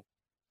 I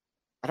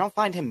don't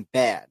find him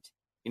bad.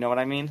 You know what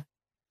I mean?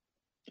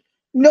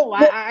 No,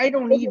 I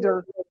don't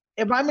either.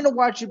 If I'm going to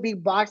watch a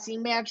big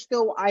boxing match,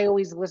 though, I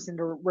always listen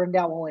to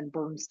Ranallo and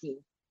Bernstein.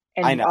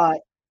 And, I know.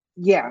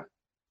 Yeah,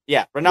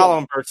 Ranallo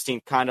and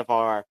Bernstein kind of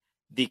are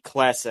the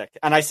classic.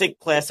 And I say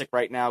classic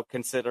right now,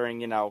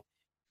 considering,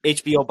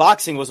 HBO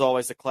boxing was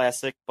always a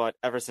classic, but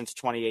ever since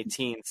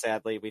 2018,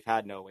 sadly, we've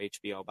had no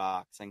HBO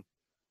boxing.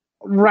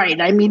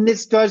 Right. I mean,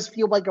 this does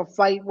feel like a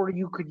fight where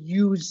you could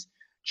use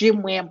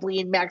Jim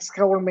Lampley and Max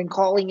Kellerman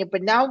calling it.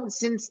 But now,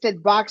 since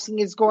that boxing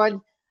has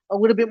gone a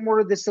little bit more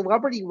of the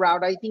celebrity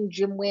route, I think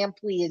Jim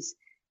Lampley is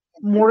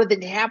more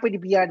than happy to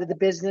be out of the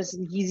business.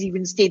 And he's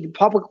even stated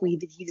publicly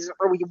that he doesn't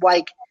really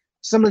like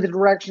some of the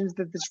directions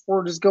that the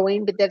sport is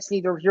going. But that's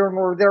neither here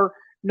nor there.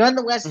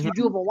 Nonetheless, you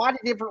do have a lot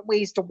of different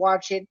ways to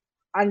watch it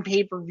on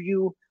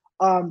pay-per-view.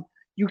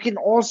 You can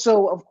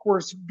also, of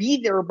course,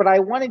 be there, but I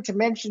wanted to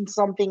mention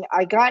something.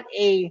 I got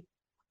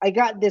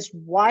this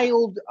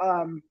wild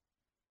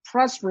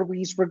press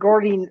release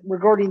regarding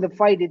the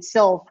fight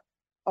itself.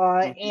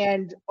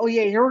 And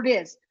here it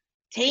is.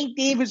 Tank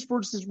Davis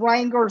versus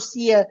Ryan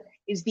Garcia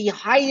is the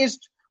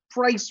highest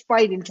priced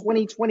fight in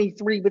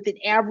 2023 with an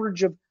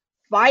average of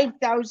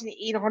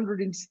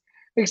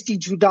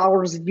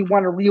 $5,862 if you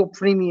want a real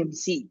premium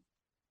seat.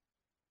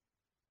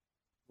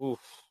 Oof.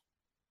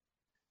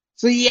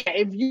 So yeah,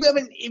 if you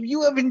haven't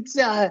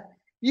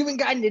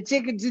gotten a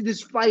ticket to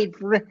this fight,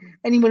 for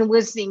anyone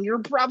listening, you're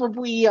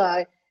probably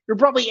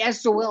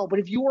SOL. But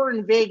if you are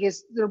in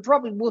Vegas, there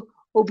probably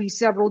will be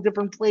several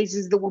different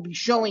places that will be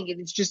showing it.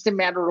 It's just a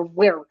matter of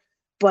where.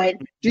 But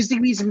just to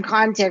give you some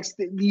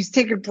context, these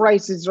ticket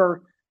prices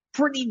are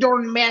pretty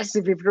darn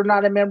massive if you're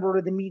not a member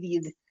of the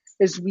media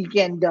this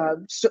weekend,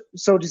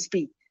 so to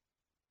speak.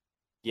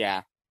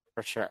 Yeah,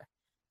 for sure.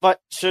 But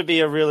should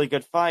be a really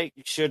good fight.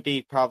 It should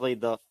be probably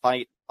the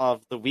fight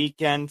of the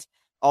weekend.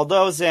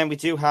 Although, Zan, we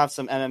do have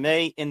some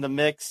MMA in the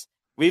mix.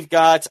 We've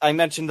got, I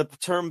mentioned the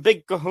term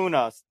Big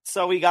Kahuna.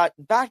 So we got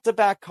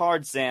back-to-back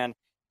cards, Zan,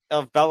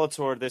 of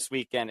Bellator this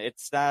weekend.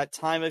 It's that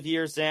time of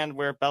year, Zan,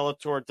 where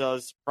Bellator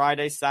does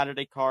Friday,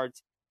 Saturday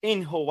cards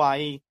in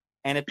Hawaii.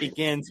 And it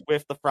begins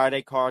with the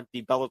Friday card,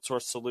 the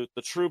Bellator Salute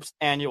the Troops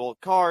annual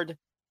card.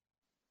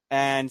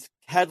 And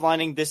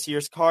headlining this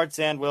year's card,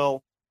 Zan,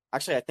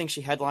 actually, I think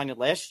she headlined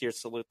last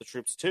year's Salute the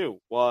Troops too,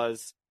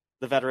 was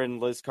the veteran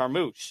Liz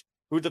Carmouche,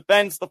 who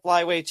defends the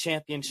flyweight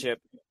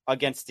championship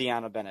against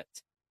Deanna Bennett.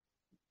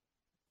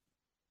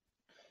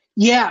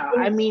 Yeah,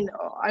 I mean,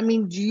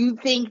 do you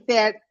think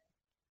that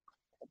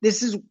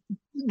this is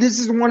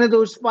one of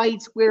those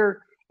fights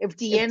where if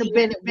Deanna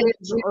Bennett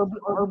wins,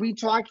 are we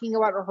talking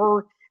about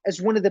her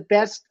as one of the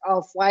best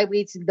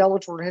flyweights in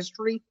Bellator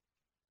history?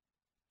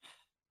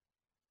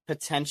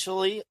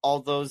 Potentially,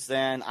 although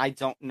then I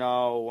don't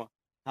know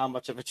how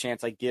much of a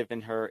chance I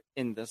given her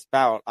in this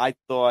bout. I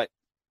thought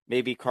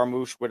maybe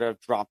Carmouche would have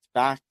dropped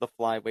back the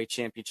flyweight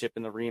championship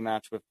in the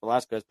rematch with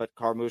Velasquez, but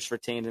Carmouche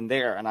retained in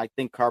there. And I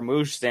think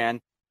Carmouche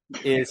then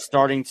is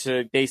starting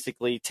to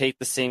basically take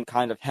the same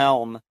kind of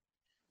helm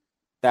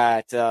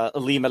that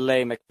Alima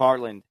Leigh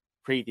McFarland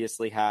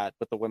previously had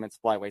with the women's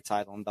flyweight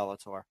title in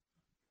Bellator.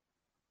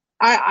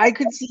 I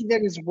could see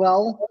that as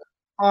well.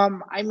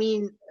 I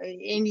mean,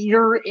 in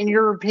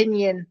your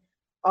opinion,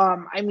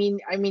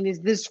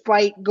 is this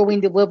fight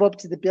going to live up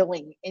to the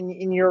billing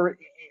in your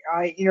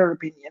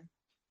opinion?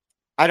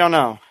 I don't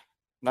know.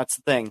 That's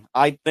the thing.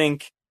 I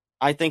think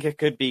it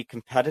could be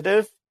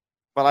competitive,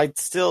 but I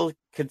still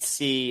could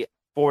see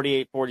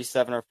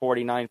 48-47 or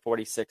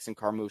 49-46 in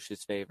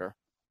Carmouche's favor.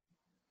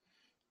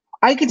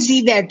 I could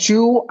see that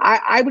too.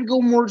 I would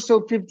go more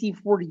so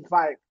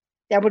 50-45.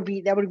 That would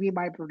be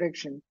my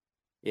prediction.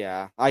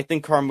 Yeah, I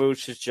think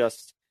Carmouche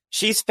is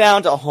she's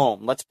found a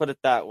home. Let's put it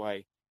that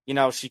way.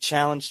 She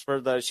challenged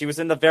she was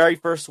in the very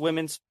first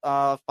women's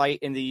fight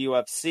in the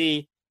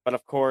UFC, but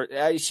of course,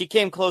 she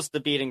came close to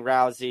beating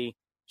Rousey.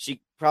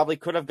 She probably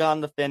could have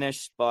gotten the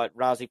finish, but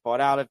Rousey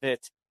fought out of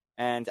it.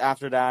 And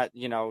after that,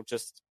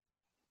 just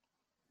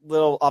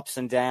little ups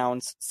and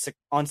downs,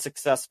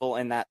 unsuccessful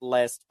in that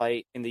last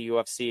fight in the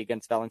UFC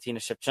against Valentina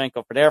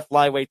Shevchenko for their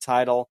flyweight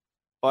title.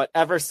 But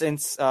ever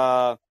since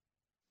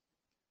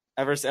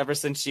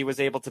she was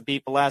able to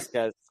beat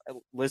Velasquez,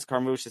 Liz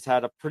Carmouche has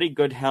had a pretty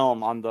good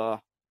helm on the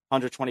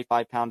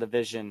 125-pound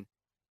division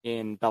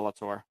in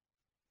Bellator.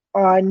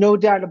 No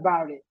doubt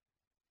about it.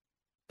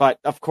 But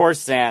of course,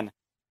 Zan,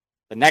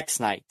 the next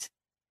night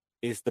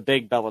is the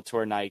big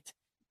Bellator night.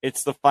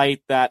 It's the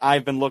fight that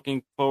I've been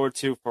looking forward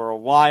to for a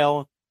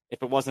while.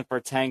 If it wasn't for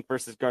Tank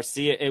versus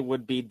Garcia, it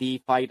would be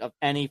the fight of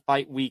any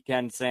fight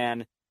weekend,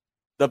 Zan.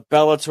 The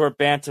Bellator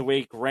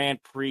Bantamweight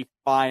Grand Prix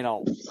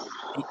Final.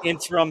 The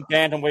interim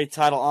Bantamweight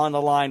title on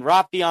the line.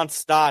 Rafion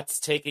Stotts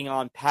taking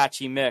on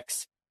Patchy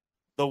Mix.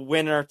 The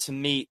winner to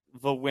meet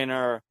the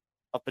winner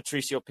of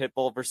Patricio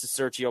Pitbull versus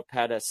Sergio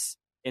Pettis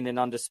in an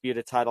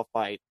undisputed title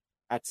fight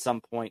at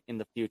some point in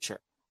the future.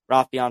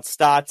 Rafion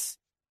Stotts,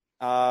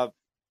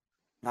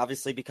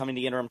 obviously becoming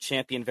the interim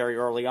champion very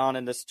early on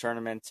in this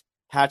tournament.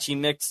 Patchy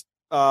Mix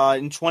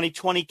in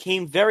 2020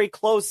 came very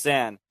close,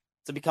 Zan,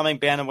 to becoming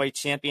Bantamweight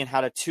champion,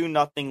 had a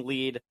 2-0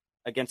 lead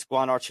against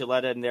Juan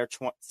Archuleta in their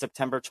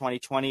September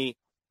 2020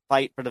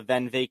 fight for the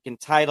then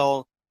vacant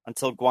title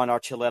until Juan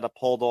Archuleta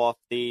pulled off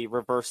the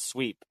reverse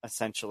sweep,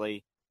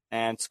 essentially,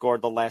 and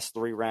scored the last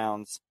 3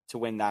 rounds to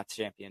win that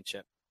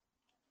championship.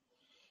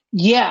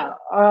 Yeah.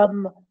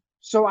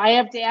 So I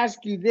have to ask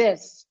you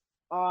this.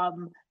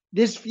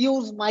 This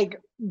feels like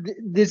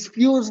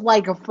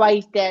a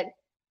fight that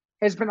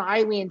has been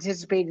highly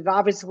anticipated.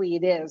 Obviously,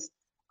 it is.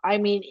 I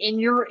mean, in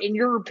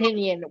your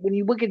opinion, when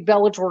you look at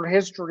Bellator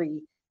history,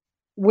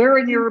 where,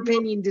 in your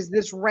opinion, does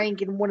this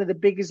rank in one of the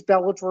biggest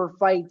Bellator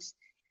fights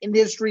in the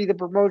history of the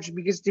promotion?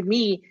 Because to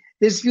me,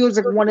 this feels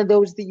like one of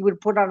those that you would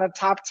put on a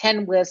top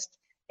 10 list,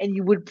 and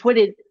you would put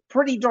it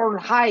pretty darn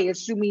high,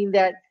 assuming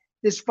that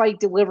this fight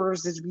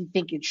delivers as we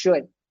think it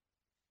should.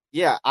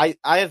 Yeah, I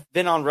have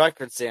been on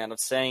record, Zan, of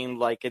saying,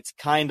 like, it's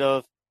kind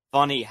of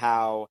funny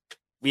how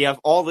we have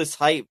all this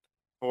hype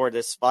for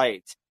this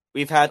fight.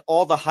 We've had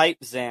all the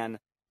hype, Zan,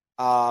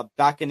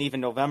 back in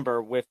even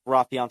November with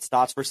Rafion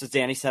Stotts versus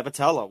Danny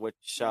Sabatello,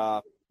 which,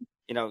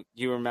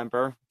 you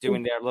remember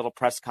doing their little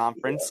press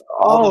conference.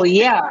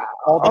 Yeah.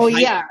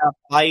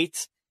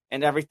 Fight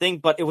and everything,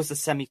 but it was a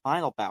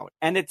semifinal bout.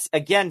 And it's,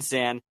 again,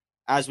 Zan,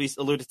 as we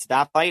alluded to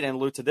that fight and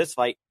allude to this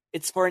fight,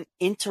 it's for an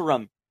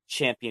interim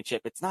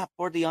championship. It's not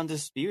for the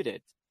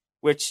undisputed,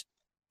 which,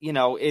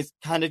 is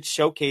kind of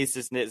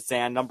showcases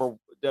Zan,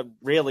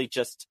 really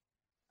just,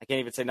 I can't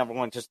even say number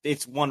one, just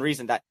it's one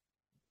reason that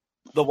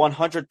the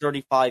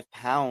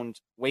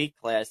 135-pound weight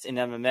class in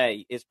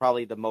MMA is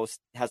probably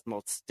has the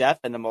most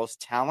depth and the most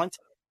talent.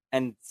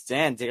 And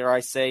Zan, dare I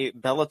say,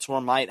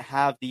 Bellator might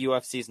have the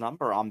UFC's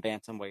number on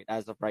bantamweight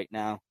as of right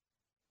now.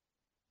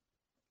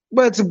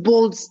 Well, it's a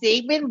bold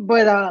statement,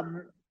 but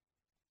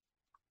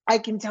I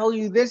can tell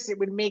you this: it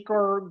would make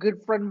our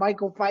good friend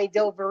Michael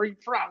Fidel very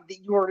proud that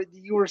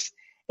you are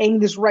saying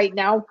this right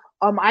now.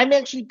 I'm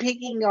actually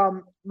picking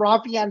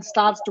Rafion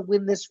Stotts to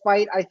win this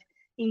fight. I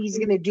think he's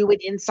going to do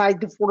it inside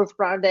the 4th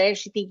round. I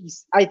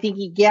think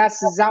he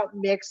gasses out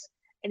Mix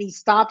and he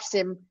stops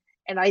him,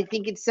 and I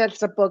think it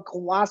sets up a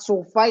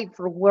colossal fight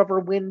for whoever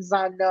wins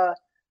on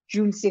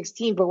June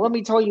 16th. But let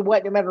me tell you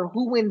what: no matter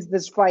who wins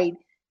this fight,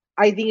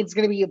 I think it's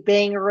going to be a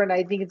banger, and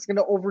I think it's going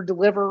to over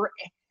deliver.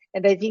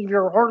 And I think if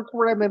you're a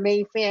hardcore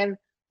MMA fan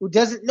who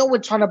doesn't know a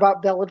ton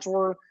about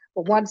Bellator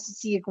but wants to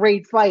see a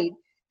great fight,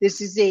 this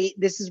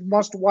is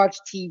must-watch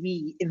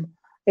TV, in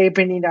my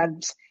opinion.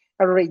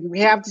 All right,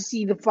 you have to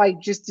see the fight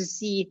just to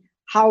see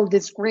how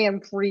this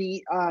Grand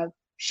Prix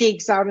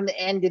shakes out in the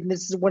end, and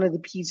this is one of the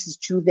pieces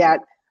to that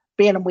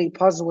bantamweight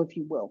puzzle, if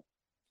you will.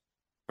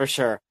 For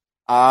sure.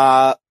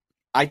 I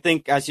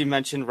think, as you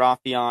mentioned,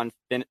 Rafion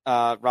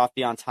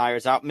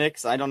tires out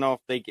Mix. I don't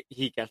know if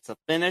he gets a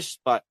finish,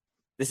 but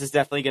this is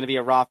definitely going to be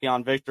a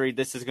Rafion victory.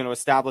 This is going to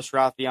establish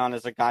Rafion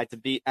as a guy to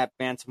beat at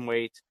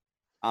bantamweight.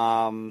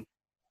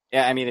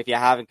 If you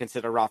haven't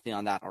considered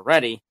Rafion that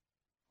already,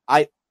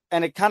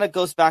 and it kind of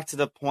goes back to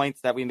the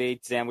points that we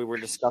made, Sam. We were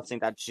discussing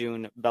that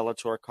June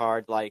Bellator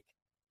card. Like,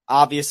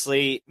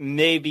 obviously,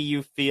 maybe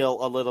you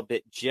feel a little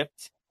bit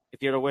gypped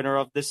if you're the winner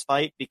of this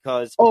fight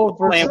because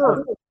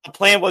the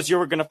plan was you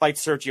were going to fight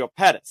Sergio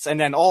Pettis, and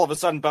then all of a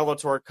sudden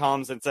Bellator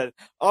comes and says,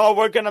 "Oh,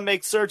 we're going to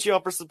make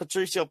Sergio versus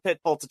Patricio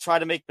Pitbull to try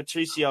to make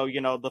Patricio,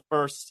 the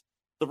first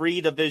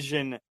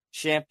 3-division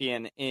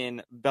champion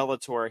in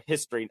Bellator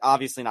history."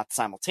 Obviously, not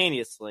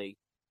simultaneously,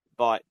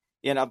 but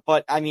it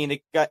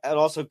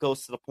also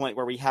goes to the point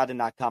where we had in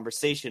that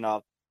conversation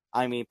of,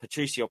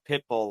 Patricio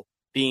Pitbull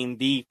being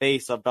the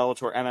face of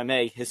Bellator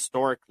MMA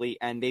historically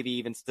and maybe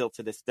even still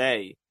to this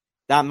day,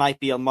 that might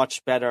be a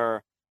much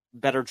better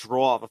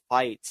draw of a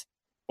fight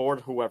for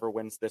whoever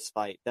wins this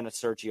fight than a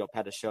Sergio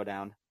Pettis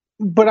showdown.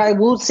 But I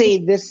will say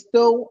this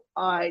though,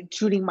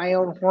 tooting my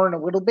own horn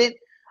a little bit.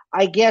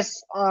 I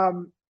guess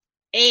looking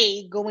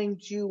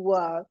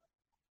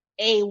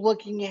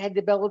ahead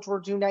to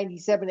Bellator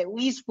 297, at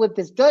least what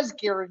this does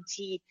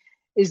guarantee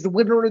is the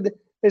winner of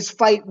this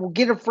fight will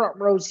get a front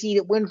row seat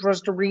at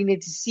Wintrust Arena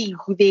to see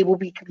who they will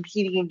be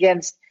competing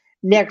against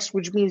next,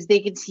 which means they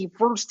can see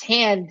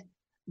firsthand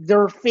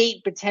their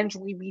fate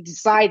potentially be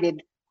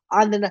decided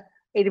on the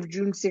night of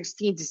June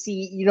 16th to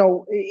see,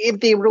 if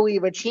they really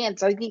have a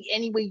chance. I think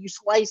any way you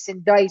slice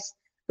and dice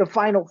the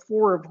final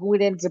four of who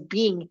it ends up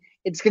being,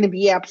 it's going to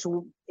be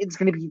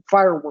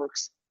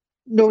fireworks.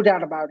 No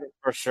doubt about it.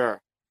 For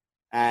sure.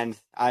 And,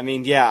 I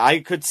mean, yeah, I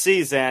could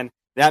see, Zan,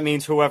 that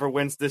means whoever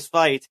wins this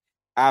fight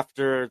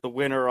after the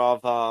winner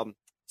of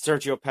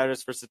Sergio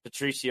Pettis versus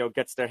Patricio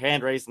gets their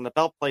hand raised and the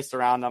belt placed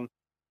around them,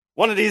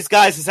 one of these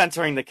guys is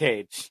entering the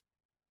cage.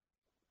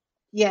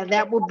 Yeah,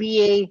 that will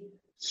be a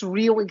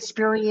surreal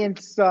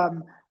experience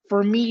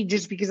for me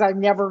just because I've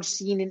never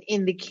seen an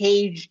in the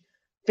cage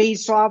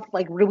face off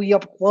like really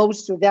up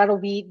close. So that'll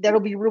be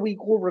really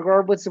cool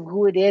regardless of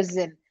who it is.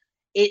 And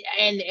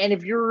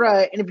if you're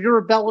a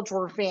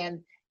Bellator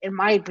fan, in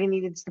my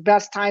opinion, it's the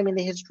best time in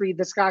the history of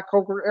the Scott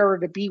Coker era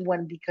to be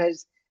one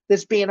because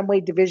this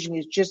bantamweight division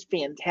is just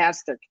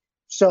fantastic.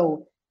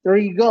 So there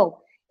you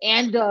go.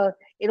 And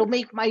it'll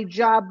make my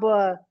job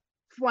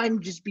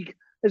fun just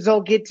because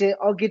I'll get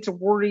to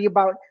worry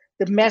about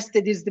the mess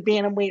that is the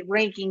bantamweight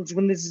rankings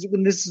when this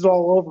is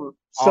all over.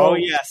 So,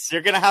 yes,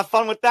 you're gonna have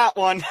fun with that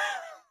one.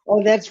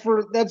 Oh, that's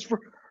for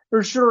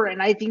sure.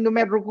 And I think no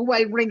matter who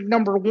I rank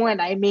number one,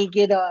 I may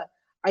get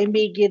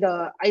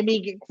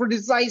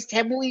criticized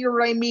heavily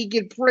or I may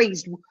get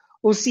praised.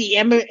 We'll see.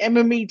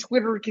 MMA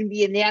Twitter can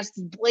be a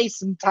nasty place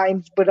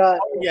sometimes, but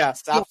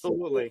yes,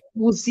 absolutely.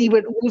 We'll see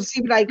what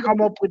I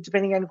come up with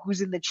depending on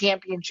who's in the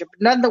championship.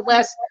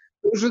 Nonetheless,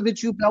 those are the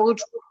two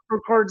Bellator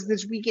cards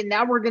this weekend.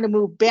 Now we're going to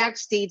move back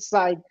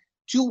stateside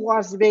to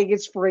Las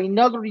Vegas for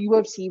another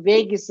UFC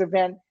Vegas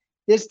event.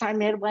 This time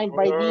headlined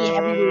by the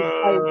heavyweight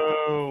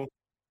fighter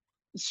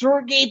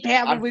Sergey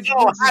Pavlovich.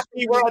 I'm so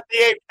happy we're at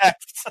the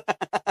Apex.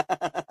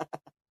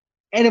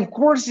 And of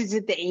course it's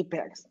at the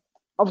Apex.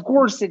 Of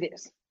course it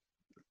is.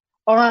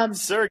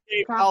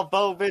 Sergey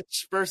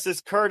Pavlovich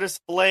versus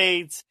Curtis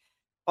Blades.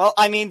 Well,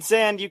 I mean,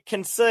 Zan, you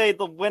can say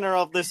the winner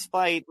of this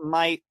fight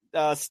might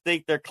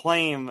stake their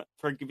claim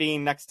for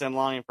being next in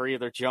line for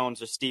either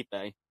Jones or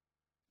Stipe.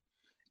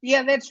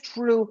 Yeah, that's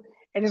true.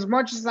 And as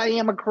much as I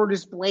am a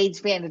Curtis Blades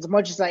fan, as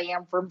much as I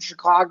am from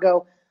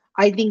Chicago,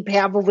 I think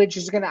Pavlovich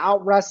is going to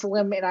out-wrestle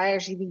him, and I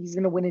actually think he's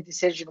going to win a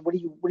decision. What do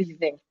you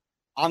think?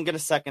 I'm going to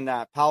second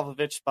that.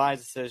 Pavlovich by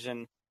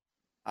decision.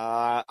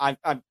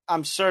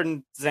 I'm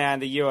certain, Zan,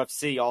 the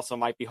UFC also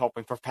might be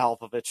hoping for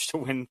Pavlovich to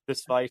win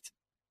this fight.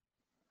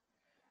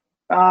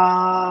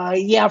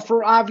 Yeah,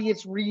 for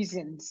obvious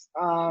reasons.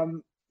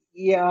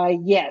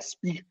 Yes,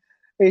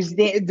 because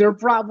they're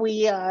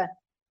probably.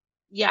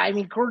 I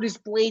mean, Curtis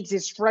Blades'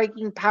 his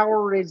striking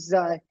power is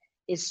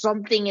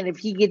something, and if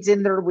he gets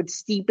in there with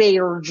Stipe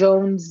or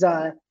Jones,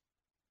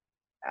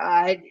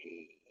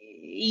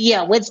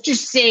 let's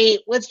just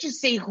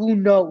say who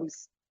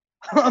knows.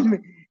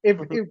 If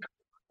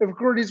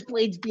Curtis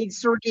Blades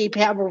beats Sergey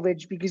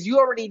Pavlovich, because you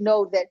already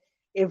know that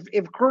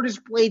if Curtis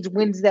Blades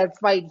wins that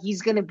fight,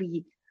 he's going to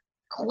be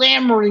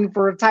clamoring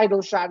for a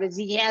title shot, as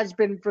he has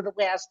been for the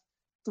last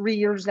 3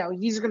 years now.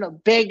 He's going to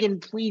beg and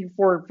plead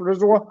for it for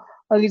as long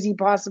as he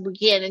possibly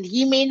can, and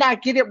he may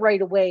not get it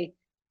right away,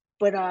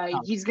 but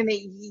he's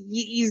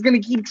gonna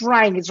keep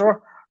trying as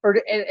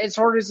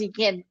hard as he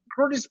can.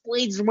 Curtis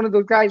Blades is one of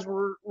those guys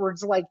where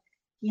it's like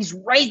he's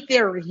right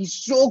there, he's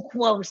so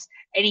close,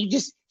 and he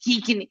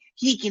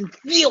can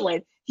feel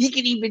it, he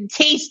can even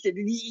taste it,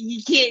 and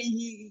he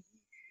can't.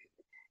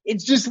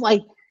 It's just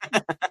like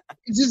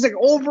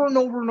over and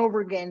over and over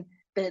again.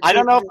 I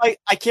don't know if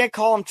I can't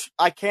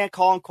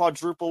call him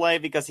quadruple A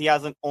because he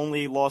hasn't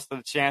only lost to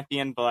the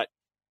champion, but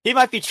he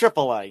might be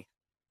triple A.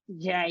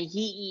 Yeah,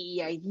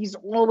 he's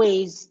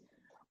always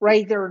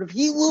right there. And if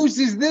he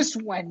loses this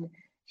one,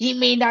 he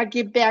may not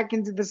get back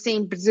into the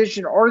same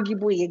position,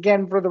 arguably,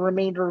 again, for the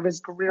remainder of his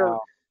career.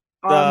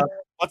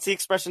 What's the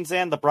expression,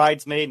 Zan? The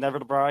bridesmaid, never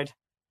the bride?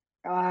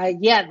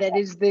 Yeah, that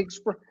is the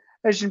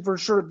expression for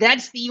sure.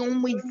 That's the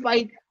only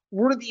fight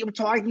worthy of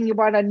talking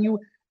about on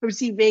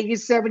UFC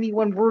Vegas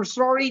 71. We're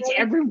sorry to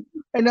everyone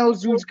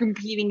else who's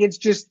competing. It's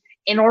just,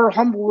 in our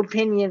humble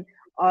opinion,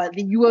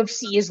 the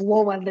UFC is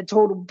low on the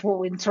totem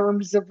pole in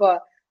terms of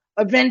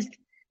events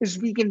this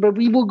weekend, but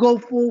we will go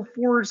full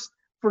force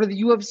for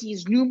the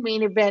UFC's new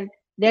main event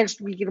next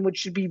weekend, which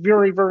should be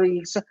very, very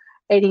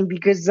exciting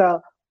because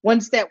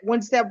once that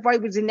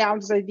fight was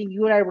announced, I think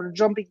you and I were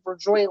jumping for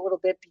joy a little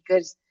bit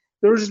because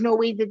there's no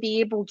way that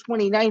the April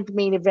 29th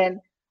main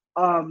event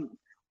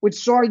with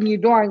Song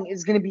Yudong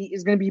is going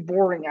to be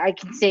boring. I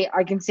can say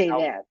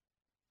that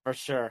for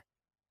sure.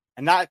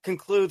 And that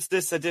concludes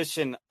this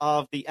edition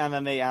of the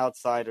MMA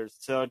Outsiders.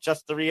 So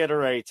just to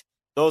reiterate,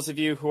 those of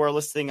you who are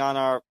listening on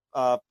our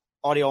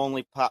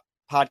audio-only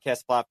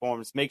podcast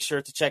platforms, make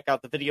sure to check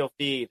out the video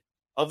feed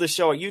of the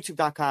show at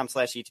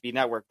youtube.com/ETB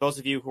Network. Those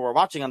of you who are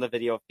watching on the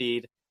video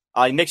feed,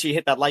 make sure you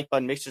hit that like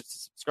button, make sure to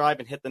subscribe,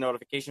 and hit the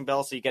notification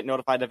bell so you get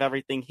notified of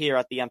everything here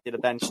at the Empty the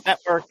Bench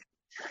Network.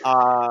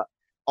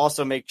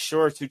 Also, make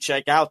sure to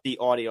check out the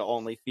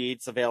audio-only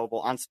feeds available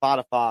on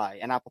Spotify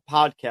and Apple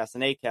Podcasts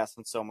and Acast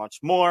and so much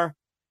more.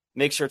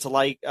 Make sure to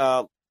like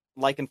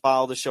and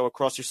follow the show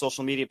across your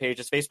social media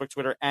pages, Facebook,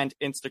 Twitter, and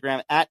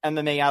Instagram at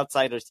MMA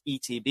Outsiders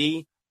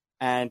ETB.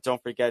 And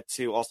don't forget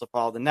to also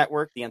follow the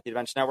network, the Empty the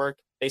Bench Network,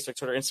 Facebook,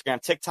 Twitter,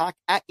 Instagram, TikTok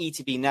at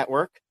ETB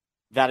Network.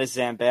 That is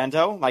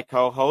Zambando, my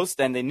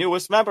co-host, and the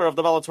newest member of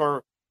the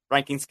Bellator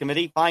Rankings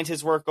Committee. Find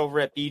his work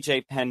over at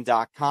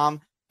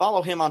bjpen.com.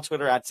 Follow him on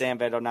Twitter at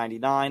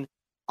Zambando99.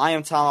 I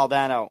am Tom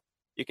Albano.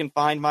 You can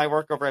find my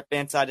work over at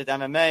Fansided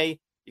MMA.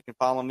 You can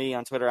follow me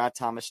on Twitter at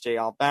Thomas J.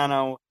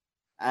 Albano.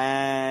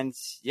 And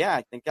yeah,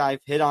 I think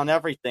I've hit on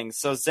everything.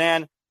 So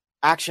Zan,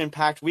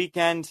 action-packed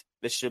weekend.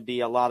 This should be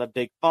a lot of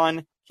big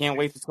fun. Can't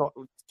wait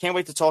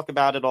to talk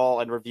about it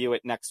all and review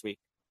it next week.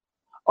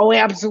 Oh,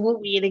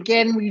 absolutely. And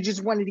again, we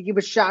just wanted to give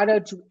a shout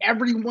out to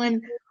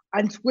everyone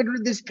on Twitter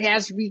this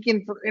past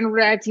weekend for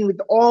interacting with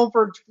all of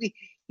our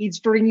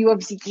tweets during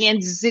UFC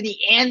Kansas City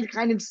and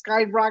kind of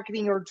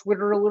skyrocketing our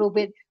Twitter a little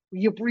bit.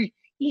 We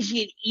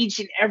appreciate each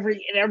and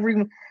every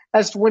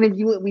last one of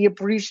you. We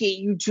appreciate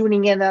you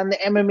tuning in on the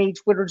MMA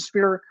Twitter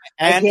sphere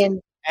again.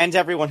 And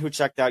everyone who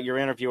checked out your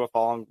interview with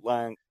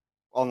Online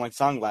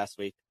Song last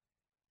week.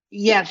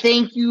 Yeah,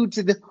 thank you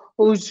to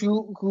those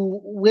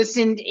who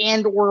listened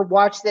and or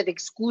watched that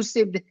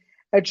exclusive.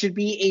 That should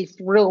be a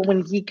thrill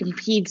when he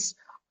competes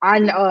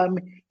on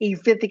a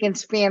fifth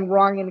against Fan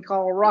Wrong in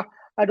Colorado.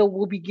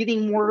 We'll be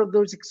getting more of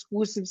those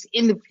exclusives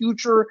in the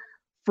future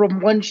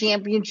from One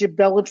Championship,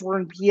 Bellator,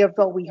 and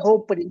PFL, we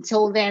hope. But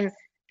until then,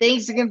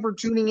 thanks again for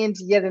tuning in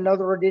to yet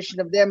another edition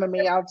of the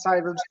MMA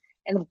Outsiders.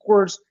 And, of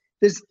course,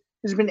 this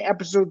has been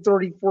episode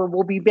 34.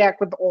 We'll be back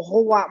with a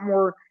whole lot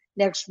more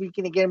next week.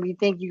 And, again, we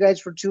thank you guys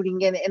for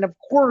tuning in. And, of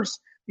course,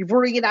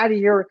 before we get out of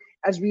here,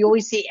 as we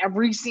always say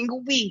every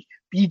single week,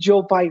 be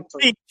Joe Pyfer.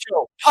 Be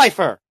Joe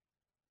Pyfer.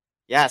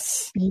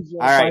 Yes. Be Joe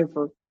All right.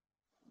 Pyfer.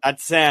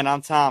 That's Zan.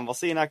 I'm Tom. We'll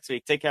see you next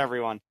week. Take care,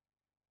 everyone.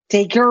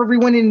 Take care,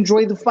 everyone, and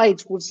enjoy the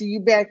fights. We'll see you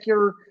back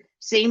here,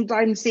 same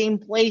time, same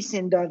place,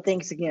 and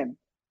thanks again.